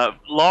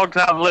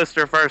 Long-time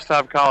listener,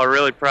 first-time caller.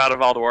 Really proud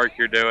of all the work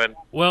you're doing.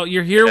 Well,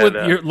 you're here with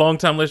your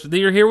long-time listener.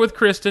 You're here with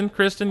Kristen.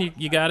 Kristen,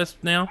 you got us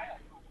now?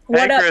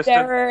 What up, Kristen.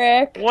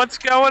 Derek? What's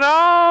going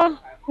on?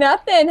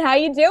 Nothing. How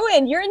you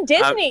doing? You're in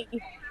Disney.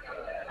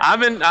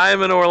 I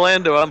am in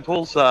Orlando. I'm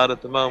poolside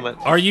at the moment.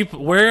 Are you?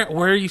 Where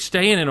are you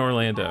staying in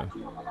Orlando?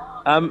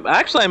 I'm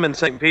in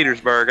St.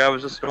 Petersburg. I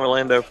was just in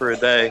Orlando for a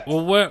day.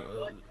 Well,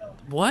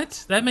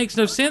 what? That makes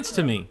no sense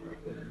to me.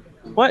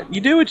 What? You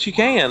do what you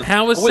can.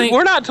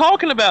 We're not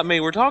talking about me.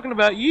 We're talking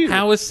about you.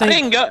 How is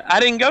St. I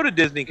didn't go to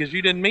Disney because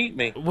you didn't meet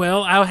me.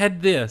 Well, I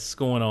had this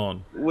going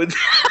on.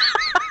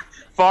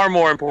 far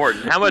more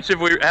important. How much have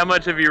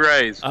you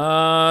raised?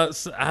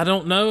 I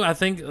don't know. I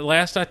think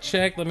last I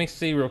checked, let me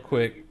see real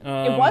quick.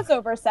 It was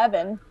over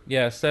 7.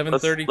 Yeah,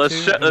 732.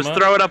 Let's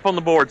throw it up on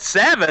the board.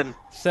 7.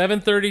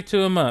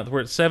 732 a month.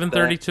 We're at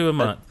 732 a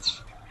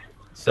month.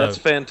 So, that's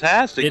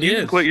fantastic. You is.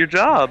 can quit your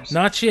jobs.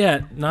 Not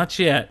yet. Not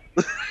yet.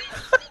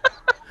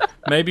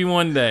 Maybe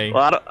one day.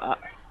 Well,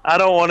 I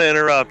don't want to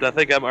interrupt. I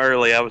think I'm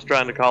early. I was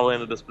trying to call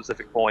in at a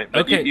specific point.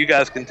 But Okay. you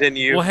guys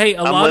continue. Well, hey,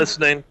 I'm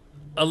listening.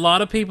 A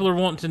lot of people are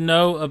wanting to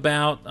know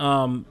about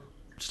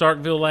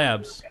Starkville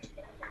Labs.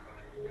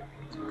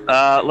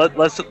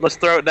 Let's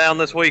throw it down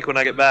this week when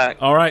I get back.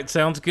 All right,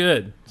 sounds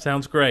good.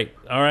 Sounds great.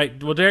 All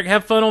right, well, Derek,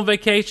 have fun on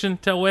vacation.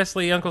 Tell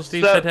Wesley Uncle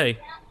Steve said hey.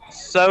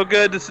 So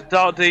good to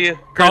talk to you,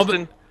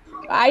 Kristen.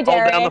 Bye,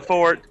 Derek. Hold down the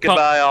fort.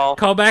 Goodbye, all.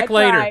 Call back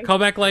later. Call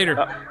back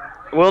later.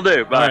 Will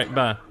do. Bye. All right,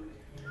 bye.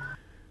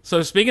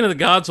 So speaking of the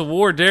Gods of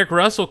War, Derek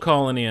Russell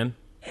calling in.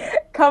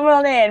 Come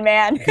on in,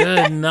 man.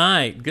 Good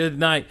night. Good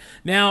night.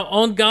 Now,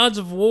 on Gods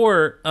of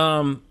War,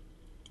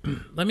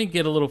 let me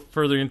get a little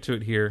further into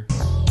it here.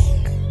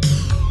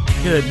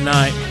 Good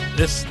night.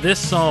 This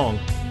song.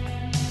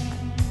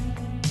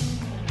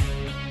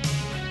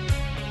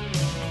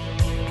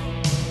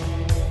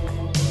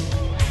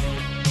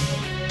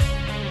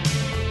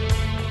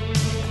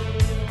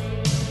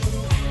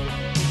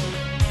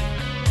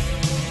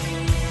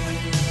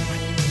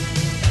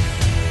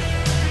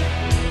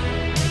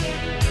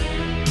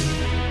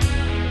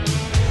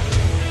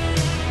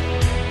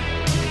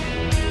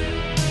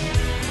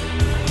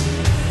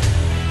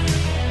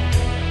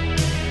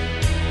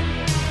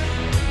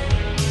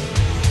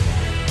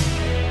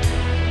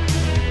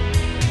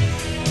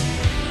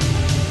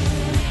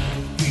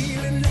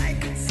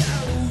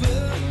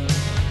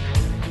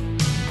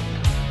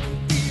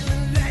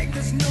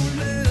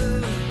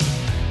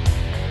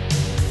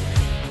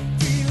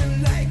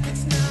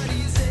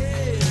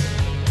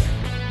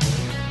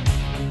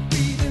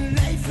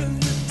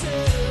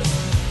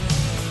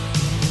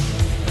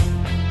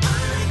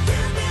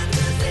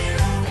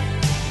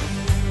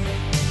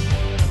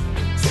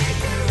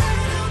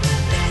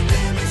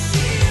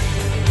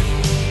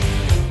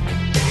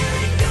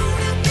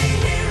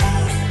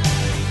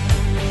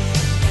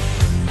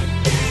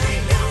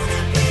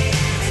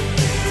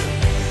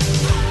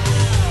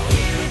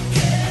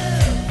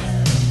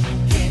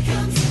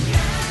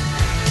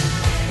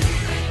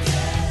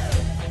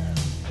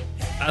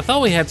 I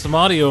thought we had some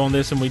audio on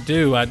this, and we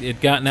do. It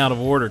gotten out of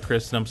order,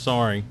 Kristen. I'm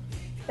sorry.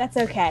 That's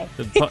okay.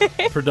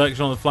 The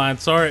production on the fly. And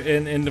sorry,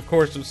 and of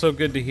course, it was so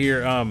good to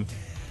hear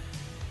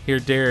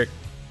Derek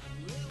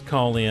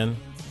call in.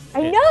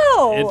 I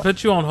know. It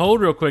put you on hold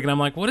real quick, and I'm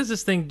like, what is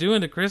this thing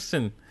doing to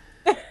Kristen?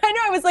 I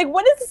know. I was like,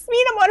 what does this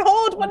mean? I'm on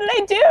hold. What did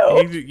I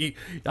do?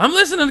 I'm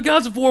listening to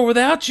Gods of War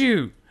without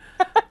you.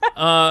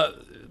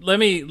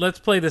 Let's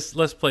play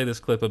this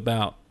clip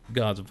about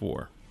Gods of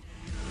War.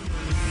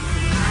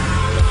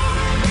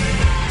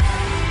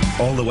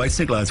 All the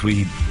Whitesnake lads,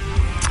 we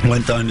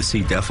went down to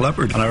see Def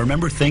Leppard, and I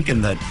remember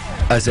thinking that,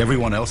 as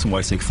everyone else in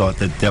Whitesnake thought,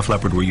 that Def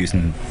Leppard were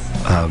using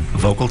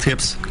vocal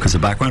tapes because the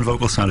background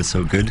vocals sounded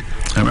so good.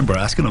 I remember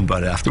asking them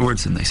about it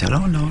afterwards, and they said,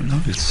 "Oh no,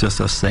 it's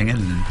just us singing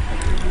and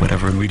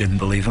whatever," and we didn't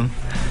believe them.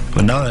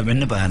 But now that I'm in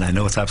the band, I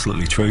know it's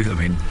absolutely true. I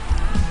mean,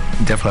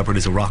 Def Leppard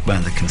is a rock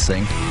band that can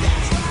sing.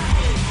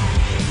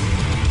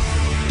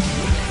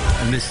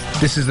 And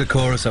this is the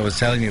chorus I was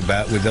telling you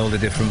about with all the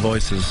different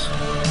voices.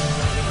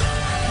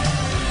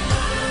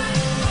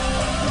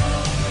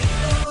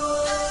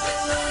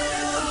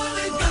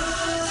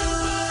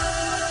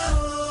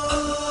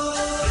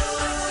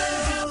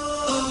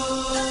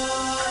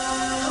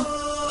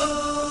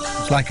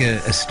 Like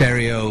a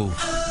stereo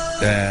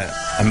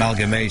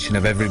amalgamation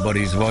of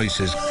everybody's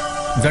voices,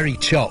 very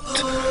chopped,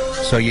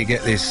 so you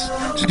get this,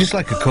 it's just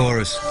like a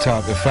chorus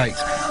type effect,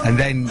 and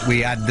then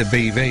we add the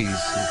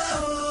BVs.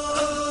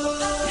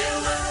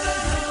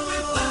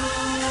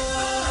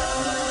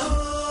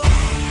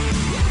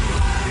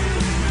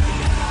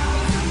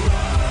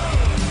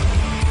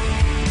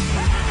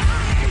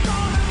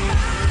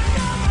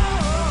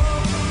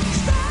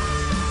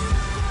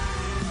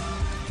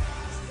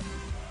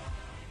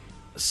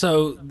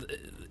 So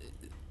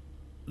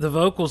the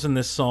vocals in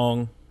this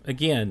song,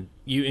 again,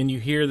 you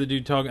hear the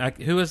dude talking.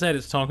 Who is that?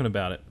 It's talking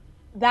about it.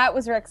 That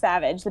was Rick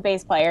Savage, the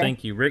bass player.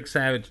 Thank you, Rick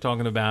Savage,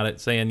 talking about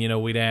it, saying,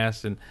 we'd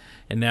asked, and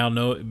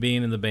now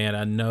being in the band,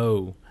 I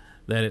know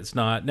that it's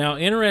not. Now,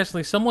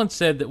 interestingly, someone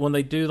said that when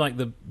they do like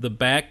the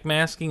back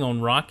masking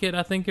on Rocket,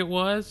 I think it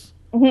was,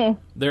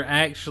 they're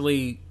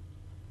actually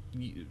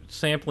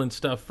sampling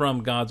stuff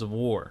from Gods of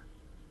War,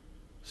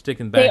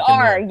 sticking back. They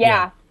are,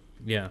 there.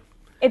 Yeah.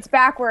 It's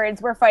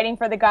backwards. We're fighting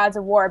for the Gods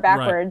of War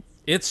backwards. Right.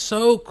 It's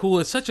so cool.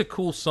 It's such a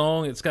cool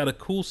song. It's got a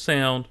cool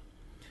sound,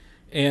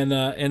 and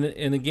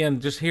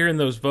again, just hearing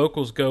those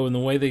vocals go and the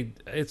way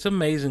it's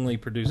amazingly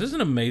produced. This is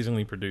an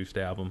amazingly produced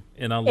album,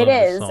 and I love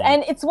this song.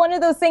 And it's one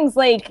of those things,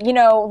 like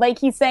like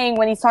he's saying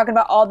when he's talking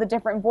about all the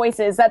different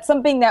voices. That's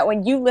something that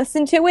when you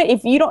listen to it,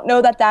 if you don't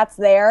know that that's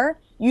there,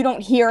 you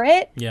don't hear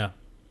it. Yeah.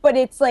 But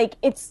it's like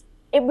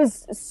it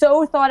was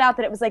so thought out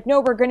that it was like,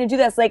 no, we're going to do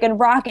this. Like in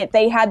Rocket,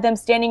 they had them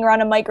standing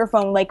around a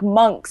microphone like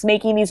monks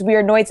making these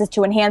weird noises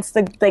to enhance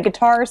the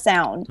guitar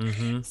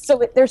sound.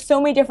 So there's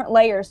so many different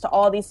layers to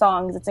all these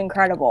songs. It's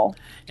incredible.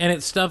 And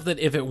it's stuff that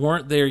if it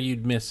weren't there,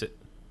 you'd miss it.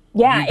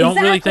 Yeah, you don't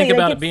exactly. really think like,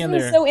 about it being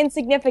there. It's so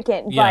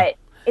insignificant, Yeah. but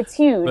it's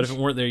huge. But if it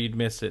weren't there, you'd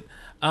miss it.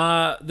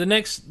 The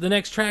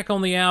next track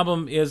on the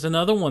album is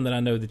another one that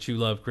I know that you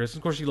love, Chris.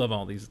 Of course, you love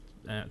all these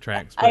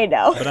tracks. But, I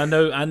know. But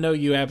I know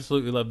you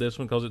absolutely love this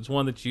one because it's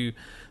one that you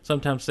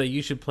sometimes say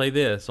you should play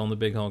this on the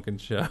Big Honkin'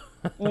 Show.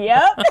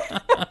 Yep.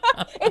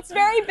 It's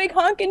very Big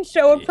Honkin'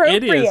 Show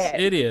appropriate.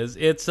 It is.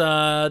 It's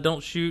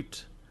Don't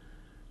Shoot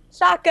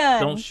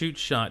Shotgun. Don't Shoot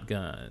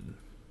Shotgun.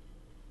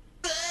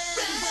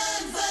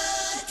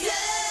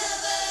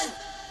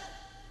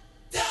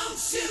 Don't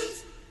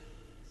shoot,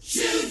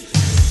 shoot.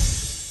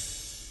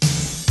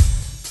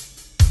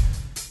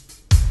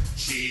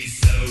 She's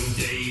so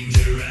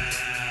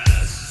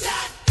dangerous.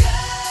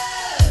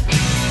 Shotgun,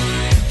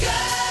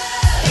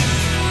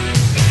 gun.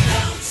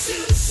 Don't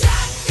shoot,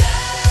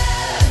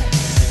 shotgun.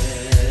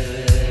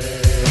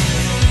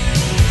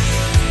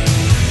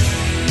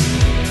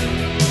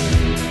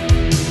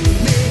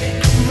 Maybe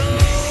I'm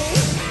wrong.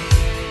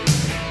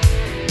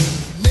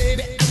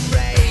 Maybe I'm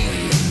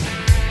right.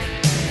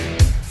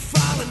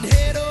 Falling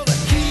head over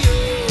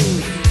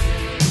heels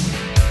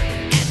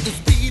at the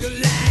speed of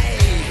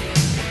light.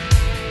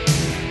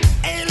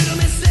 Ain't little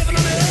Miss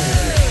 700.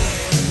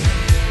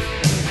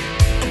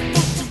 I'm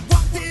supposed to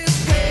walk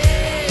this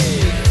way,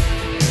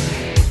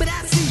 but I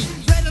see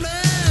red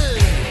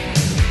alert.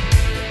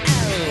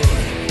 Oh,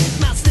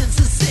 my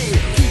senses say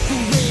keep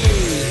away.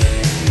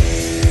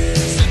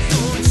 So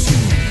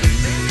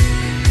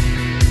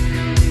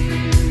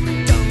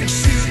don't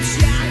shoot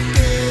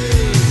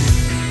shotgun.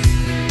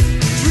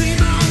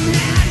 Dream on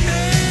that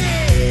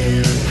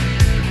man,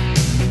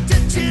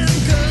 touch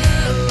and go.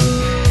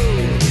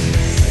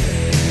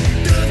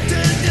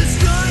 The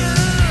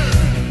destroyer,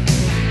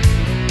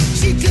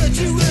 she cut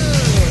you up.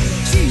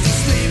 She's a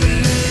slave of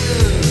love.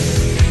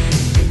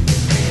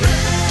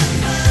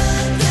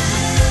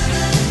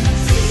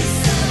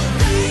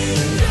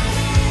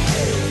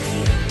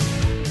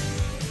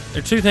 There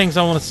are two things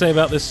I want to say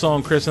about this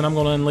song, Chris, and I'm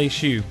going to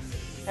unleash you.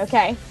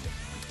 Okay.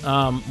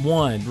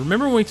 One,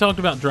 remember when we talked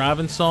about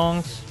driving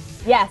songs?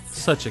 Yes,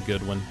 Such a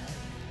good one.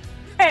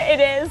 it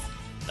is.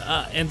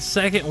 And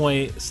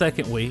secondly, that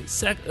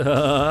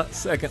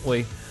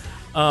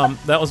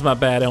was my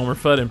bad Elmer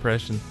Fudd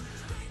impression.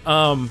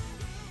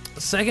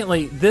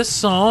 Secondly, this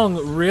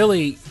song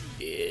really,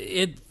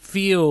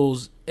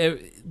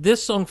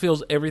 this song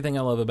feels everything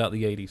I love about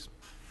the 80s.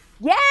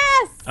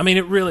 Yes. I mean,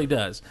 it really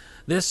does.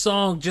 This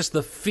song, just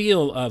the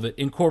feel of it,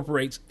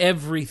 incorporates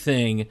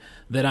everything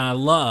that I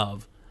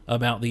love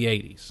about the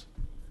 80s.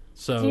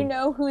 So, Do you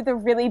know who the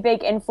really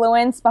big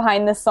influence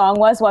behind this song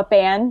was? What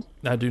band?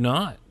 I do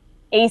not.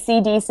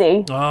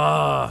 AC/DC.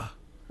 Ah.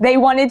 They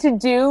wanted to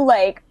do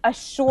like a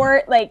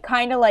short, like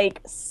kind of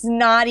like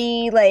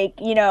snotty, like,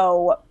 you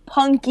know,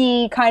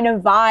 punky kind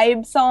of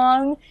vibe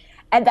song.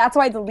 And that's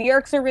why the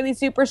lyrics are really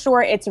super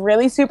short. It's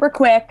really super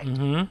quick.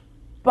 Mm-hmm.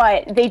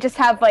 But they just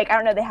have like, I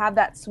don't know, they have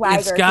that swagger.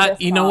 It's got, to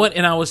this you know song. what?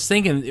 And I was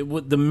thinking,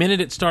 the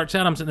minute it starts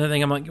out, I'm sitting there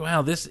thinking, I'm like,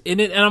 wow, this,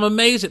 and I'm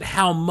amazed at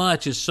how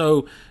much is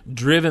so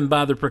driven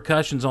by the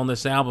percussions on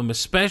this album,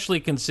 especially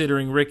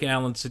considering Rick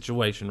Allen's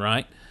situation,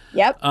 right?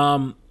 Yep.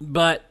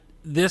 But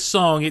this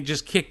song, it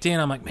just kicked in.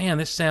 I'm like, man,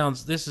 this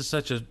is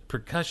such a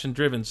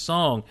percussion-driven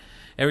song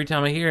every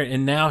time I hear it.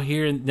 And now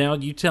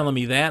you telling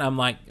me that, I'm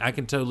like, I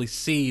can totally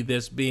see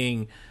this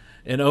being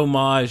an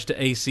homage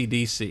to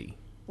AC/DC.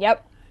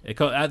 Yep.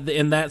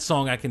 In that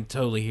song, I can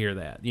totally hear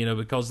that,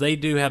 because they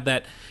do have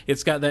that.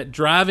 It's got that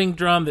driving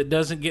drum that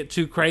doesn't get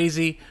too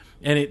crazy,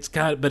 and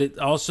but it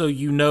also,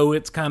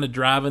 it's kind of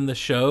driving the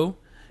show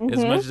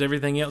as much as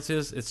everything else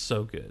is. It's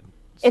so good.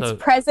 It's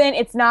present.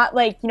 It's not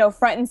like,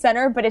 front and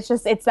center, but it's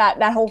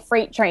that whole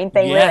freight train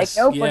thing. Yes,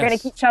 where like, nope, we're gonna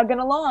keep chugging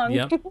along.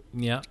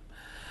 Yep.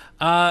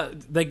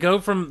 They go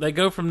from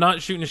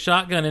not shooting a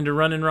shotgun into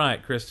running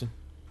right, Kristen.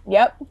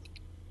 Yep.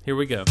 Here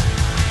we go.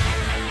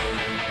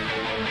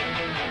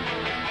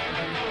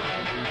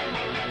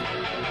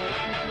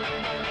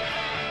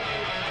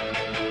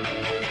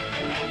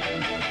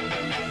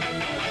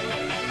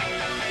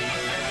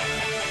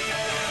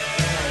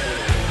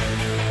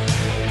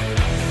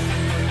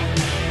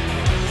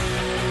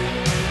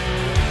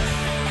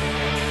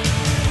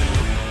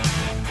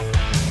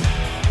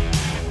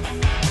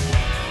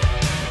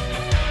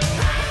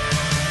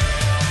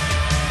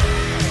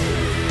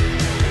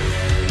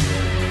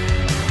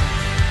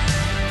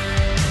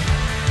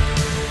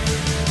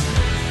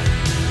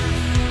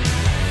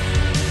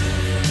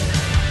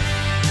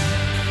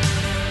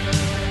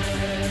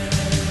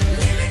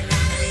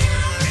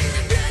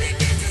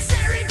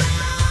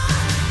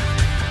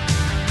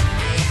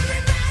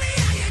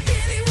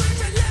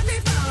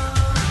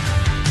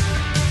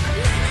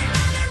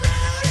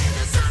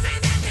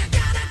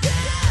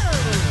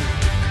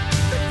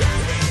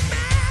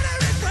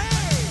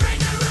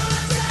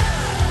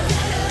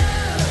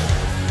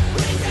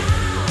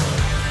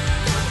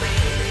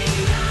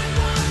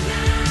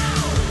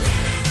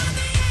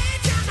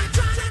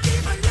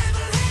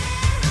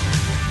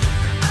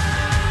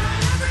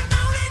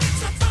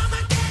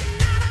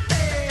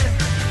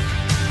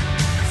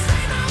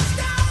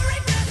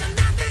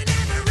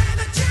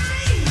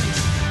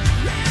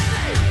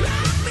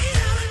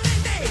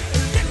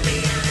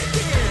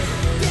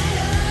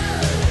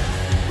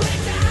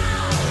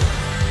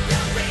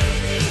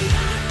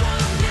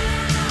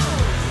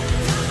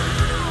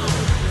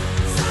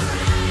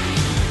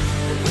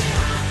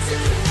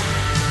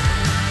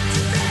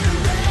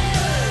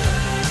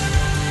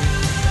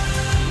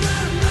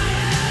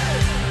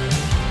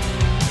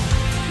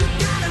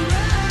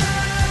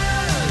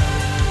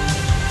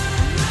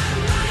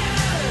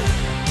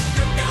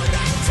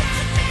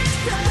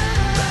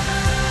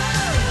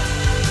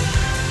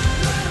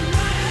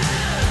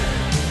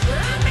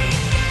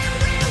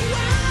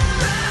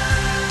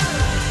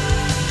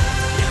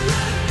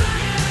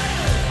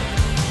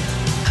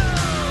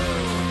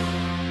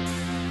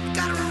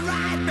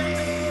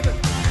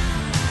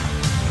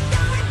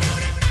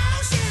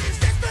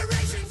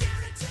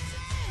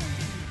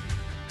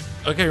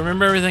 Okay,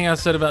 remember everything I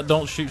said about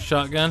Don't Shoot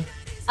Shotgun?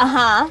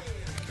 Uh-huh.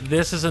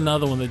 This is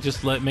another one that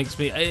just makes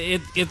me...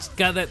 It's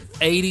got that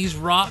 80s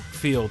rock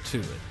feel to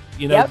it.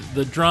 You know,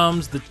 the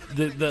drums, the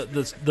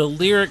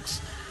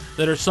lyrics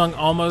that are sung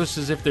almost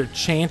as if they're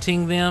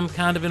chanting them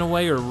kind of in a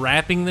way, or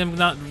rapping them.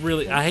 Not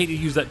really. I hate to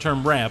use that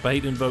term rap. I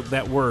hate to invoke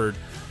that word.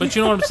 But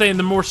you know what I'm saying?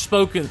 They're more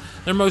spoken.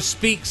 They're more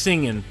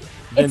singing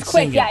than It's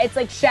quick, singing. yeah. It's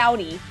like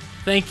shouty.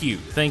 Thank you.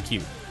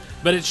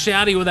 But it's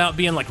shouty without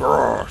being like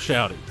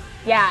shouty.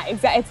 Yeah,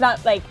 exactly. It's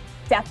not like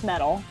death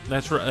metal.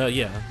 That's right.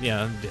 Yeah,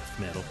 death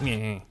metal.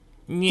 Yeah.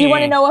 Do you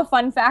want to know a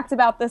fun fact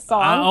about this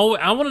song?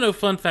 I want to know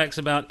fun facts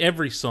about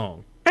every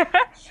song.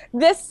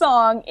 This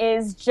song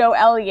is Joe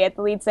Elliott,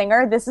 the lead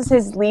singer. This is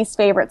his least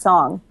favorite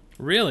song.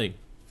 Really?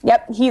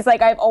 Yep. He's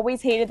like, I've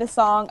always hated the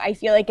song. I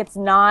feel like it's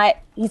not...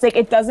 He's like,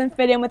 it doesn't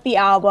fit in with the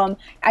album.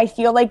 I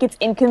feel like it's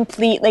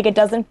incomplete. Like, it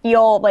doesn't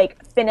feel,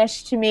 like,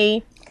 finished to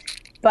me.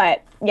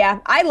 But, yeah,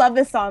 I love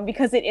this song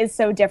because it is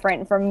so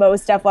different from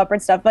most Def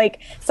Leppard stuff.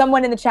 Like,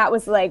 someone in the chat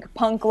was like,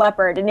 Punk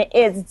Leopard, and it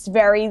is.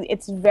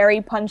 It's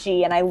very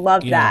punchy, and I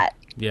love that.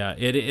 Yeah,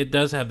 it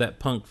does have that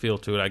punk feel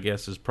to it, I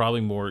guess, is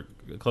probably more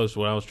close to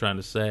what I was trying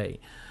to say.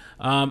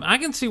 I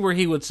can see where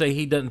he would say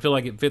he doesn't feel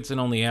like it fits in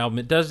on the album.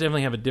 It does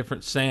definitely have a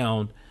different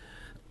sound.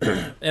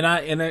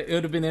 and it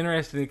would have been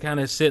interesting to kind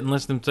of sit and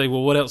listen to him say,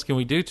 well, what else can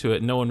we do to it?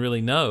 And no one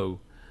really know.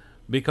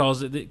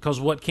 Because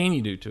what can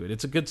you do to it?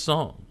 It's a good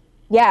song.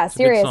 Yeah,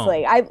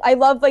 seriously. I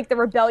love, like, the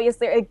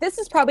rebellious lyric. Like, this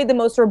is probably the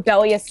most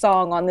rebellious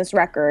song on this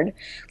record.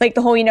 Like,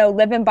 the whole,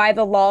 living by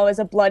the law is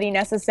a bloody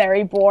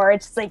necessary bore.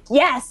 It's just like,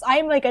 yes,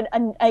 I'm, like, a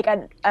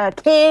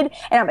kid,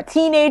 and I'm a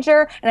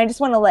teenager, and I just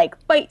want to, like,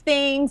 fight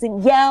things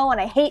and yell, and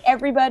I hate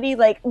everybody.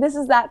 Like, this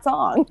is that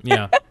song.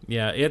 Yeah.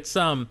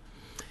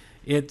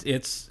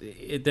 It's,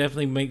 it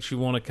definitely makes you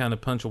want to kind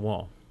of punch a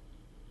wall.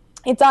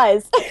 It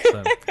does.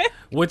 So,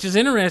 which is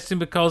interesting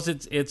because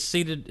it's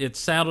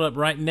saddled up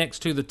right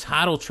next to the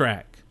title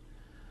track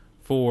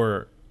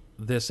for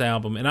this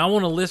album. And I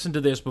want to listen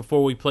to this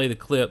before we play the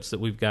clips that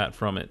we've got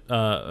from it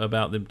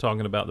about them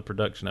talking about the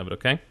production of it,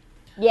 okay?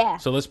 Yeah.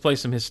 So let's play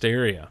some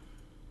Hysteria.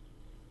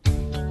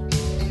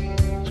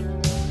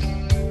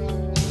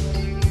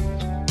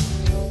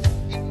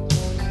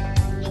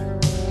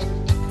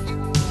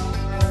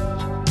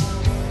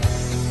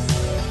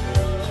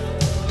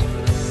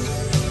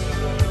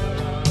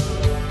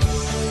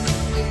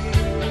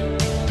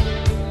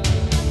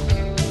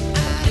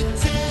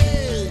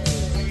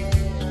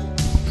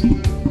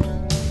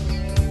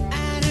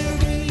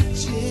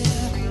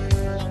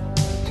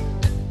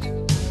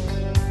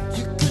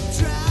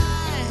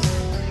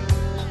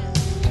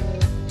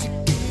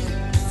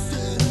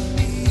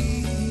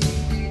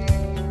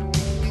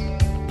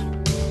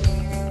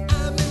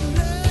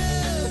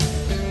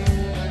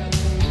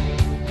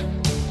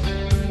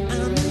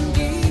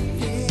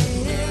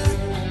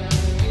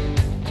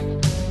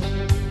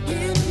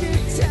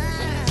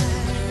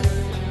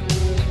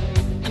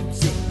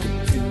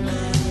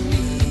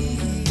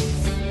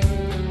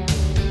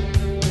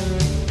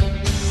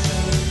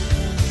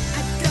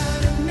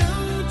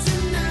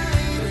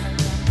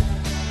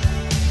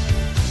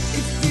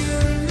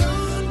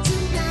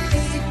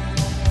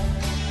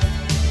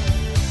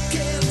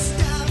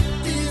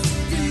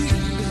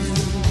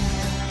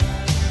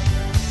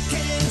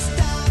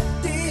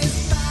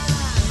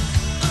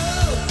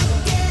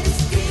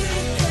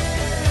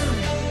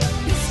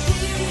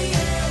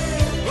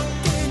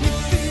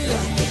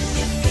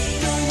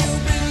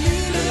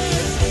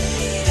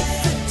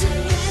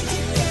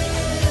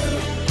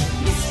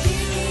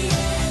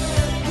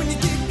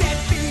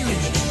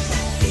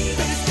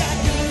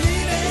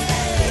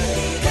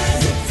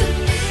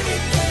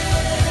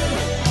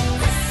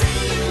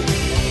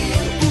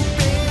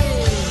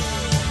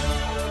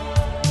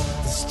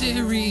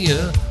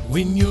 Hysteria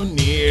when you're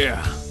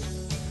near.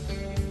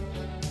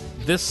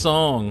 This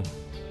song,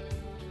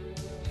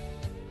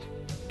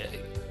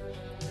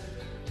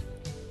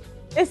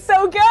 it's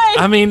so good.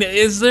 I mean,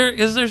 is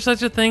there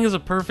such a thing as a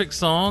perfect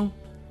song?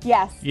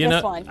 Yes, you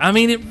this know, one. I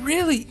mean, it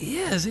really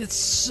is. It's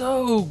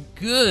so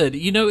good.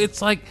 You know,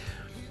 it's like,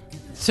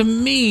 to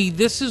me,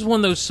 this is one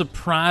of those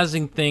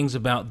surprising things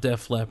about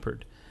Def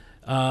Leppard.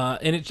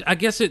 And I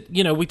guess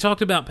we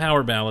talked about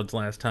power ballads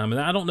last time, and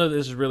I don't know that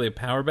this is really a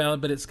power ballad,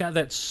 but it's got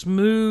that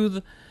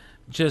smooth,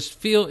 just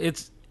feel.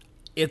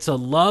 It's a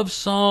love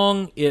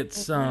song.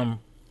 It's and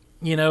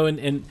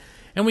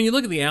when you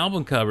look at the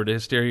album cover to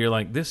Hysteria, you're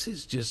like, this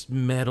is just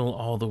metal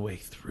all the way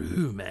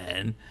through,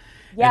 man.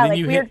 Yeah,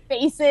 like weird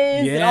faces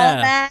and all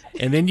that.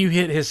 And then you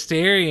hit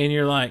Hysteria, and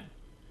you're like,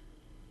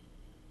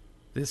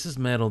 this is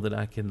metal that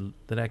I can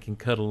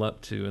cuddle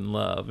up to and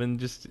love, and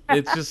just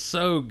it's just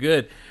so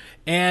good.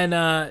 And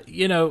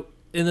and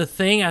the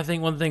thing, I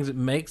think one of the things that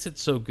makes it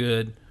so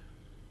good,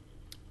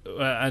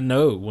 I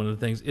know one of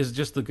the things is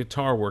just the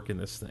guitar work in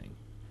this thing.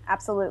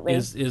 Absolutely.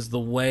 Is the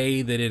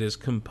way that it is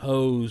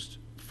composed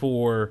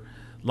for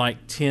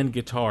like 10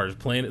 guitars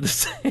playing at the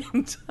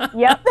same time.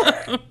 Yep.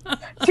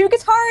 2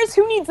 guitars?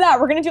 Who needs that?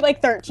 We're gonna do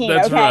like 13.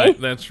 That's okay? right.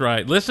 That's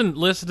right. Listen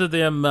to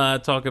them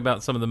talk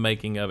about some of the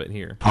making of it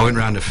here. I went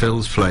round to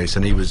Phil's place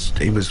and he was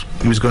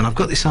going, I've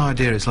got this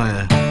idea, it's like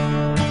a...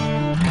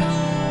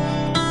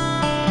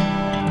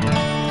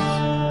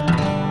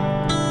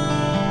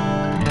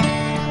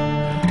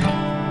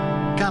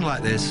 kind of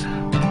like this.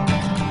 And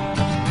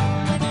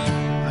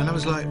I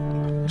was like,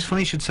 it's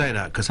funny you should say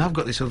that, because I've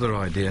got this other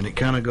idea and it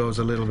kind of goes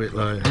a little bit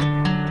like...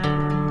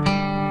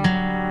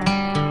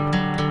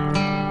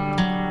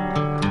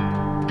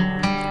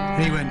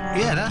 And he went,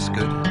 yeah, that's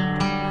good.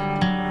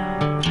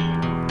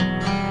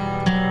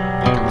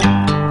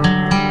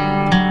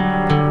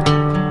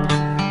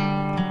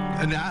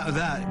 And out of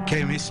that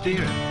came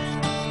Hysteria.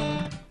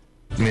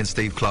 Me and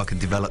Steve Clark had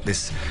developed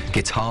this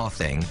guitar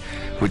thing,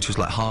 which was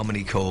like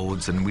harmony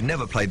chords, and we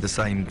never played the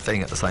same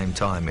thing at the same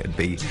time. It'd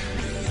be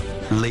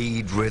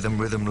lead, rhythm,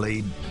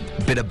 lead,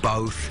 bit of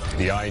both.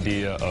 The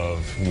idea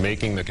of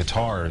making the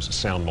guitars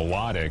sound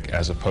melodic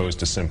as opposed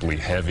to simply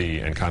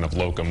heavy and kind of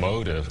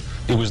locomotive,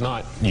 it was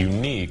not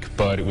unique,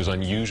 but it was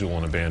unusual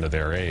in a band of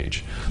their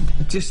age.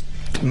 Just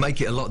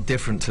make it a lot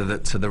different to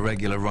the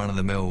regular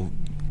run-of-the-mill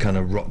kind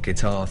of rock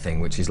guitar thing,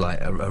 which is like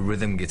a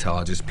rhythm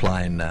guitar just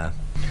playing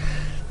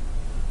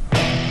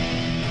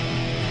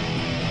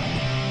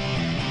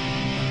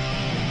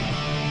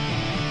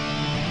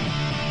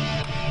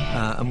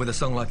and with a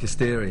song like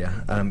Hysteria,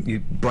 you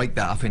break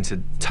that up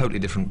into totally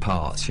different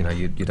parts. You know,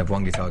 you'd have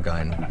one guitar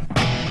going.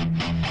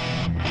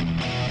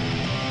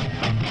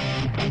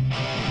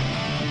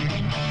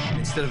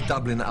 Instead of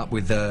doubling that up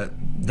with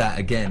that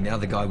again, the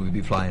other guy would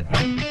be playing.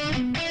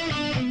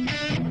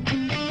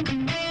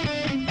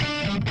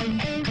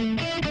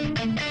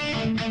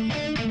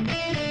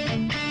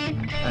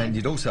 And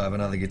you'd also have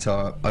another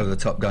guitar over the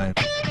top going.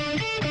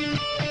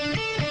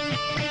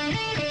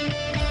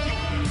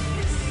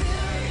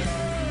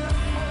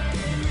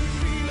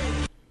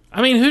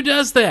 I mean, who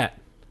does that?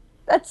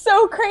 That's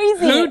so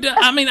crazy.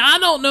 I mean, I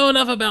don't know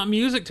enough about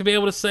music to be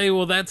able to say,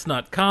 well, that's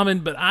not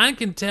common, but I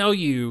can tell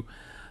you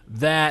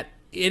that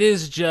it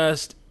is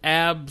just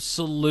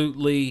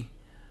absolutely,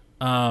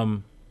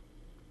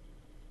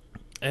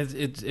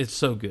 it's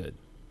so good.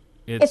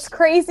 It's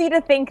crazy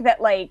to think that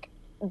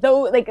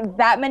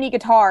that many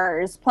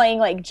guitars playing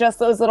like just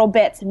those little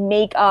bits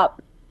make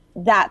up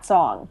that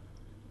song.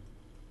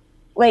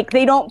 Like,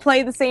 they don't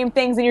play the same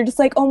things, and you're just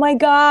like, oh my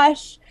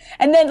gosh.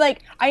 And then,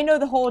 like, I know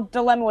the whole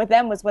dilemma with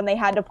them was when they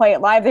had to play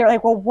it live, they were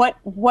like, well,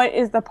 what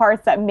is the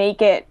parts that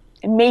make it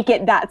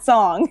that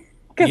song?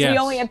 Because we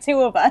only have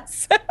 2 of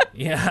us.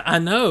 Yeah, I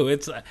know.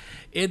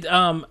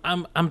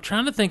 I'm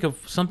trying to think of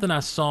something I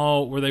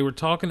saw where they were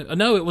talking.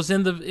 No, it was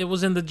in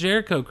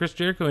the Chris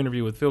Jericho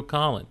interview with Phil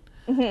Collin.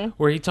 Mm-hmm.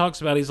 Where he talks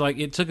about, he's like,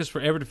 it took us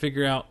forever to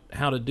figure out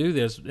how to do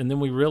this, and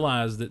then we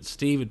realized that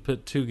Steve had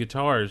put 2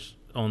 guitars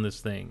on this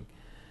thing.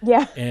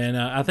 Yeah. And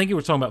I think you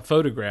were talking about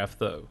Photograph,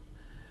 though.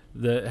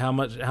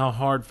 How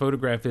hard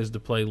Photograph is to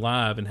play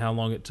live, and how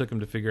long it took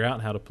him to figure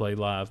out how to play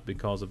live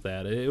because of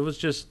that. It was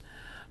just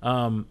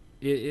the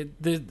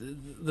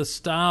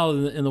style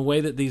and the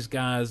way that these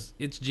guys,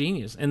 it's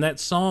genius. And that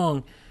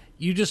song,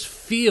 you just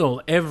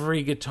feel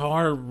every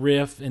guitar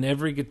riff and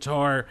every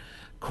guitar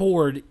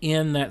chord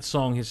in that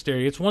song,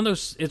 Hysteria. It's one of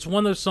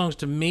those songs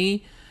to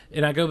me,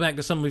 and I go back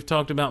to something we've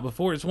talked about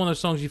before. It's one of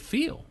those songs you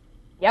feel.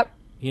 Yep.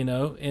 You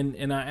know,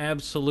 and I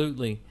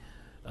absolutely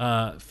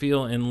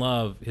feel and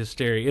love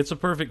Hysteria. It's a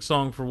perfect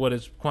song for what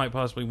is quite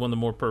possibly one of the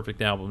more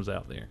perfect albums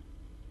out there.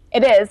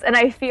 It is, and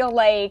I feel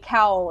like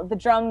how the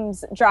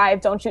drums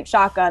drive Don't Shoot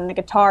Shotgun, the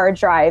guitar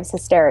drives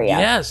Hysteria.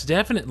 Yes,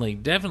 definitely.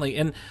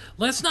 And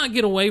let's not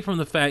get away from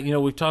the fact, you know,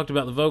 we've talked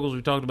about the vocals,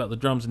 we've talked about the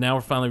drums, and now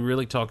we're finally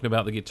really talking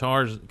about the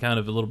guitars kind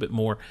of a little bit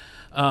more.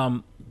 I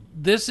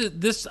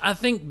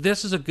think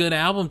this is a good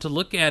album to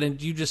look at,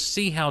 and you just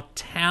see how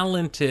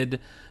talented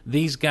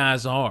these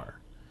guys are.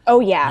 Oh,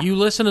 yeah. You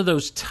listen to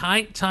those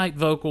tight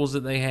vocals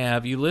that they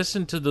have. You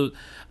listen to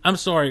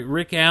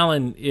Rick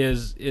Allen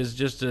is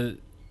just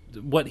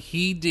what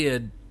he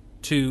did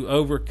to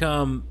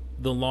overcome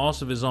the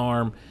loss of his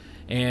arm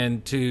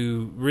and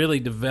to really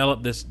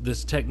develop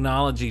this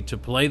technology to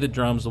play the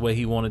drums the way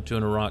he wanted to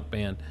in a rock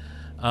band.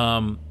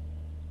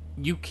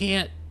 You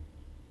can't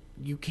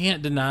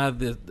deny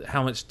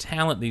how much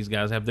talent these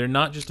guys have. They're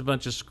not just a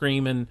bunch of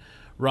screaming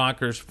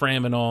rockers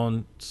framming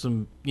on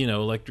some,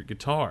 electric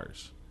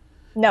guitars.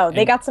 No,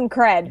 they got some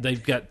cred.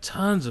 They've got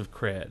tons of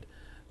cred.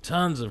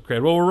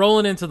 Well, we're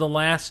rolling into the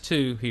last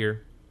 2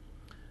 here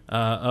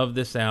of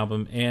this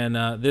album, and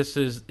this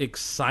is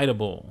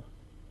Excitable.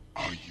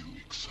 Are you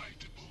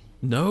excitable?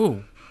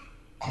 No.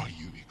 Are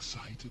you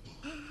excitable?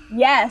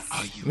 Yes.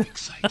 Are you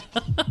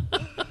excitable?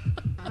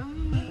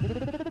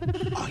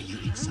 Are you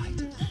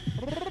excitable?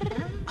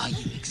 Are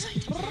you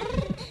excitable?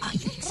 Are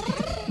you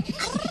excitable?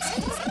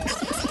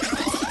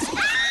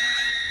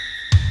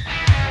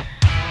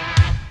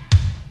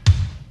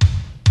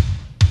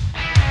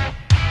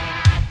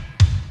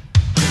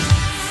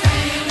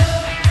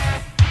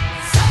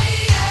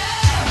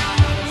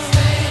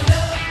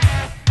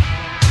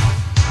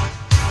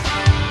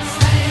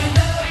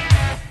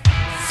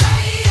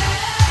 Say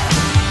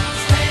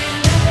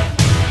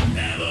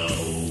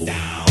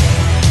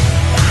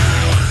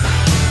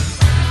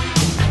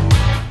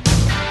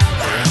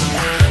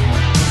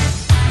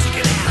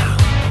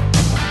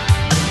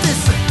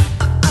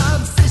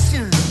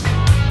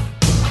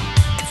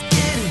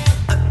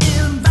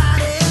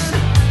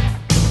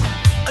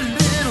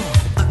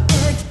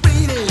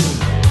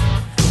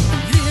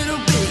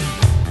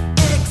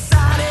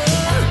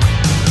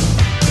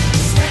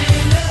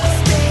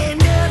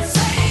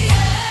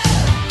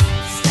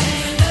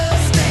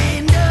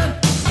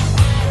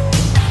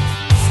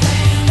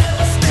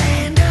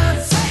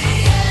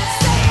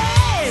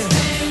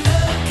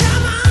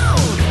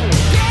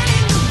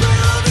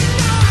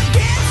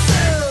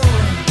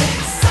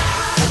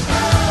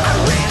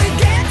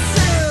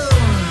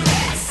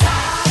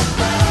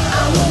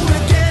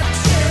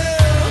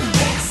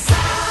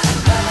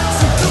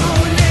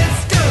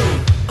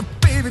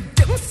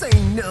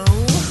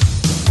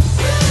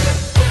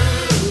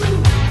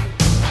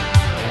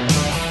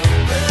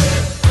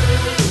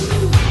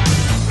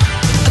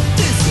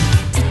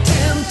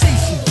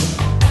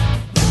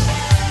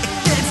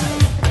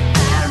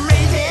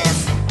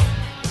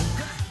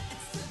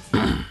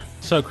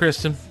So,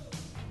 Kristen,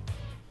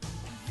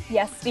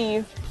 Yes,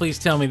 Steve. please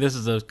tell me this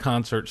is a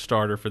concert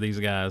starter for these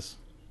guys.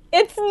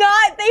 It's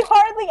not. They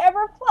hardly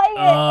ever play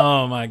it.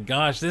 Oh my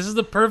gosh, this is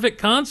the perfect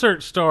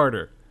concert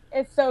starter.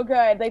 It's so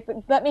good. Like,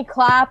 let me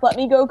clap, let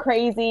me go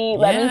crazy,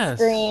 let me Yes.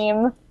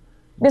 scream.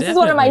 This is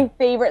one of my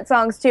favorite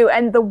songs too.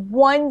 And the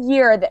one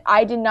year that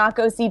I did not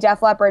go see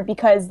Def Leppard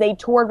because they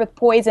toured with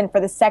Poison for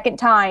the second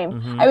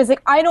time, I was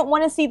like, I don't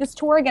want to see this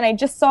tour again. I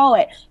just saw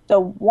it. The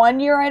one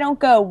year I don't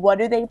go, what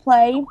do they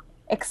play?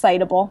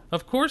 Excitable.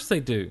 Of course they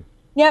do.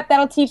 Yep,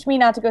 that'll teach me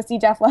not to go see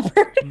Def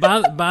Leppard.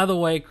 By the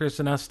way,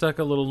 Kristen, I stuck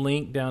a little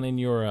link down in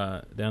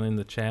your down in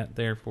the chat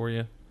there for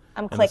you.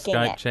 I'm in clicking the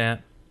Skype it.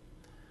 chat.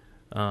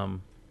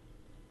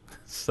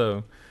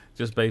 So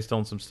just based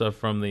on some stuff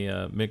from the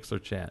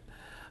Mixler chat.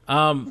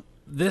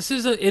 This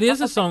is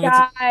a song.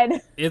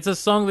 God. It's a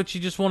song that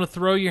you just want to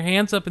throw your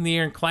hands up in the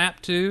air and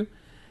clap to,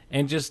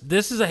 and just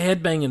this is a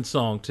headbanging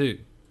song too.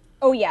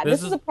 Oh yeah,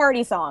 this is a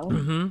party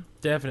song.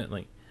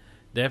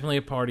 Definitely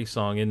a party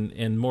song,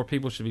 and more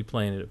people should be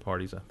playing it at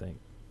parties, I think.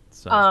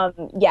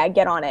 So Yeah,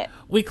 get on it.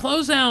 we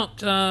close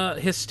out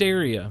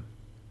Hysteria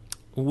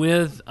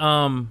with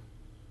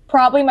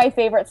Probably my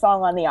favorite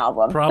song on the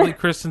album. probably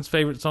Kristen's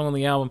favorite song on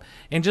the album,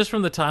 and just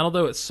from the title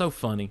though, it's so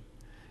funny.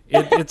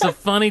 It's a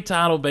funny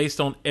title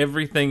based on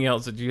everything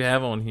else that you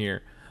have on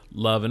here.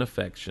 Love and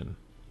Affection.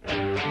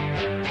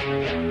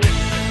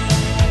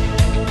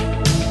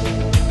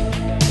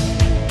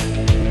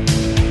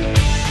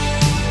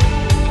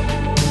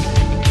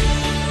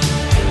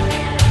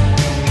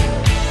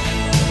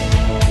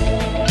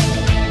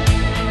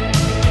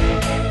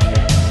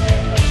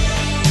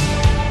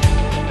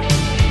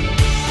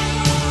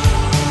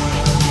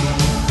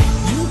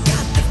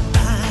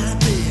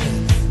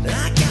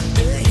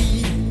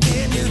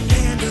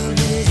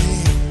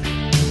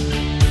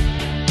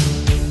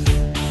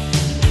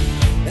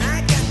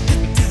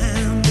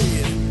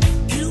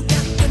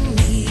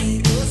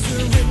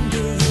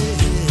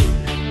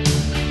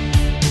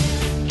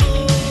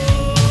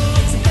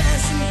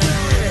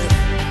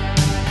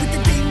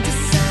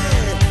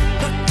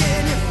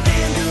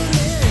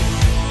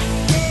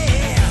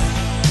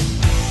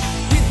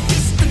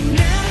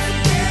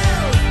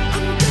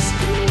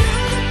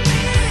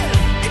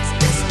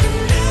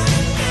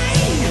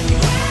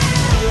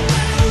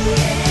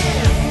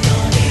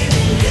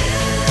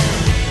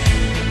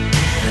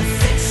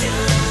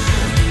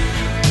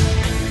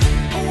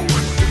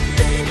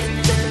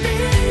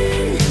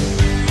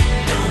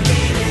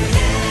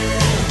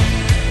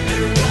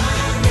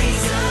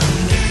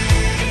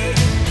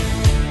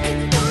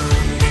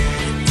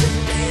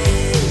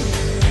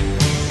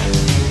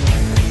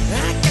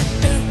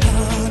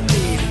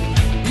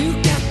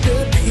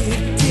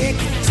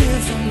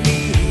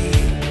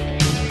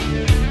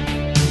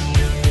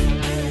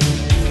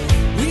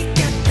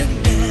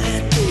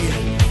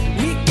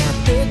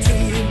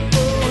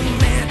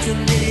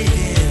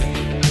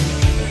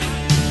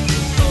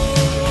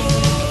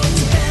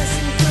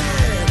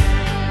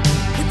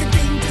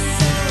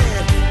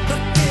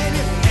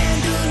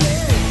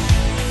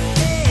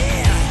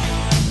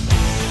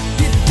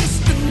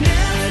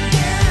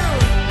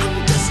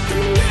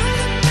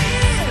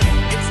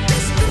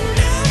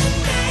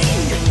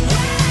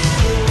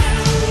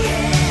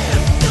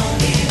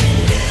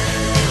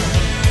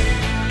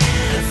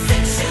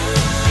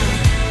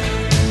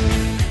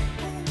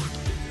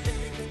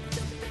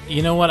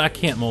 You know what? I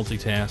can't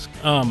multitask.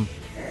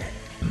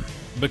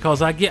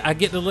 Because I get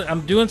to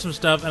I'm doing some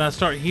stuff and I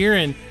start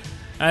hearing,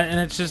 and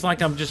it's just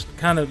like I'm just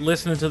kind of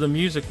listening to the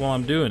music while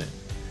I'm doing it.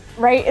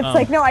 Right? It's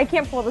like, no, I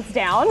can't pull this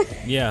down.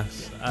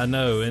 Yes, I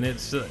know, and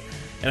it's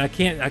and I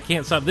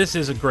can't stop. This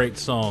is a great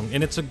song,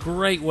 and it's a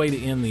great way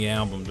to end the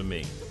album to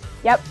me.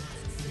 Yep.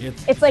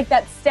 It's like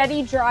that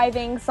steady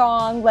driving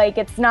song. Like,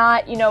 it's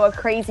not, a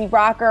crazy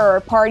rocker or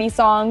a party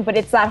song, but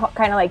it's that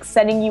kind of like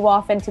setting you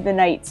off into the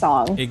night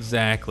song.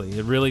 Exactly.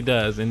 It really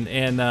does.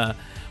 And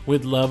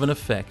with love and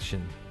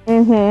affection.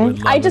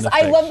 Mm-hmm.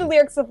 I love the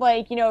lyrics of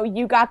like,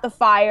 you got the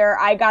fire,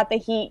 I got the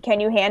heat, can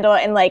you handle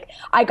it? And like,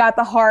 I got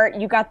the heart,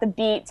 you got the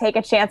beat, take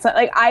a chance.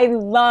 Like, I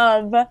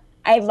love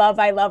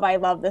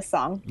this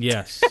song.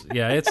 Yes.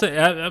 Yeah. It's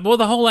the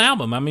whole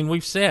album. I mean,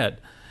 we've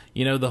said,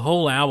 the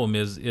whole album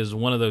is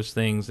one of those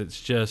things that's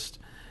just,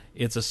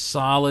 it's a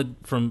solid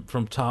from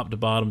top to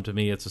bottom. To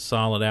me, it's a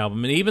solid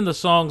album. And even the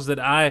songs that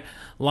I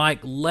like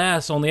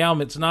less on the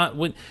album, it's not,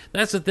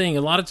 that's the thing.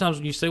 A lot of times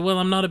when you say, well,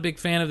 I'm not a big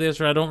fan of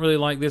this, or I don't really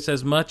like this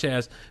as much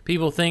as,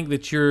 people think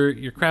that you're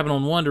crapping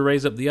on one to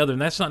raise up the other,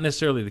 and that's not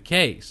necessarily the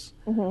case.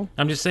 Mm-hmm.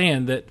 I'm just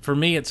saying that for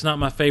me, it's not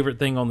my favorite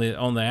thing on the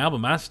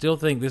album. I still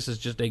think this is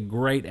just a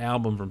great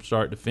album from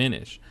start to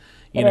finish.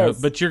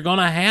 But you're going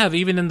to have,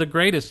 even in the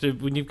greatest,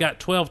 when you've got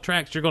 12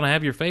 tracks, you're going to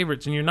have your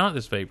favorites and you're not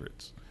his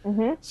favorites.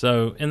 Mm-hmm.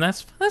 So, and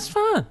that's fun. That's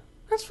fun.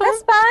 That's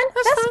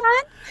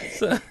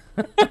fun.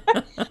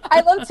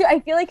 I love to,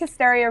 I feel like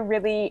Hysteria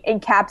really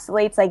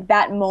encapsulates like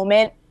that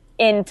moment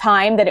in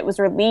time that it was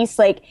released,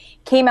 like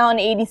came out in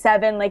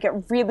 87. Like, it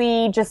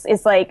really just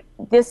is like,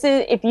 this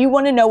is, if you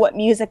want to know what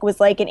music was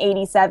like in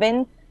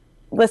 87,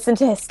 listen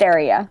to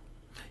Hysteria.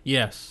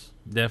 Yes,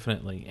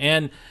 definitely.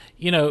 And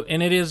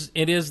and it is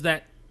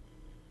that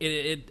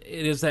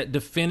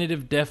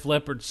definitive Def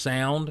Leppard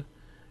sound,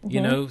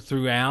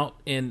 throughout,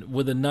 and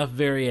with enough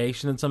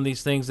variation in some of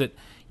these things that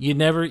you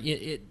never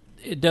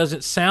it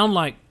doesn't sound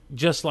like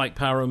just like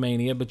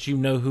Pyromania, but you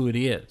know who it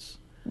is.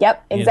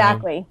 Yep,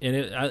 exactly. And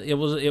it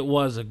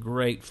was a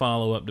great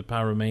follow up to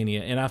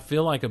Pyromania, and I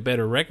feel like a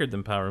better record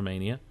than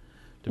Pyromania,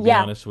 to be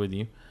honest with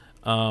you.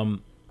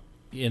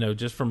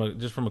 Just from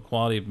a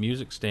quality of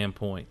music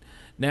standpoint.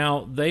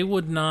 Now, they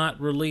would not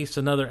release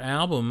another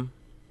album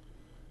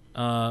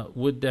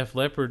with Def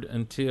Leppard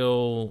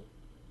until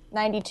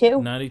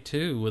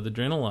 92 with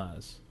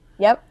Adrenalize.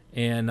 Yep.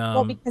 And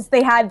well, because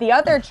they had the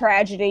other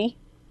tragedy.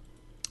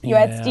 You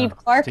had Steve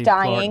Clark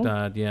dying.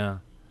 Clark died,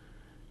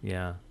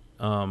 yeah.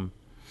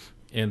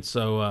 And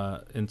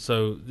so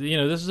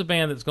this is a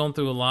band that's gone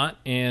through a lot,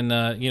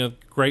 and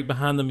great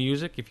behind the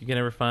music if you can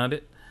ever find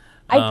it.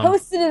 I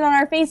posted it on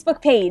our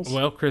Facebook page.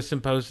 Well,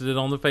 Kristen posted it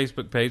on the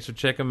Facebook page, so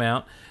check them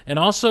out, and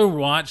also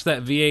watch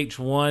that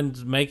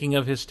VH1's making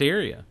of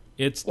Hysteria.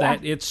 It's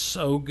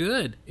so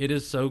good. It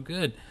is so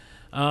good,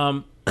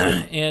 and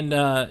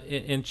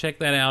check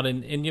that out,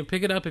 and you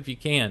pick it up if you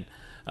can.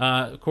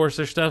 Of course,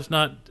 their stuff's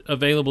not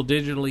available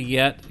digitally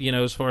yet,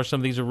 as far as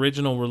some of these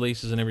original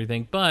releases and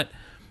everything, but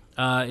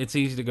it's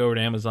easy to go over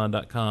to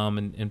Amazon.com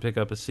and pick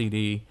up a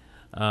CD,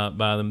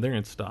 buy them. They're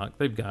in stock.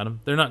 They've got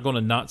them. They're not going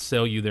to not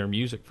sell you their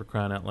music, for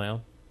crying out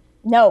loud.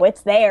 No, it's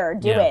there.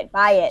 Do it.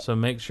 Buy it. So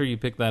make sure you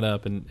pick that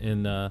up and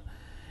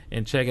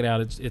check it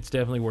out. It's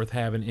definitely worth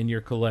having in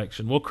your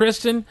collection. Well,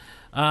 Kristen,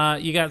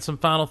 you got some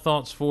final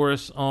thoughts for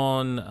us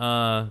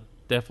on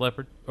Def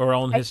Leppard, or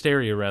on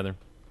Hysteria, rather?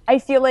 I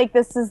feel like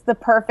this was the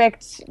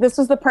perfect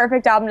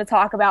album to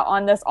talk about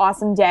on this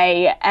awesome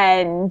day,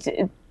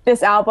 and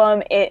this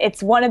album,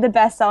 it's one of the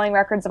best-selling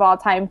records of all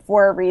time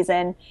for a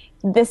reason.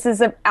 This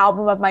is an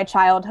album of my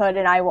childhood,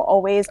 and I will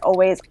always,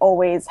 always,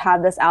 always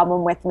have this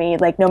album with me.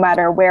 Like, no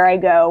matter where I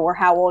go or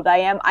how old I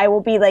am, I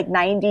will be like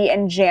 90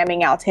 and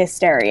jamming out to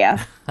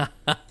Hysteria.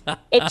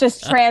 It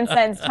just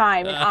transcends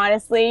time, and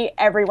honestly,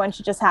 everyone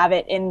should just have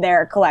it in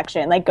their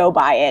collection. Like, go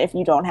buy it if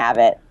you don't have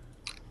it.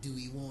 Do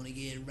we want to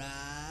get right?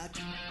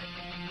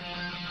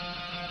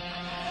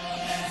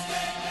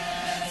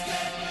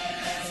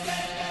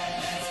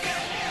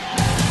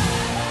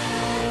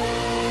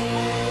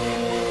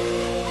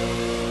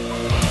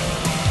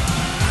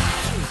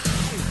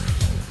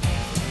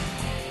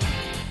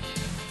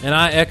 And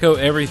I echo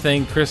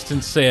everything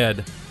Kristen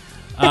said.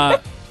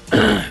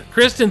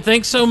 Kristen,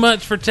 thanks so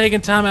much for taking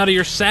time out of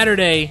your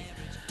Saturday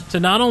to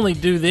not only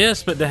do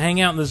this, but to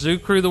hang out in the Zoo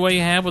Crew the way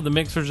you have with the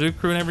Mixer Zoo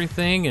Crew and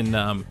everything,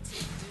 and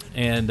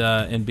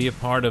be a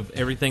part of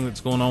everything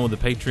that's going on with the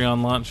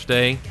Patreon launch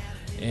day.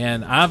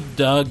 And I've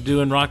dug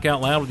doing Rock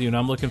Out Loud with you, and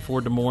I'm looking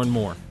forward to more and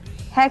more.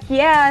 Heck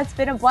yeah, it's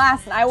been a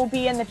blast, and I will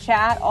be in the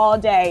chat all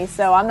day,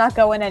 so I'm not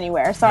going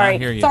anywhere. Sorry,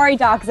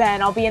 Doc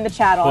Zen, I'll be in the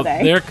chat all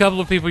day. There are a couple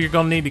of people you're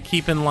going to need to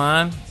keep in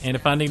line, and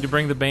if I need to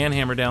bring the band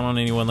hammer down on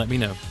anyone, let me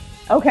know.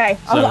 Okay,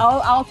 So,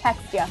 I'll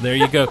text you. There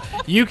you go.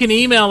 You can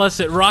email us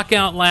at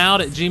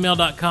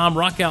rockoutloud@gmail.com.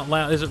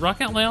 Rockoutloud, is it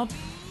Rockoutloud?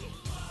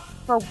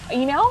 For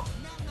email?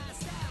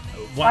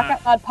 Wow. Rock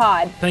Out Loud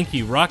Pod. Thank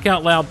you, Rock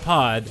Out Loud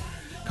Pod.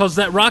 Because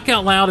that Rock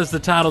Out Loud is the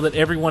title that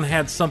everyone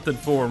had something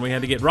for, and we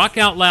had to get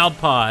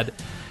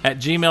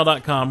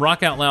rockoutloudpod@gmail.com,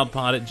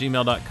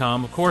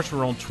 rockoutloudpod@gmail.com. Of course,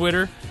 we're on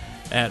Twitter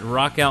at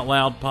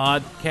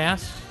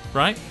rockoutloudpodcast,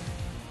 right?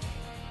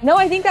 No,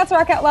 I think that's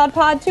Rock Out Loud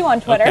Pod too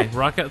on Twitter.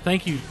 Okay,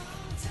 thank you.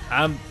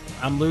 I'm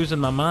losing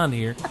my mind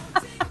here.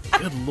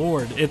 Good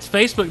Lord. It's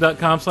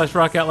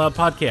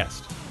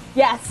facebook.com/rockoutloudpodcast.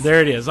 Yes.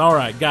 There it is. All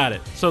right, got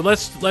it. So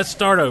let's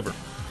start over.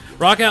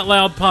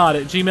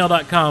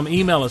 rockoutloudpod@gmail.com.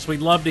 Email us. We'd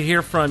love to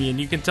hear from you,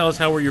 and you can tell us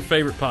how we're your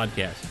favorite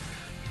podcast.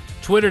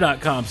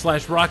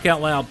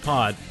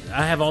 Twitter.com/rockoutloudpod.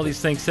 I have all these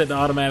things set to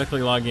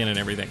automatically log in and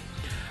everything.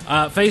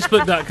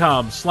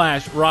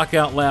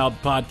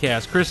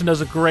 Facebook.com/rockoutloudpodcast. Kristen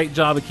does a great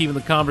job of keeping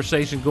the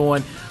conversation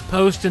going,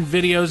 posting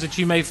videos that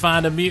you may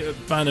find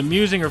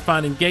amusing or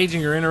find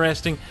engaging or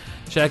interesting.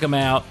 Check them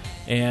out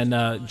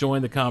and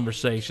join the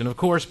conversation. Of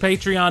course,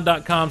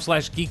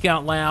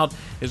 patreon.com/geekoutloud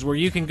is where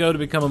you can go to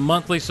become a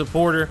monthly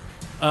supporter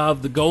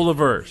of the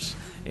Golaverse.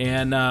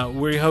 And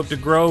we hope to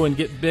grow and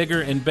get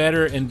bigger and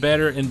better and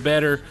better and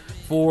better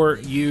for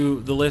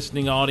you, the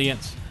listening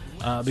audience,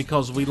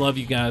 because we love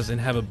you guys and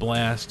have a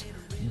blast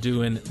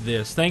doing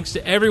this. Thanks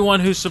to everyone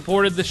who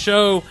supported the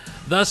show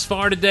thus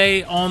far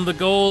today on the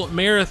Goal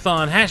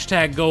Marathon,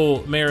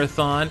 #Goal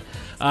Marathon.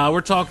 We're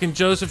talking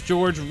Joseph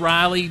George,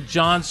 Riley,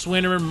 John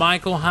Swinnerman,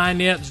 Michael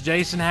Hynips,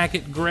 Jason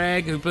Hackett,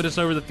 Greg, who put us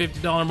over the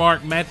 $50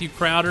 mark, Matthew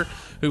Crowder,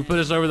 who put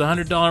us over the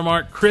 $100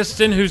 mark,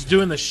 Kristen, who's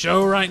doing the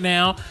show right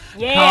now,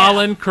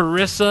 Colin,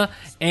 Carissa,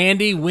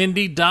 Andy,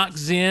 Wendy, Doc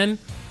Zen,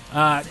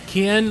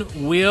 Ken,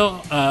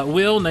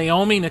 Will,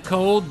 Naomi,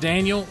 Nicole,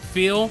 Daniel,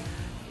 Phil,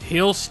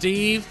 Hill,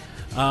 Steve,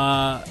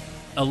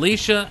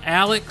 Alicia,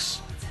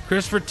 Alex,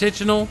 Christopher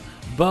Tichenal,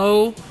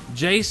 Bo,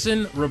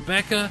 Jason,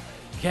 Rebecca,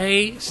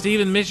 Kay,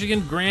 Stephen,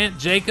 Michigan, Grant,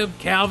 Jacob,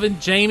 Calvin,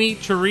 Jamie,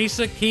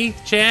 Teresa, Keith,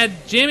 Chad,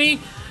 Jimmy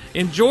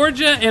in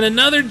Georgia, and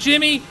another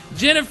Jimmy,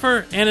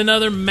 Jennifer, and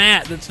another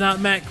Matt that's not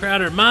Matt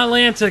Crowder. My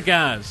Atlanta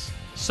guys.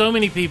 So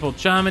many people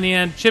chiming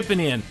in, chipping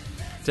in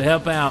to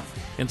help out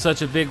in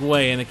such a big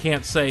way, and I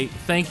can't say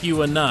thank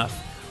you enough.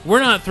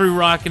 We're not through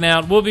rocking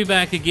out. We'll be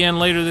back again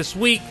later this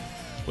week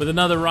with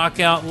another Rock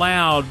Out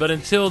Loud. But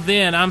until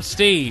then, I'm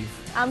Steve.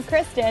 I'm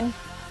Kristen.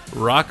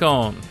 Rock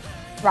on.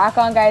 Rock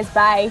on, guys.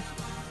 Bye.